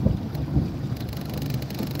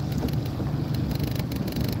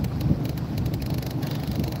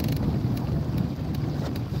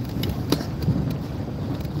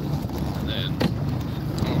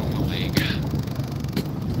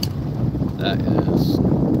 That is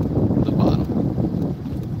the bottom.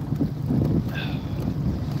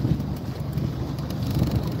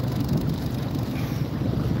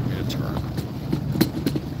 Get a turn.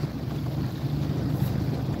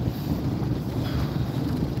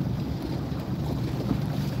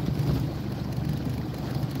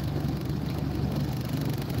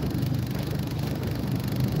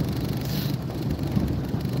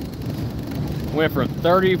 Went from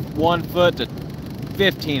 31 foot to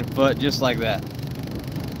 15 foot just like that.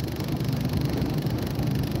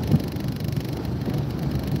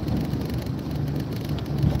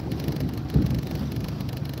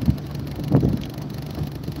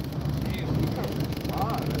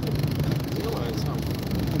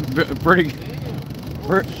 Pretty good.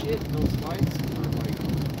 Oh, shit, those lights are like,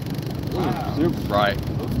 wow. Super bright.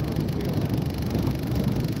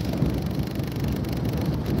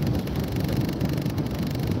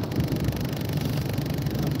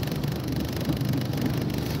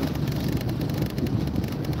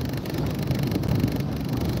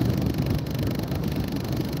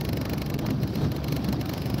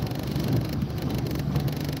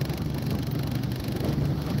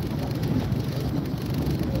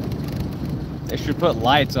 They should put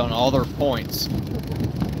lights on all their points,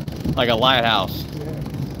 like a lighthouse.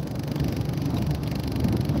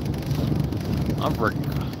 I'm freaking.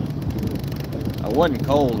 I wasn't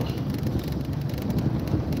cold.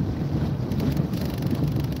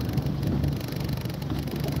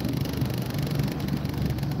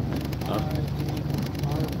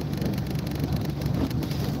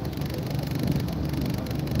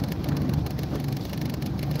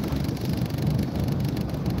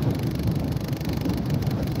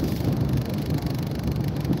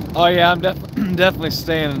 Oh yeah, I'm definitely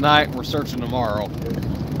staying tonight and we're searching tomorrow.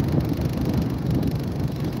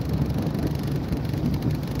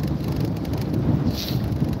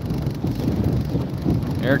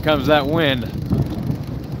 Here comes that wind.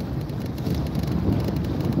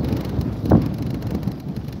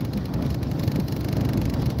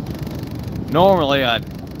 Normally I'd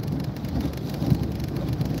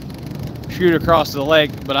shoot across the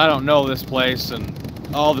lake, but I don't know this place and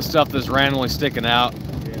all the stuff that's randomly sticking out.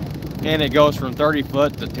 And it goes from 30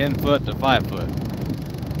 foot to 10 foot to 5 foot.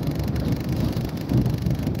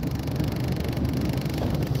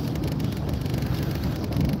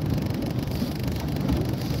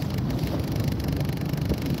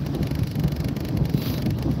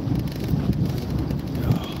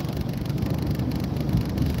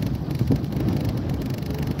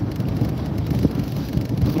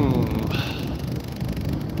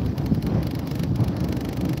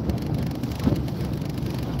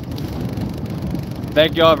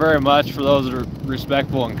 Thank you all very much for those that are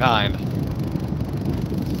respectful and kind.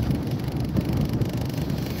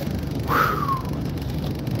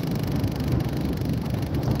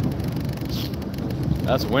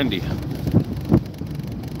 That's windy.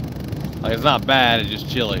 Like, it's not bad, it's just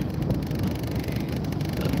chilly.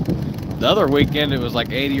 The other weekend it was like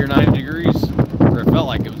 80 or 90 degrees, or it felt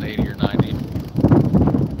like it was 80 or 90.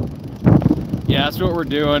 Yeah, that's what we're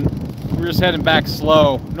doing. We're just heading back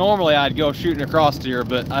slow. Normally I'd go shooting across here,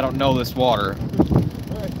 but I don't know this water.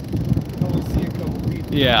 Right. Only see a couple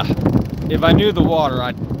people. Yeah. If I knew the water,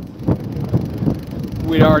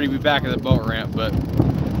 we'd already be back at the boat ramp, but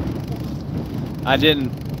I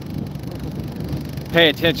didn't pay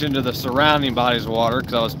attention to the surrounding bodies of water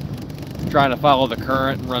because I was trying to follow the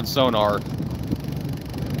current and run sonar.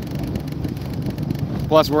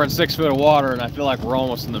 Plus we're in 6 foot of water and I feel like we're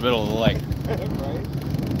almost in the middle of the lake. Right?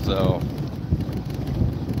 So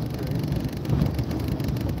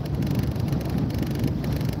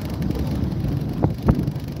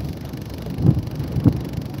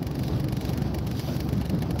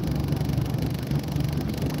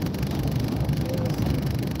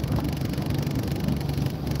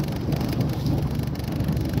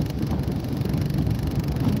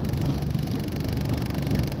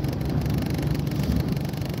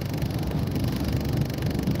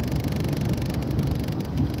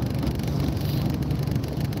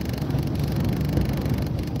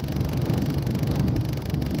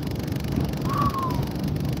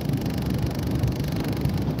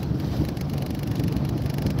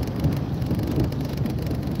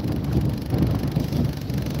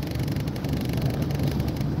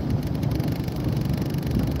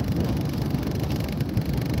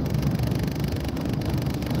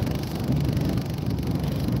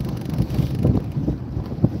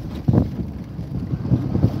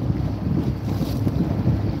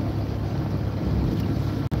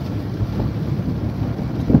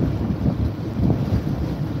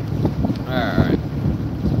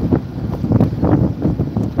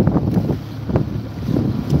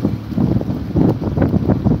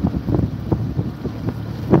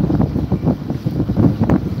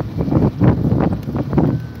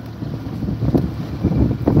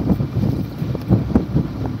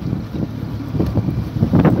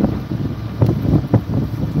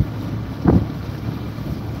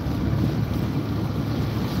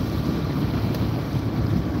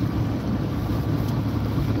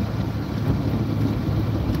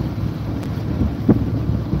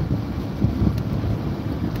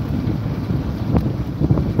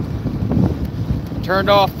turned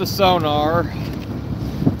off the sonar.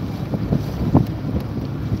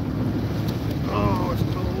 Oh, it's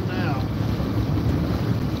cold now.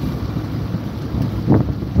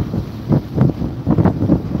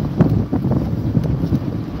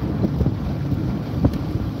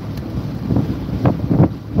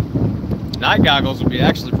 Night goggles would be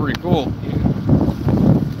actually pretty cool.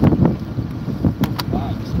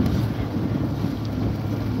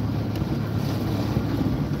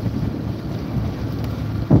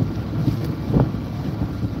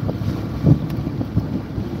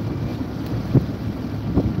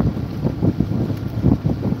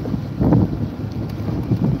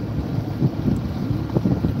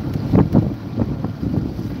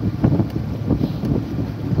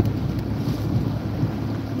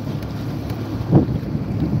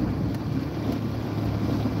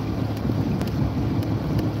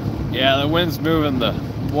 Yeah, the wind's moving the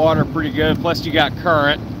water pretty good, plus you got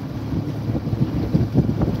current.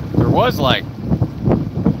 There was like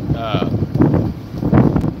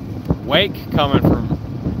wake coming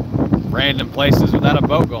from random places without a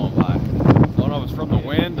boat going by. I don't know if it's from the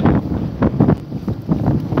wind,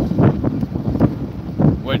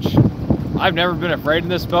 which I've never been afraid in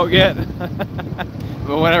this boat yet.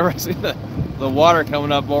 But whenever I see the water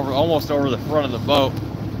coming up almost over the front of the boat,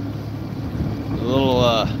 a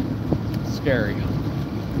little scary,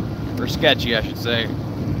 or sketchy, I should say.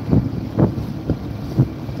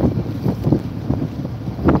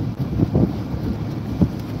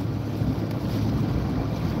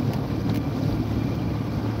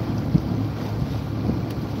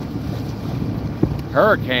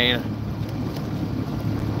 Hurricane.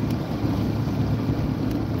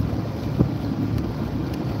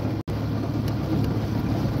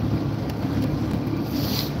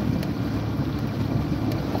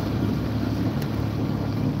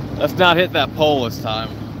 Let's not hit that pole this time.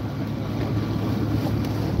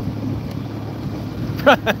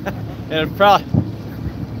 It'll probably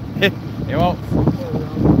it won't.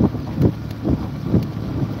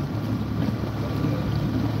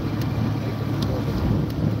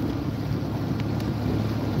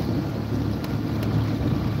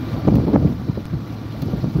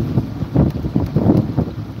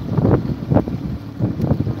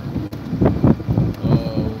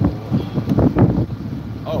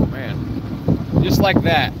 Like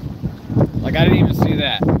that. Like I didn't even see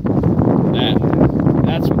that.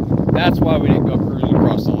 That's why we didn't go cruising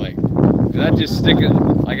across the lake. Cause that just sticking.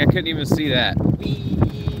 Like I couldn't even see that.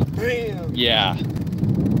 Bam. Yeah,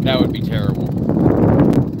 that would be terrible.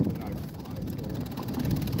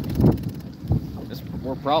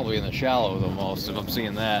 We're probably in the shallow the most if I'm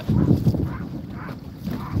seeing that.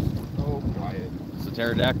 Oh, quiet. It's a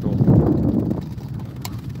pterodactyl.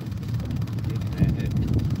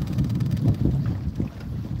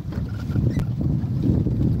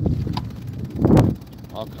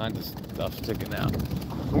 All kinds of stuff sticking out.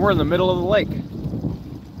 And we're in the middle of the lake.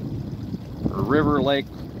 Or river, lake,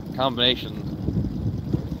 combination.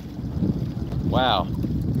 Wow.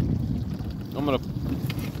 I'm gonna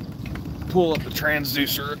pull up the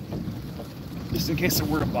transducer just in case it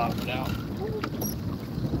were to bottom it out.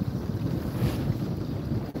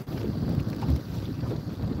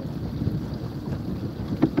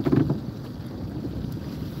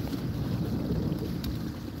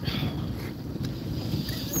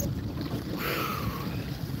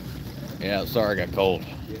 Yeah, sorry I got cold.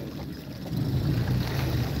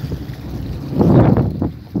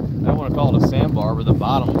 I want to call it a sandbar, but the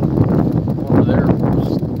bottom over there,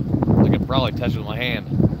 I could probably touch it with my hand.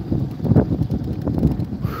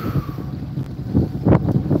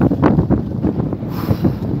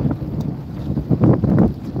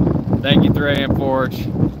 Thank you, 3 AM Forge.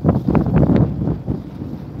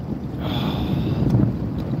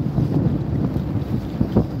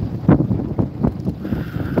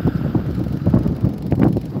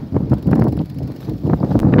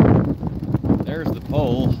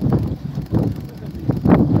 Pole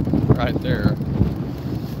right there.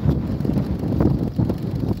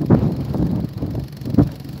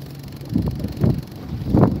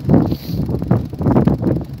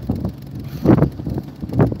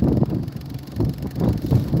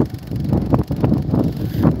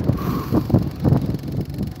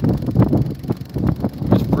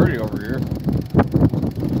 It's pretty over here.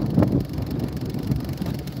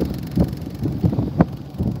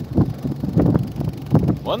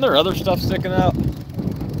 Wasn't there other stuff sticking out?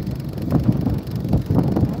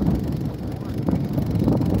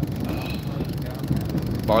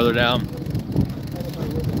 Farther down.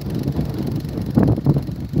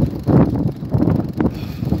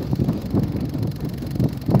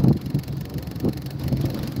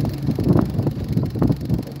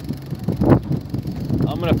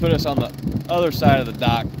 put us on the other side of the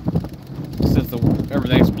dock since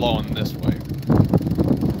everything's blowing this way.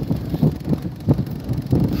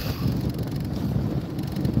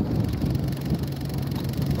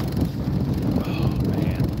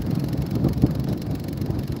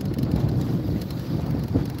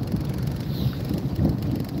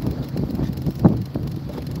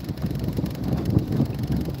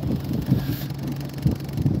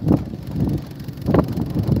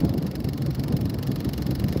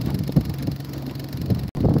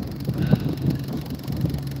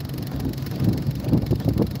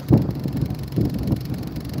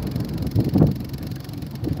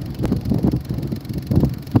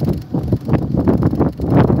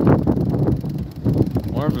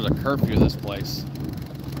 Curfew this place.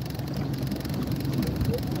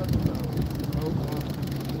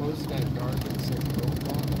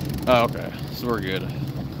 Oh, okay, so we're good.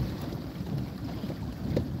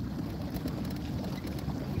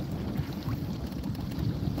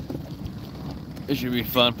 It should be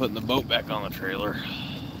fun putting the boat back on the trailer.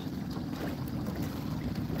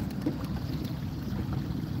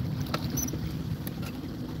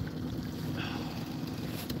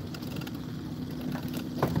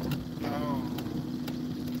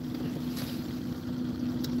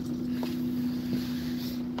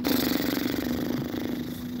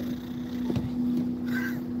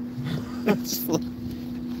 It's a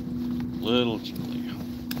little chilly.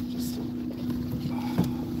 Just you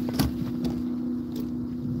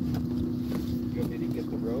want me to get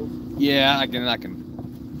the rope? Yeah, I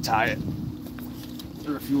can tie it.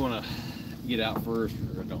 Or if you want to get out first,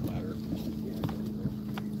 or it don't matter.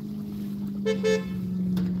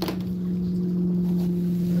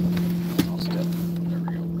 I'll step.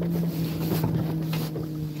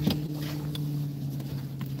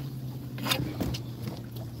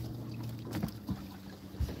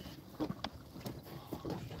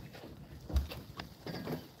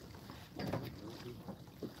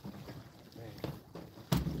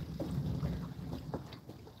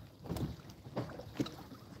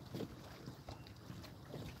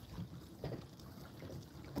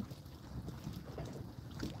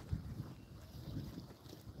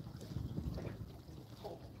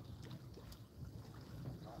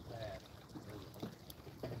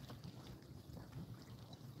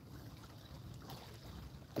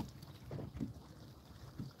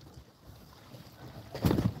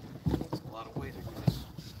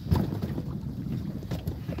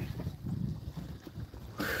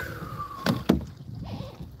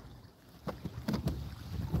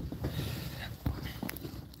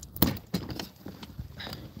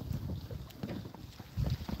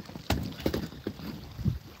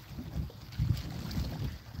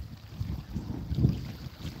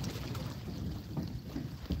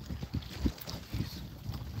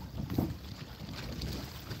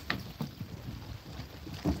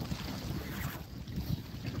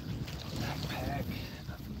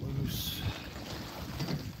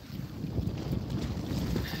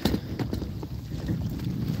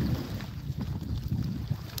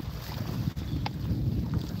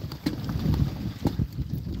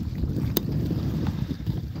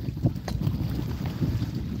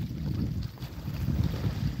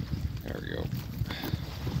 There we go.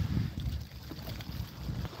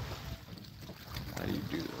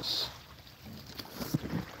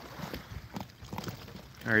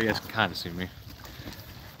 Or you guys can kind of see me.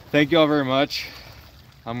 Thank you all very much.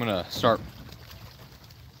 I'm gonna start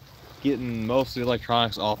getting most of the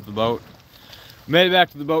electronics off the boat. Made it back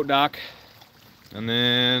to the boat dock, and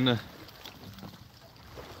then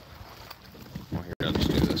here, I'll just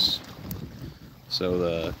do this.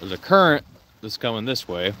 So there's a current that's coming this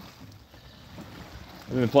way,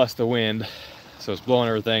 and then plus the wind, so it's blowing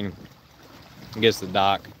everything against the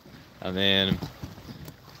dock, and then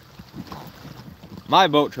my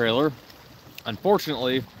boat trailer,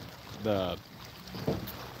 unfortunately, the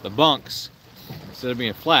bunks, instead of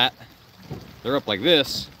being flat, they're up like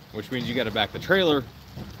this, which means you got to back the trailer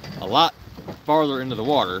a lot farther into the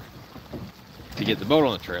water to get the boat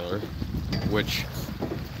on the trailer, which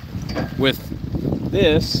with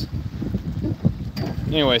this,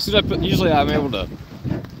 anyway, as soon as usually I'm able to,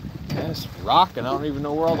 man, it's rocking, I don't even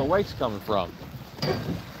know where all the wake's coming from.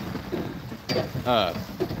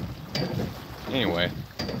 Anyway,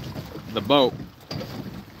 the boat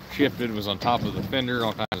shifted, was on top of the fender,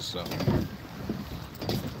 all kinds of stuff.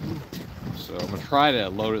 So I'm gonna try to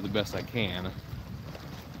load it the best I can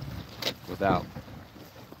without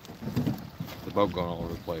the boat going all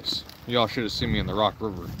over the place. Y'all should have seen me in the Rock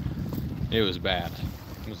River. It was bad.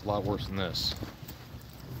 It was a lot worse than this.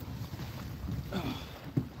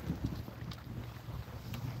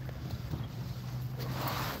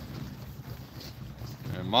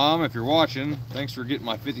 Mom, if you're watching, thanks for getting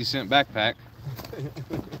my 50-cent backpack.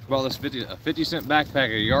 Bought this 50-cent backpack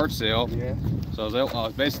at a yard sale. Yeah. So I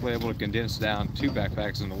was basically able to condense down 2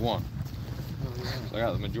 backpacks into one. Oh, yeah. So I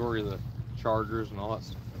got the majority of the chargers and all that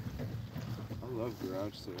stuff. I love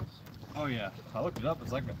garage sales. Oh yeah, I looked it up.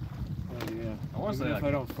 It's like a, Oh yeah. I want to say Even like if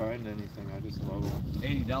I don't find anything, I just love them.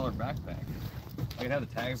 $80 backpack. I could have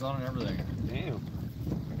the tags on and everything. Damn.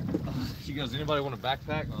 She goes, anybody want a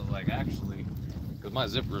backpack? And I was like, actually, because my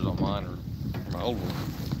zippers on mine or my old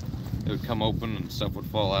one, it would come open and stuff would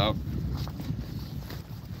fall out.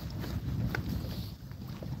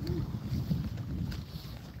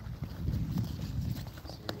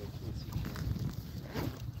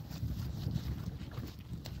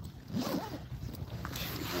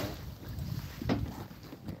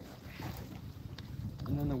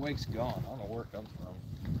 And then the wake's gone. I don't know where it comes from.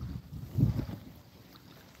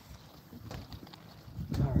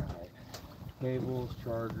 Alright. Cables,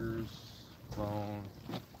 chargers, phone,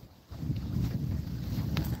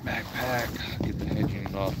 backpack. I'll get the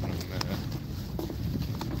hedging off in a minute.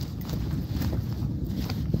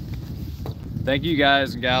 Thank you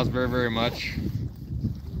guys and gals very, very much.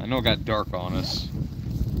 I know it got dark on us,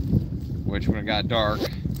 which when it got dark,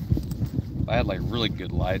 I had like really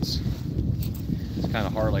good lights. It's kind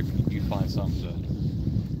of hard, like when you find something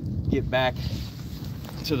to get back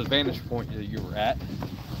to the vantage point that you were at,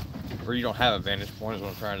 or you don't have a vantage point is what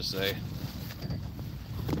I'm trying to say.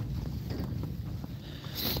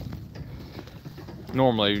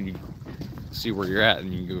 Normally you see where you're at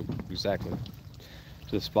and you can go exactly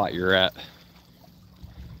to the spot you're at.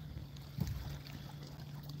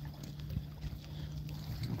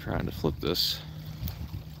 I'm trying to flip this.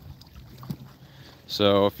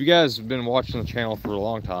 So if you guys have been watching the channel for a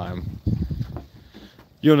long time,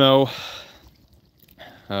 you'll know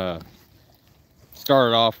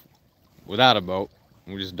started off without a boat.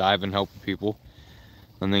 We just dive and helping people,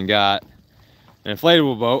 and then got an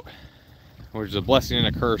inflatable boat, which is a blessing and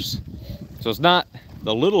a curse. So it's not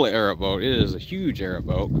the little airboat, it is a huge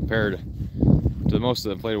airboat compared to most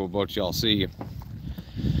of the inflatable boats y'all see.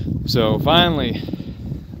 So finally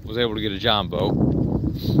was able to get a John boat.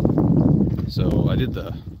 So I did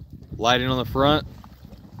the lighting on the front,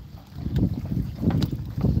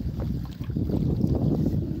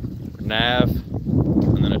 nav,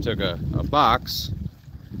 and then I took a box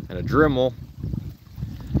and a Dremel,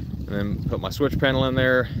 and then put my switch panel in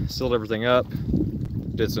there, sealed everything up,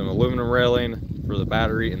 did some aluminum railing for the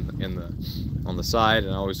battery on the side,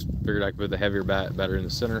 and I always figured I could put the heavier battery in the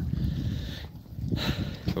center.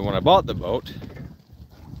 But when I bought the boat,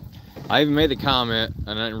 I even made the comment,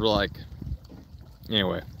 and I didn't really like.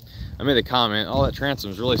 Anyway, I made the comment, oh, that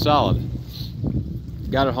transom's really solid.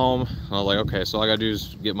 Got it home, and I was like, okay, so all I gotta do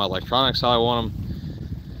is get my electronics how I want them.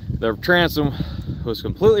 The transom was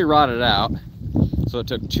completely rotted out, so it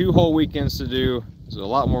took 2 whole weekends to do. So a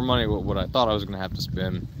lot more money than what I thought I was gonna have to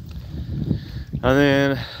spend. And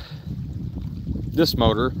then this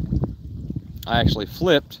motor, I actually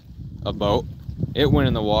flipped a boat. It went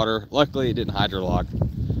in the water. Luckily it didn't hydrolock,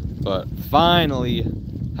 but finally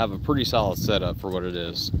have a pretty solid setup for what it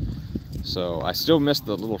is. So I still miss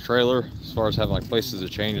the little trailer as far as having like places to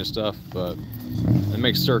change and stuff, but it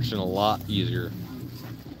makes searching a lot easier.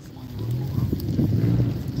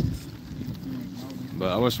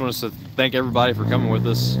 But I just want to thank everybody for coming with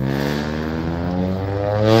us.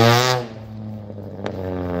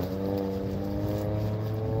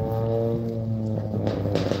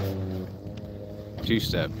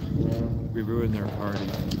 Two-step. We ruined their party.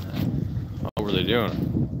 What were they doing?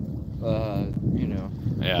 You know.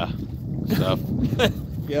 Yeah. Stuff.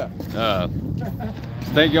 Yeah.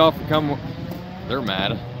 Thank y'all for coming. They're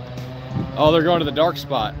mad. Oh, they're going to the dark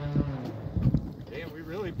spot. Damn, we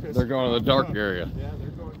really pissed. They're going to the dark area. Yeah, they're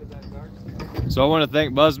going to that dark spot. So I want to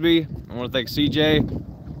thank Busby. I want to thank CJ.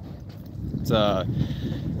 It's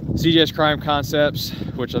CJ's Crime Concepts,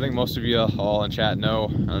 which I think most of you all in chat know.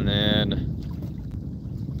 And then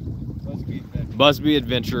Busby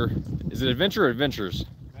Adventure. Is it Adventure or Adventures?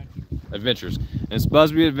 Adventures. And it's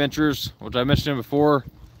Busby Adventures, which I mentioned before.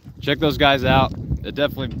 Check those guys out. It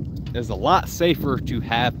definitely is a lot safer to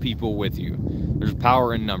have people with you. There's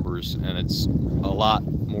power in numbers, and it's a lot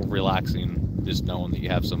more relaxing just knowing that you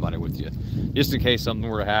have somebody with you, just in case something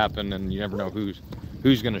were to happen, and you never know who's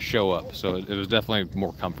going to show up. So it was definitely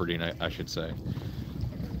more comforting, I should say.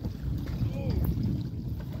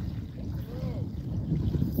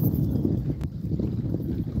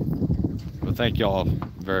 But thank y'all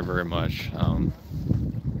very, very much.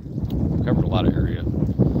 Covered a lot of area.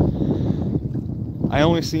 I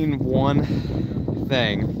only seen one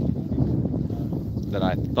thing that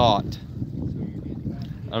I thought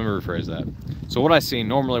Let me rephrase that. So what I see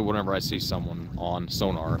normally whenever I see someone on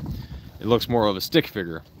sonar, it looks more of a stick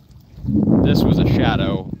figure. This was a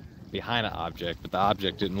shadow behind an object, but the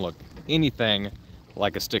object didn't look anything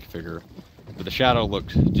like a stick figure. But the shadow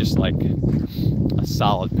looked just like a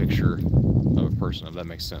solid picture of a person, if that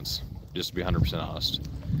makes sense. Just to be 100% honest.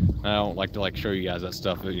 I don't like to show you guys that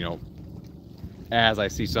stuff, you know, as I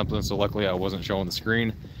see something. So luckily I wasn't showing the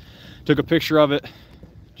screen. Took a picture of it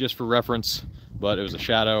just for reference, but it was a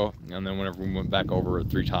shadow. And then whenever we went back over it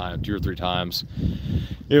 2 or 3 times,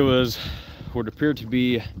 it was what appeared to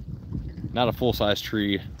be not a full-size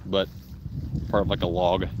tree, but part of like a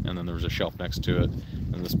log, and then there was a shelf next to it.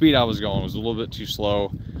 And the speed I was going was a little bit too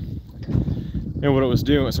slow. And what it was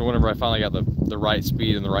doing, so whenever I finally got the right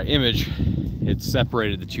speed and the right image, it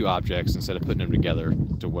separated the 2 objects instead of putting them together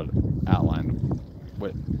to what outlined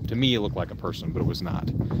what to me it looked like a person, but it was not.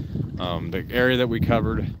 The area that we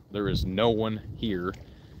covered, there is no one here.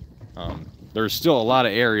 There's still a lot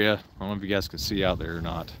of area. I don't know if you guys can see out there or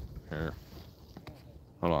not. Here,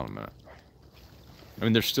 hold on a minute. I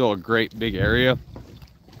mean, there's still a great big area.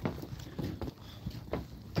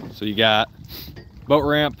 So you got boat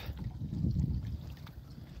ramp.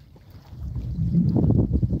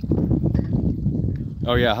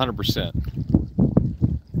 Oh yeah, 100%.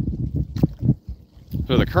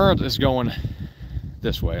 So the current is going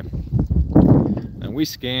this way. And we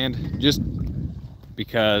scanned just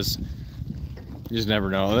because you just never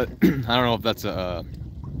know. I don't know if that's a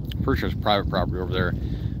pretty sure it's private property over there.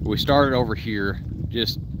 We started over here.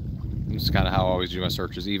 Just kind of how I always do my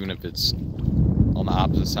searches, even if it's on the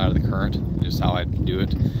opposite side of the current, just how I do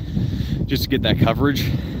it, just to get that coverage.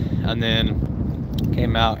 And then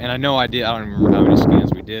came out, and I know I don't even remember how many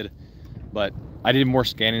scans we did, but I did more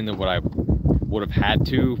scanning than what I would have had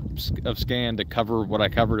to have scanned to cover what I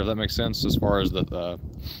covered, if that makes sense, as far as the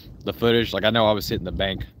footage. Like, I know I was hitting the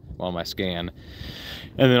bank on my scan,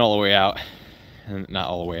 and then all the way out, and not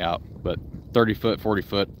all the way out, but 30 foot, 40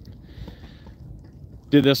 foot.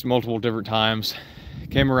 Did this multiple different times.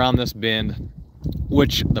 Came around this bend,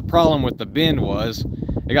 which the problem with the bend was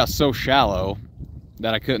it got so shallow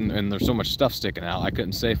that I couldn't, and there's so much stuff sticking out, I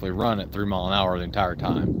couldn't safely run at 3 miles an hour the entire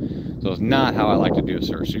time. So it's not how I like to do a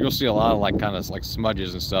search. So you'll see a lot of kind of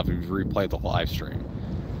smudges and stuff if you replay the live stream.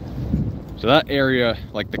 So that area,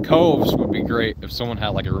 like the coves, would be great if someone had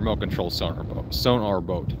like a remote control sonar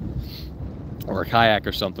boat, or a kayak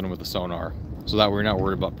or something with a sonar. So that we're not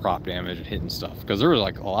worried about prop damage and hitting stuff, because there was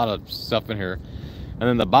like a lot of stuff in here. And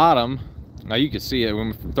then the bottom, now you can see it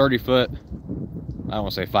went from 30 foot, I don't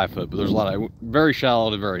want to say 5 foot, but there's a lot of very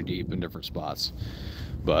shallow to very deep in different spots.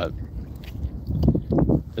 But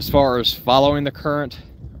as far as following the current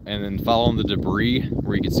and then following the debris,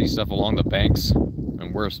 where you can see stuff along the banks,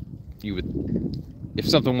 and where you would, if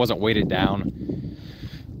something wasn't weighted down,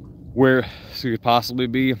 where it could possibly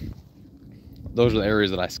be, those are the areas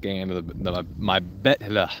that I scanned to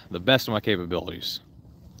the best of my capabilities.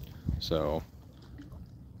 So,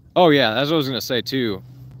 oh yeah, that's what I was gonna say too.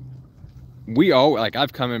 We all, like,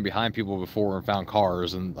 I've come in behind people before and found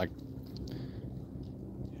cars, and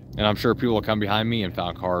I'm sure people will come behind me and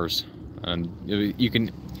found cars. And you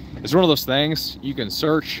can, it's one of those things, you can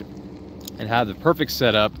search and have the perfect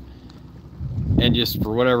setup and just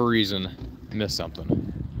for whatever reason miss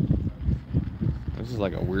something. This is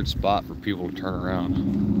like a weird spot for people to turn around.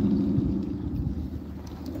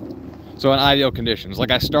 So in ideal conditions,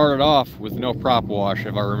 like I started off with no prop wash,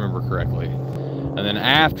 if I remember correctly. And then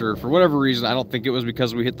after, for whatever reason, I don't think it was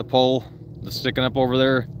because we hit the pole that's sticking up over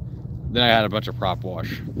there, then I had a bunch of prop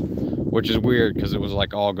wash, which is weird because it was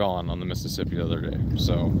like all gone on the Mississippi the other day.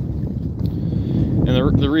 So, and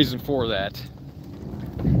the reason for that,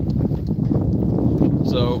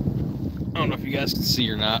 so I don't know if you guys can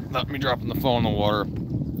see or not. Let me dropping the phone in the water.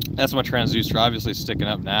 That's my transducer. Obviously sticking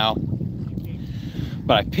up now,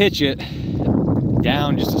 but I pitch it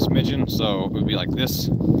down just a smidgen, so it would be like this.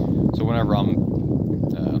 So whenever I'm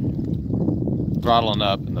throttling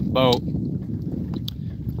up and the boat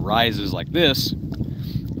rises like this,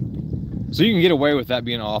 so you can get away with that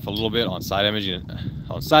being off a little bit on side imaging,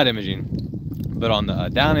 but on the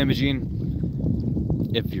down imaging,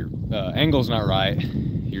 if your angle's not right,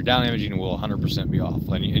 your down imaging will 100% be off,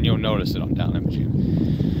 and you'll notice it on down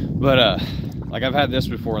imaging. But like I've had this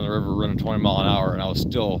before in the river running 20 miles an hour, and I was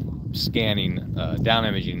still scanning down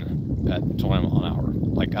imaging at 20 miles an hour.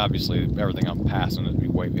 Like, obviously everything I'm passing is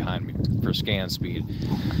way behind me for scan speed.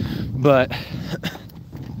 But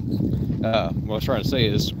what I was trying to say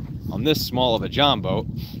is, on this small of a john boat,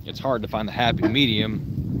 it's hard to find the happy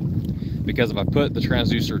medium, because if I put the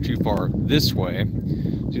transducer too far this way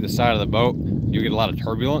to the side of the boat, you get a lot of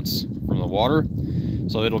turbulence from the water.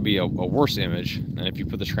 So it'll be a worse image. And if you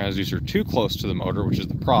put the transducer too close to the motor, which is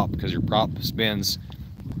the prop, because your prop spins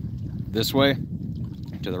this way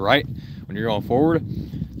to the right when you're going forward.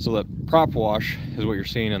 So that prop wash is what you're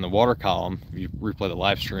seeing in the water column if you replay the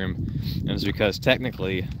live stream. And it's because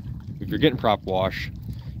technically, if you're getting prop wash,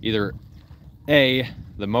 either A,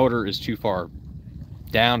 the motor is too far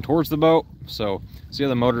down towards the boat. So see how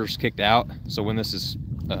the motor's kicked out? So when this is,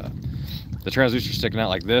 the transducer sticking out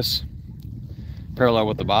like this, parallel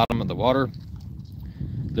with the bottom of the water,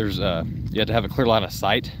 there's you have to have a clear line of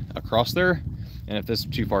sight across there. And if this is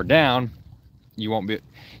too far down, you won't be,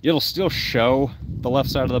 it'll still show the left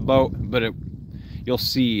side of the boat, but you'll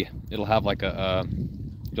see, it'll have like a,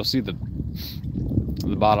 you'll see the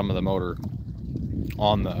bottom of the motor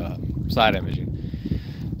on the side imaging.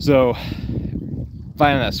 So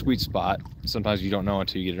finding that sweet spot, sometimes you don't know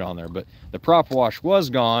until you get it on there. But the prop wash was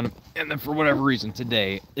gone, and then for whatever reason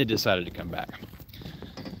today it decided to come back.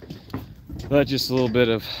 That's just a little bit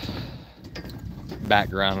of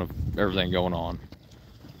background of everything going on.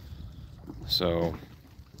 So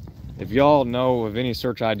if y'all know of any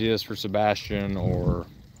search ideas for Sebastian, or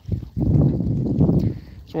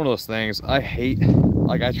it's one of those things I hate,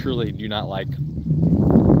 like I truly do not like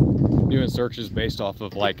doing searches based off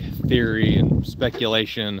of like theory and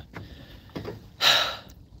speculation,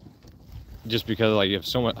 just because like you have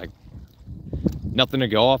so much, like nothing to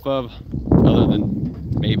go off of other than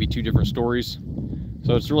maybe 2 different stories.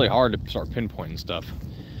 So it's really hard to start pinpointing stuff.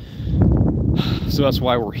 So that's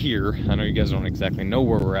why we're here. I know you guys don't exactly know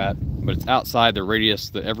where we're at, but it's outside the radius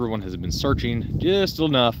that everyone has been searching just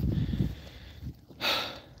enough,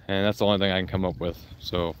 and that's the only thing I can come up with.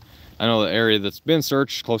 So I know the area that's been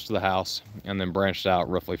searched close to the house and then branched out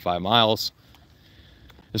roughly 5 miles.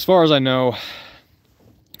 As far as I know,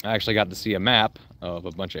 I actually got to see a map of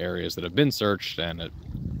a bunch of areas that have been searched, and it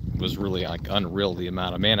was really like unreal, the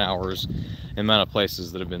amount of man hours, the amount of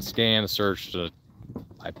places that have been scanned, searched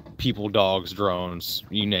by people, dogs, drones,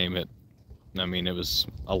 you name it. I mean, it was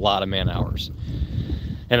a lot of man hours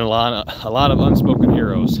and a lot of unspoken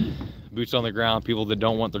heroes, boots on the ground, people that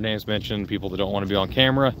don't want their names mentioned, people that don't want to be on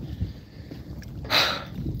camera.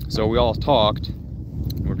 So we all talked,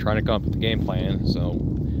 we're trying to come up with a game plan. So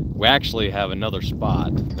we actually have another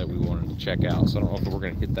spot that we wanted to check out. So I don't know if we're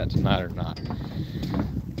going to hit that tonight or not.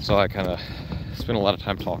 So I kind of spent a lot of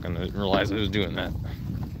time talking. I didn't realize I was doing that.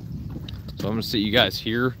 So I'm going to sit you guys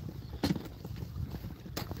here.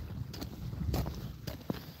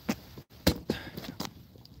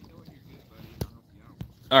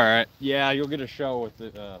 All right. Yeah, you'll get a show with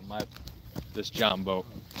this John boat.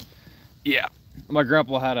 Yeah. My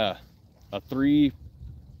grandpa had a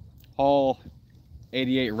 3-hull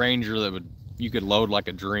 88 Ranger that you could load like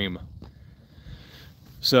a dream.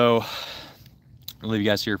 So I'll leave you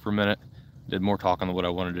guys here for a minute. Did more talking than what I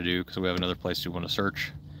wanted to do because we have another place we want to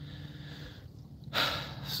search.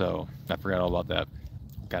 So I forgot all about that.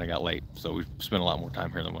 Kind of got late, so we spent a lot more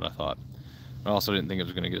time here than what I thought. I also didn't think it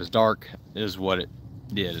was going to get as dark as what it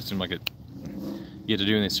did. It seemed like you get to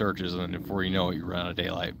doing these searches, and then before you know it, you run out of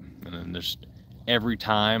daylight. And then there's every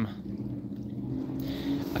time,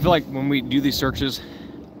 I feel like when we do these searches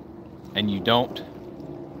and you don't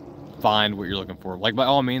find what you're looking for, like by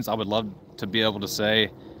all means I would love to be able to say,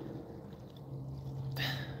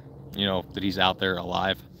 you know, that he's out there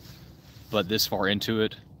alive, but this far into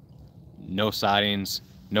it, no sightings,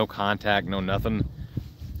 no contact, no nothing,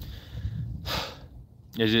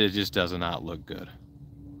 it just does not look good.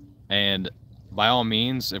 And by all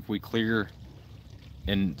means, if we clear,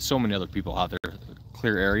 and so many other people out there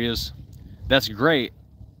clear areas, that's great,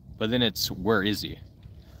 but then it's, where is he?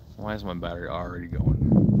 Why is my battery already going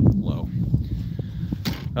low?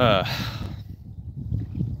 I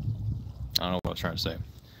don't know what I was trying to say.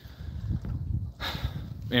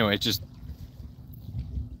 Anyway, it's just,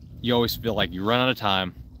 you always feel like you run out of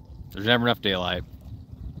time, there's never enough daylight,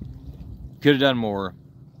 could have done more,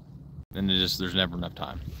 and there's never enough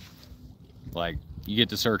time. Like, you get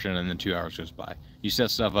to searching and then 2 hours goes by. You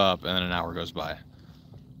set stuff up and then an hour goes by.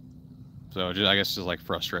 So I guess it's just like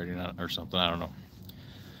frustrating or something, I don't know.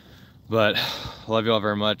 But I love you all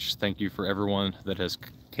very much. Thank you for everyone that has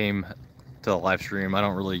came to the live stream. I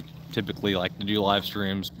don't really typically like to do live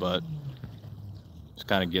streams, but it's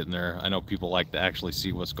kind of getting there. I know people like to actually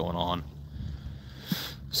see what's going on.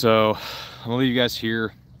 So I'm gonna leave you guys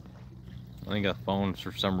here. I think the phone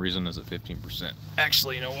for some reason is at 15%.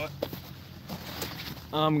 Actually, you know what?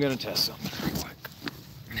 I'm gonna test something real quick.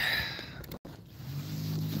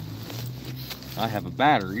 I have a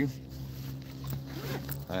battery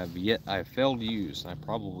I have failed to use. I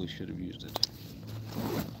probably should have used it.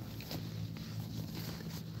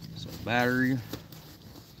 So battery,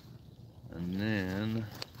 And then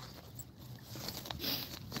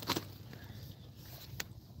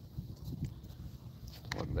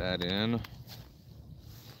plug that in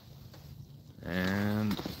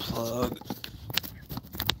and plug,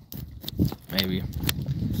 maybe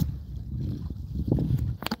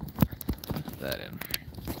that in.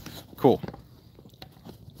 Cool.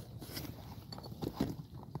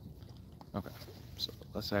 Okay, so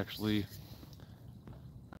that's actually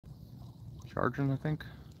charging, I think.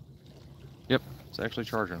 Yep, it's actually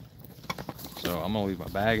charging. So I'm gonna leave my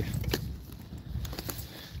bag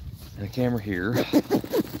and the camera here.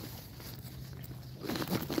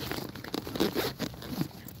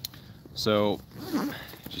 So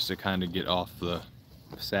just to kind of get off the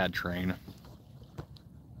sad train,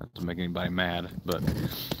 not to make anybody mad, but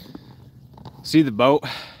see the boat,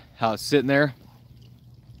 how it's sitting there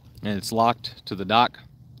and it's locked to the dock.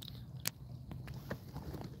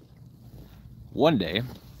 One day,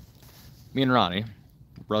 me and Ronnie,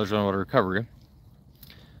 brothers on water recovery,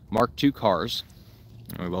 marked 2 cars,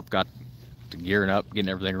 and we both got to gearing up, getting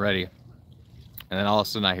everything ready. And then all of a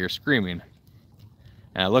sudden I hear screaming,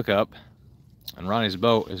 and I look up, and Ronnie's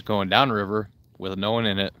boat is going downriver with no one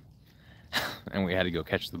in it, and we had to go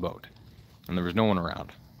catch the boat, and there was no one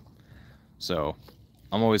around. So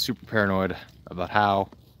I'm always super paranoid about how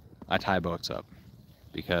I tie boats up,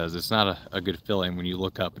 because it's not a good feeling when you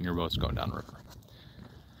look up and your boat's going downriver.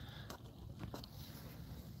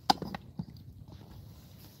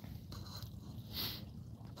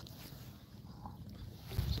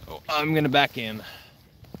 So I'm gonna back in.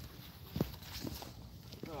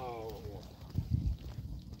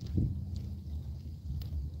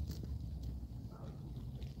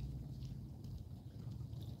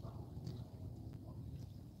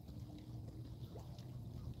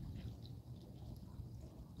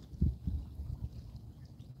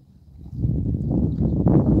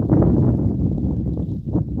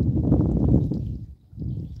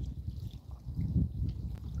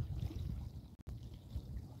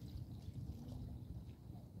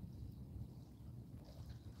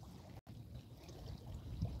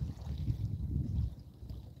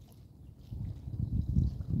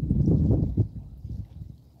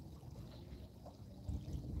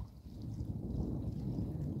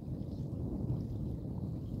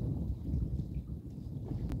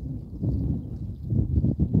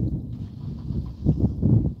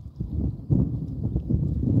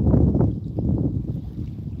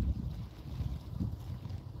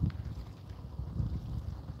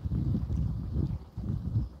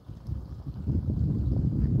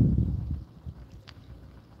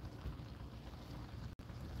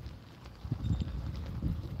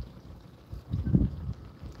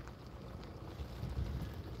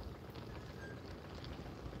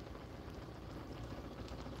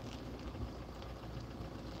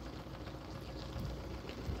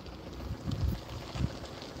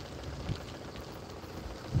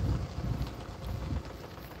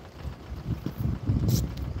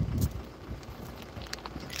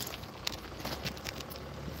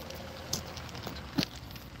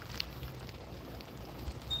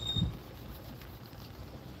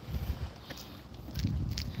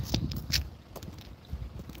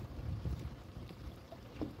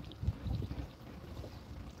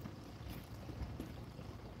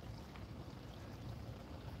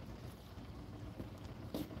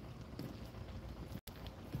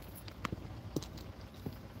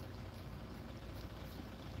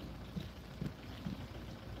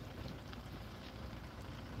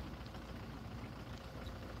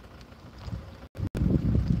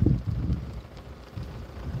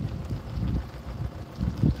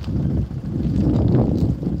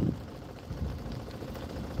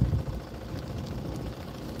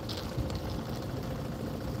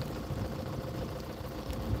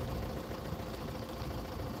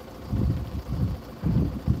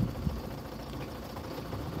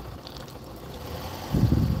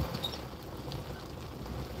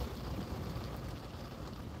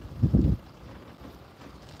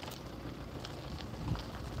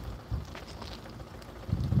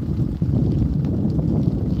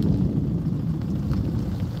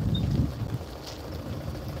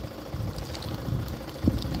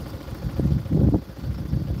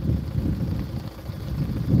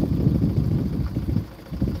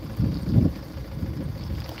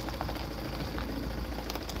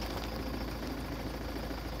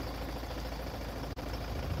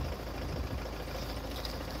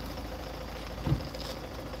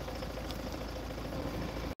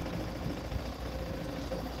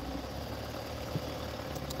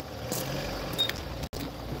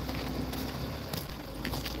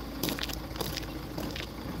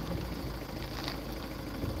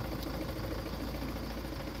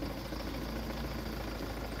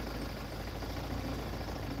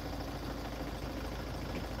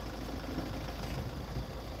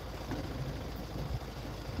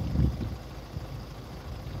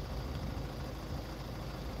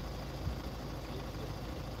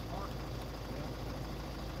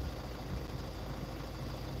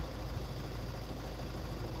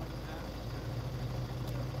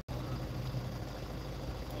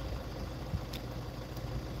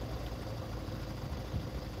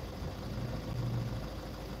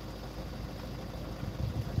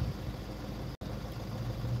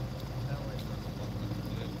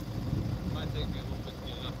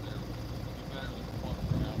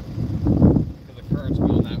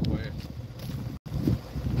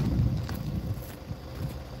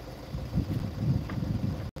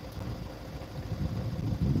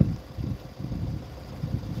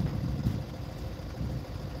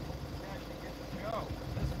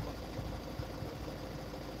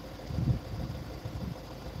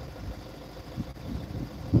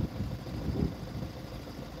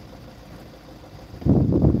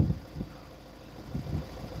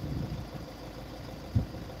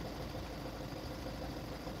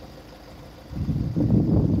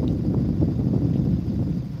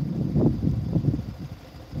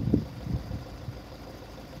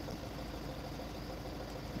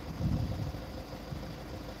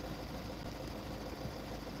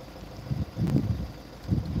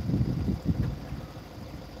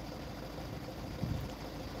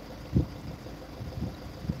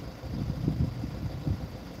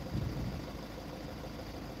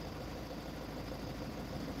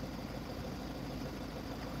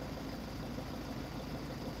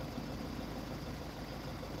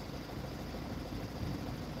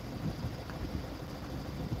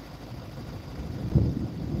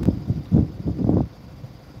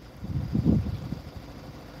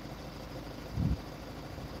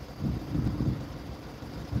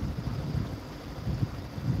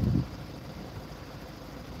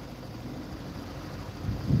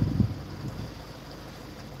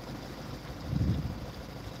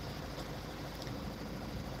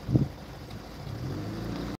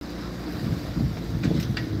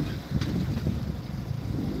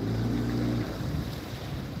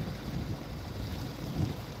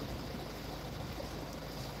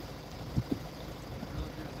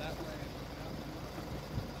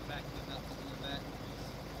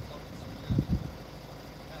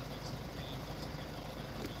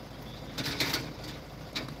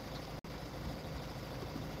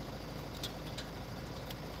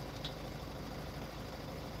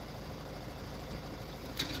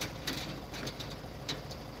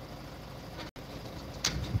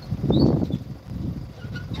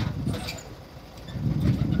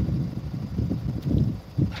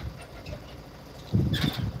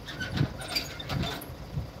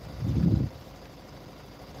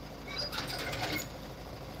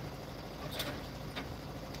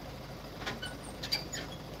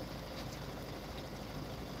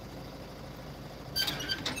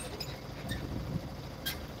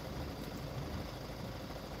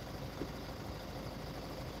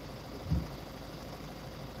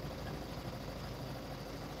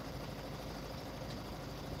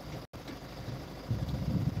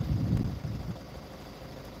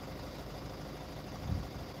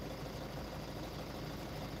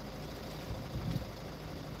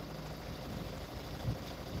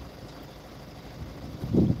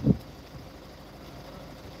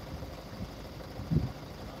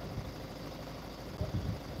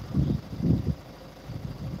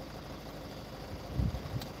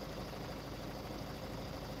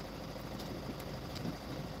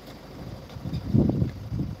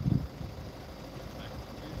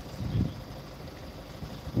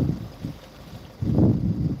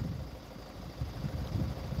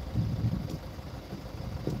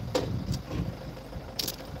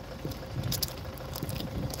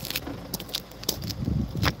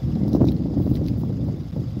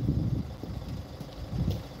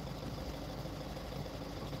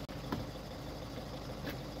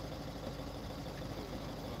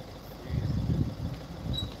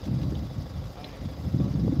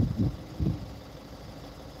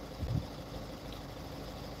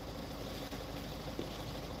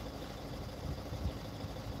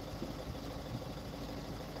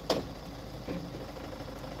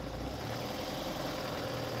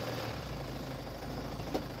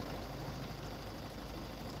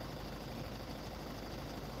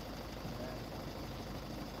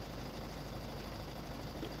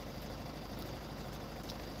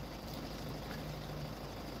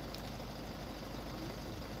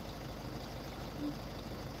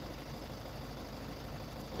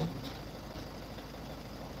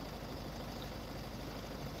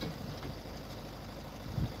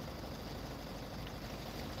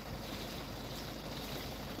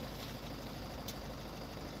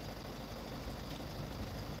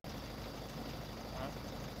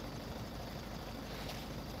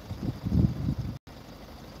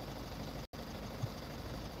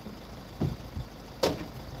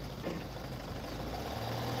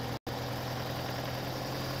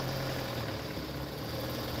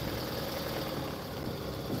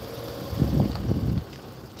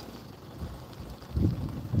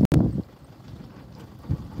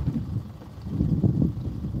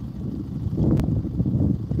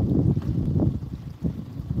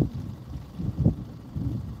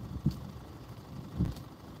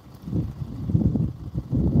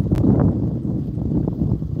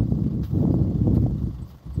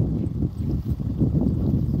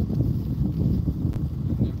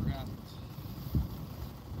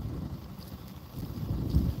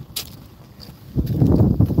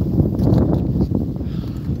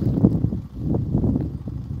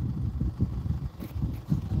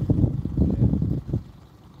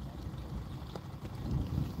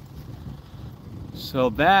 So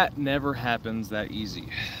that never happens that easy.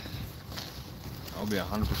 I'll be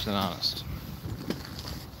 100% honest.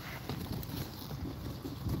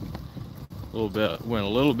 Went a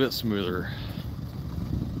little bit smoother.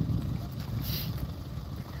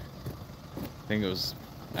 I think it was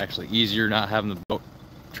actually easier not having the boat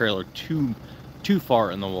trailer too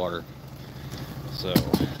far in the water. So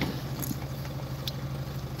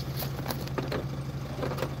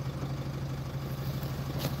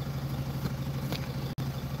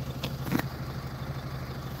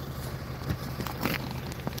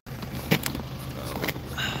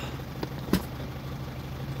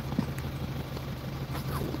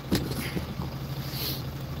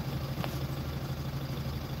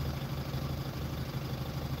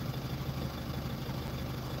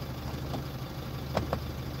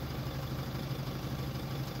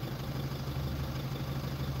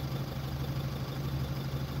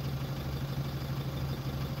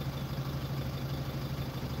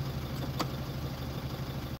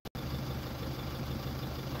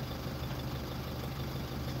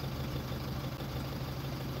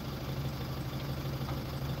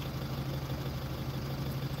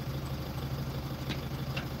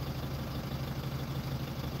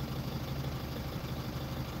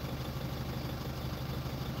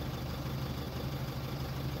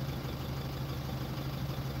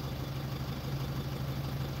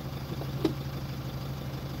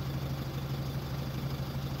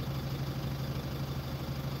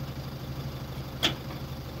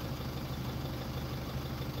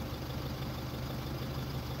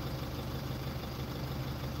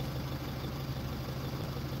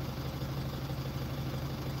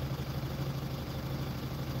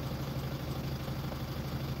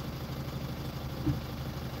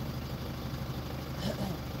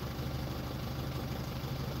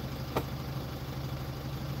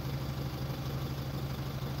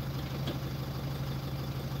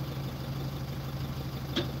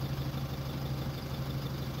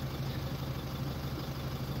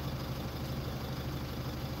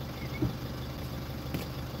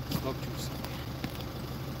Smoke juice.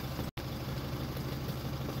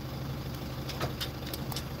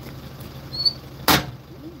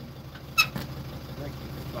 Like you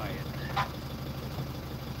could buy it.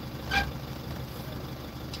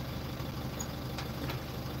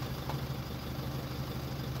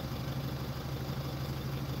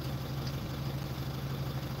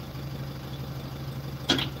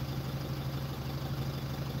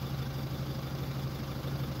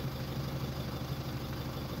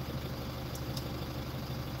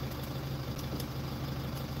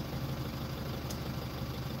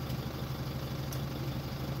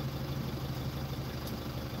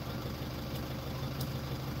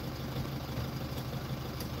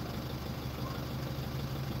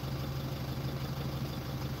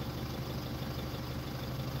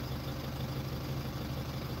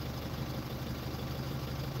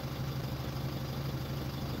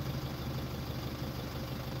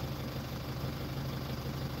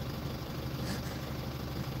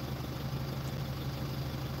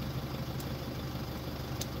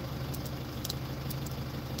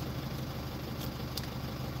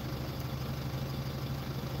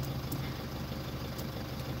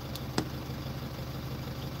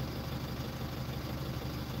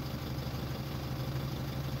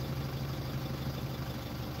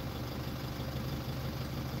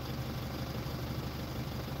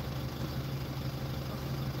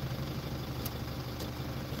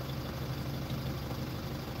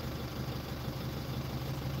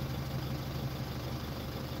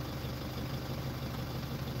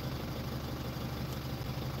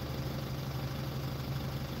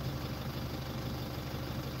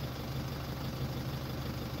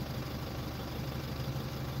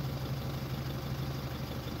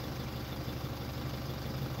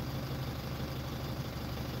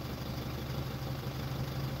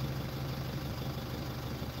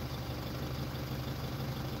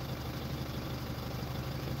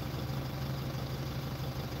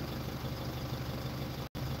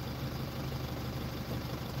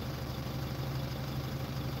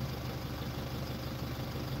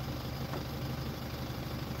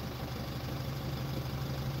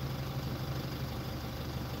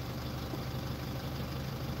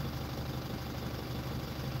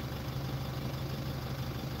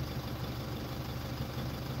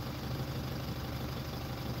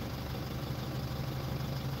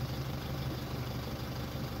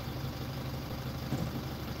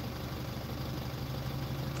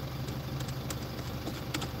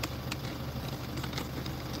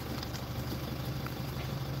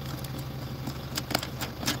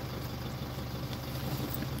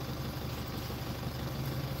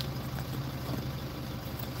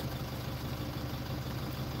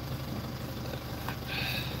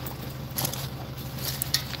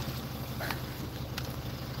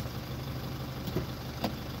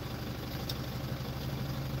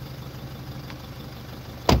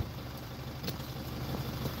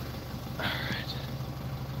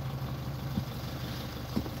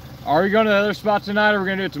 Are we going to the other spot tonight, or are we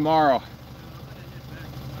going to do it tomorrow?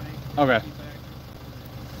 Okay.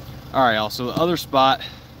 All right, y'all. So the other spot,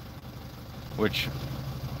 which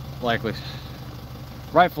likely,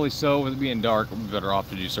 rightfully so, with it being dark, we'll be better off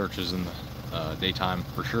to do searches in the daytime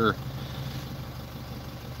for sure.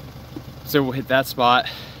 So we'll hit that spot,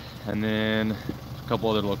 and then a couple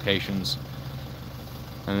other locations,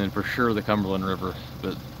 and then for sure the Cumberland River.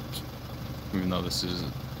 But even though this is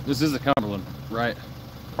the Cumberland, right?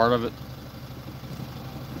 Part of it.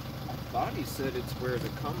 I thought he said it's where the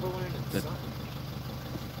Cumberland and something.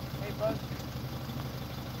 Hey, bud.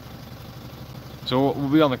 So we'll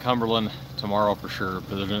be on the Cumberland tomorrow for sure,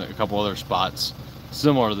 but there's a couple other spots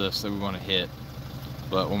similar to this that we want to hit.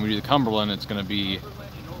 But when we do the Cumberland, it's going to be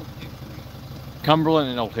Cumberland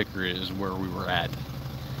and Old Hickory is where we were at.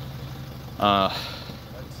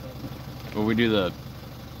 When we do the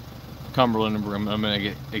Cumberland, I'm going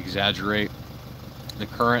to exaggerate the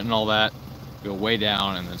current and all that, go way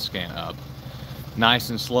down and then scan up. Nice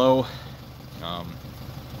and slow,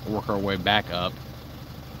 work our way back up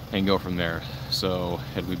and go from there. So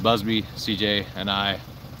it'll be Busby, CJ, and I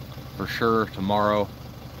for sure tomorrow.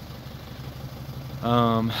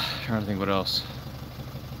 Trying to think what else.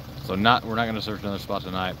 So we're not going to search another spot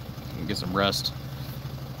tonight. We'll get some rest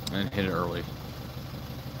and hit it early.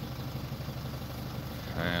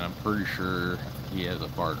 And I'm pretty sure he has a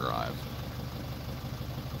far drive.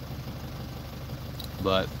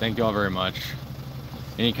 But thank you all very much.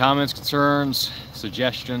 Any comments, concerns,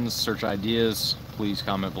 suggestions, search ideas, please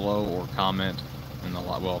comment below, or comment in the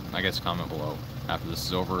well, I guess comment below after this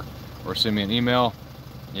is over, or send me an email.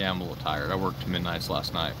 Yeah, I'm a little tired. I worked midnights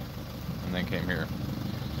last night and then came here.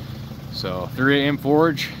 So 3 a.m.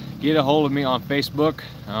 Forge, get a hold of me on Facebook.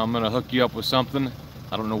 I'm gonna hook you up with something.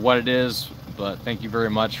 I don't know what it is, but thank you very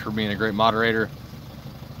much for being a great moderator.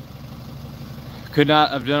 Could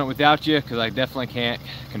not have done it without you, because I definitely can't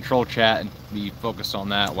control chat and be focused on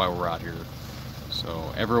that while we're out here.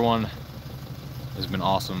 So everyone has been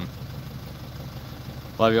awesome.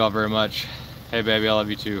 Love you all very much. Hey baby, I love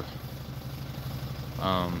you too.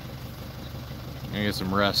 I'm gonna get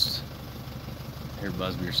some rest. I hear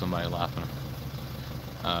Busby or somebody laughing.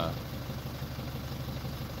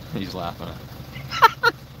 He's laughing.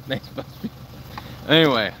 Thanks, Busby.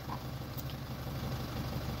 Anyway,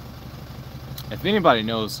 if anybody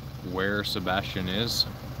knows where Sebastian is,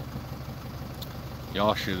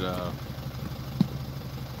 y'all should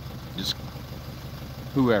just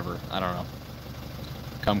whoever, I don't know,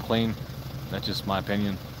 come clean. That's just my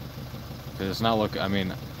opinion, because it's not I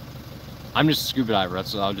mean, I'm just a scuba diver,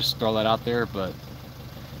 so I'll just throw that out there. But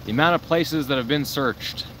the amount of places that have been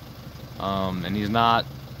searched, and he's not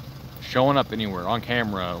showing up anywhere on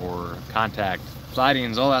camera or contact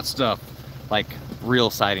sightings, all that stuff, like real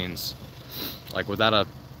sightings, like without a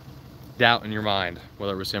doubt in your mind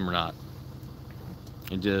whether it was him or not.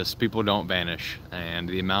 It just, people don't vanish, and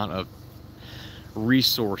the amount of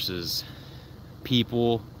resources,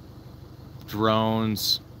 people,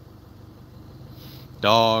 drones,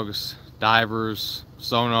 dogs, divers,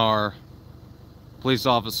 sonar, police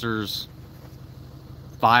officers,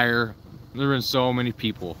 fire, there have been so many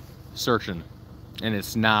people searching, and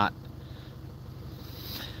it's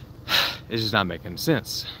just not making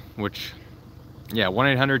sense. Which, yeah,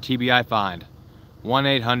 1-800-TBI find,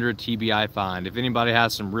 1-800-TBI find. If anybody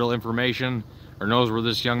has some real information or knows where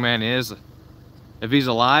this young man is, if he's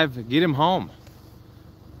alive, get him home.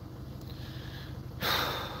 I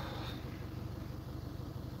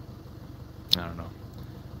don't know.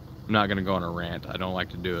 I'm not gonna go on a rant. I don't like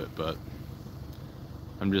to do it, but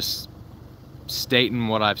I'm just stating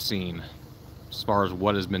what I've seen as far as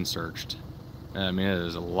what has been searched. And I mean, it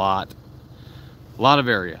is a lot of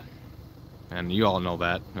area, and you all know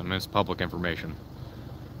that. I mean, it's public information.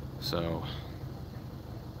 So,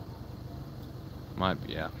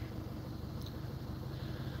 yeah.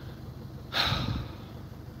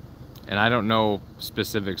 And I don't know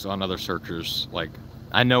specifics on other searchers. Like,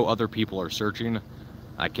 I know other people are searching.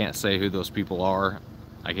 I can't say who those people are.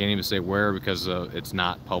 I can't even say where, because it's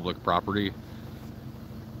not public property.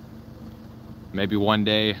 Maybe one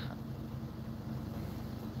day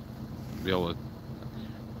be able to.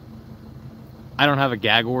 I don't have a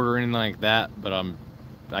gag order or anything like that, but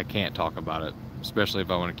I can't talk about it, especially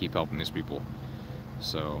if I want to keep helping these people.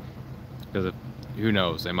 So, because who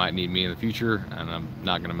knows, they might need me in the future, and I'm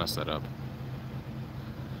not going to mess that up.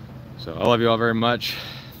 So I love you all very much.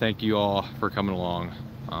 Thank you all for coming along.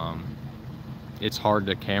 It's hard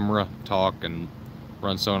to camera, talk, and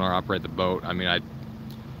run sonar, operate the boat. I mean, I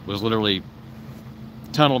was literally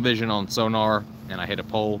tunnel vision on sonar, and I hit a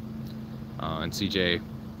pole, and CJ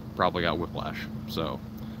probably got whiplash. So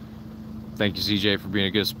Thank you, CJ, for being a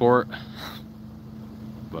good sport.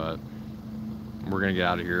 But we're gonna get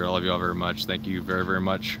out of here. I love you all very much. Thank you very, very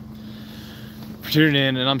much for tuning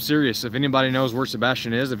in. And I'm serious. If anybody knows where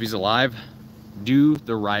Sebastian is, if he's alive, do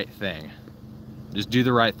the right thing. Just do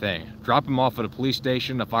the right thing. Drop him off at a police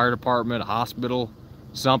station, a fire department, a hospital,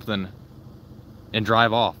 something, and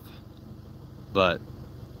drive off. But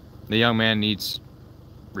the young man needs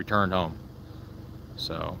returned home.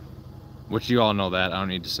 So, which you all know that. I don't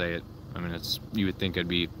need to say it. I mean, it's, you would think it'd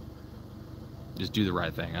be, just do the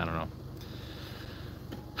right thing. I don't know.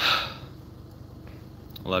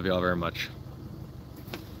 I love you all very much.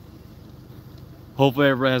 Hopefully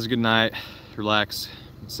everybody has a good night. Relax.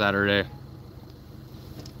 It's Saturday.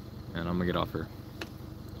 And I'm gonna get off here.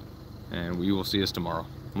 And we will see us tomorrow.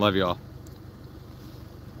 Love y'all.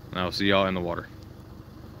 And I will see y'all in the water.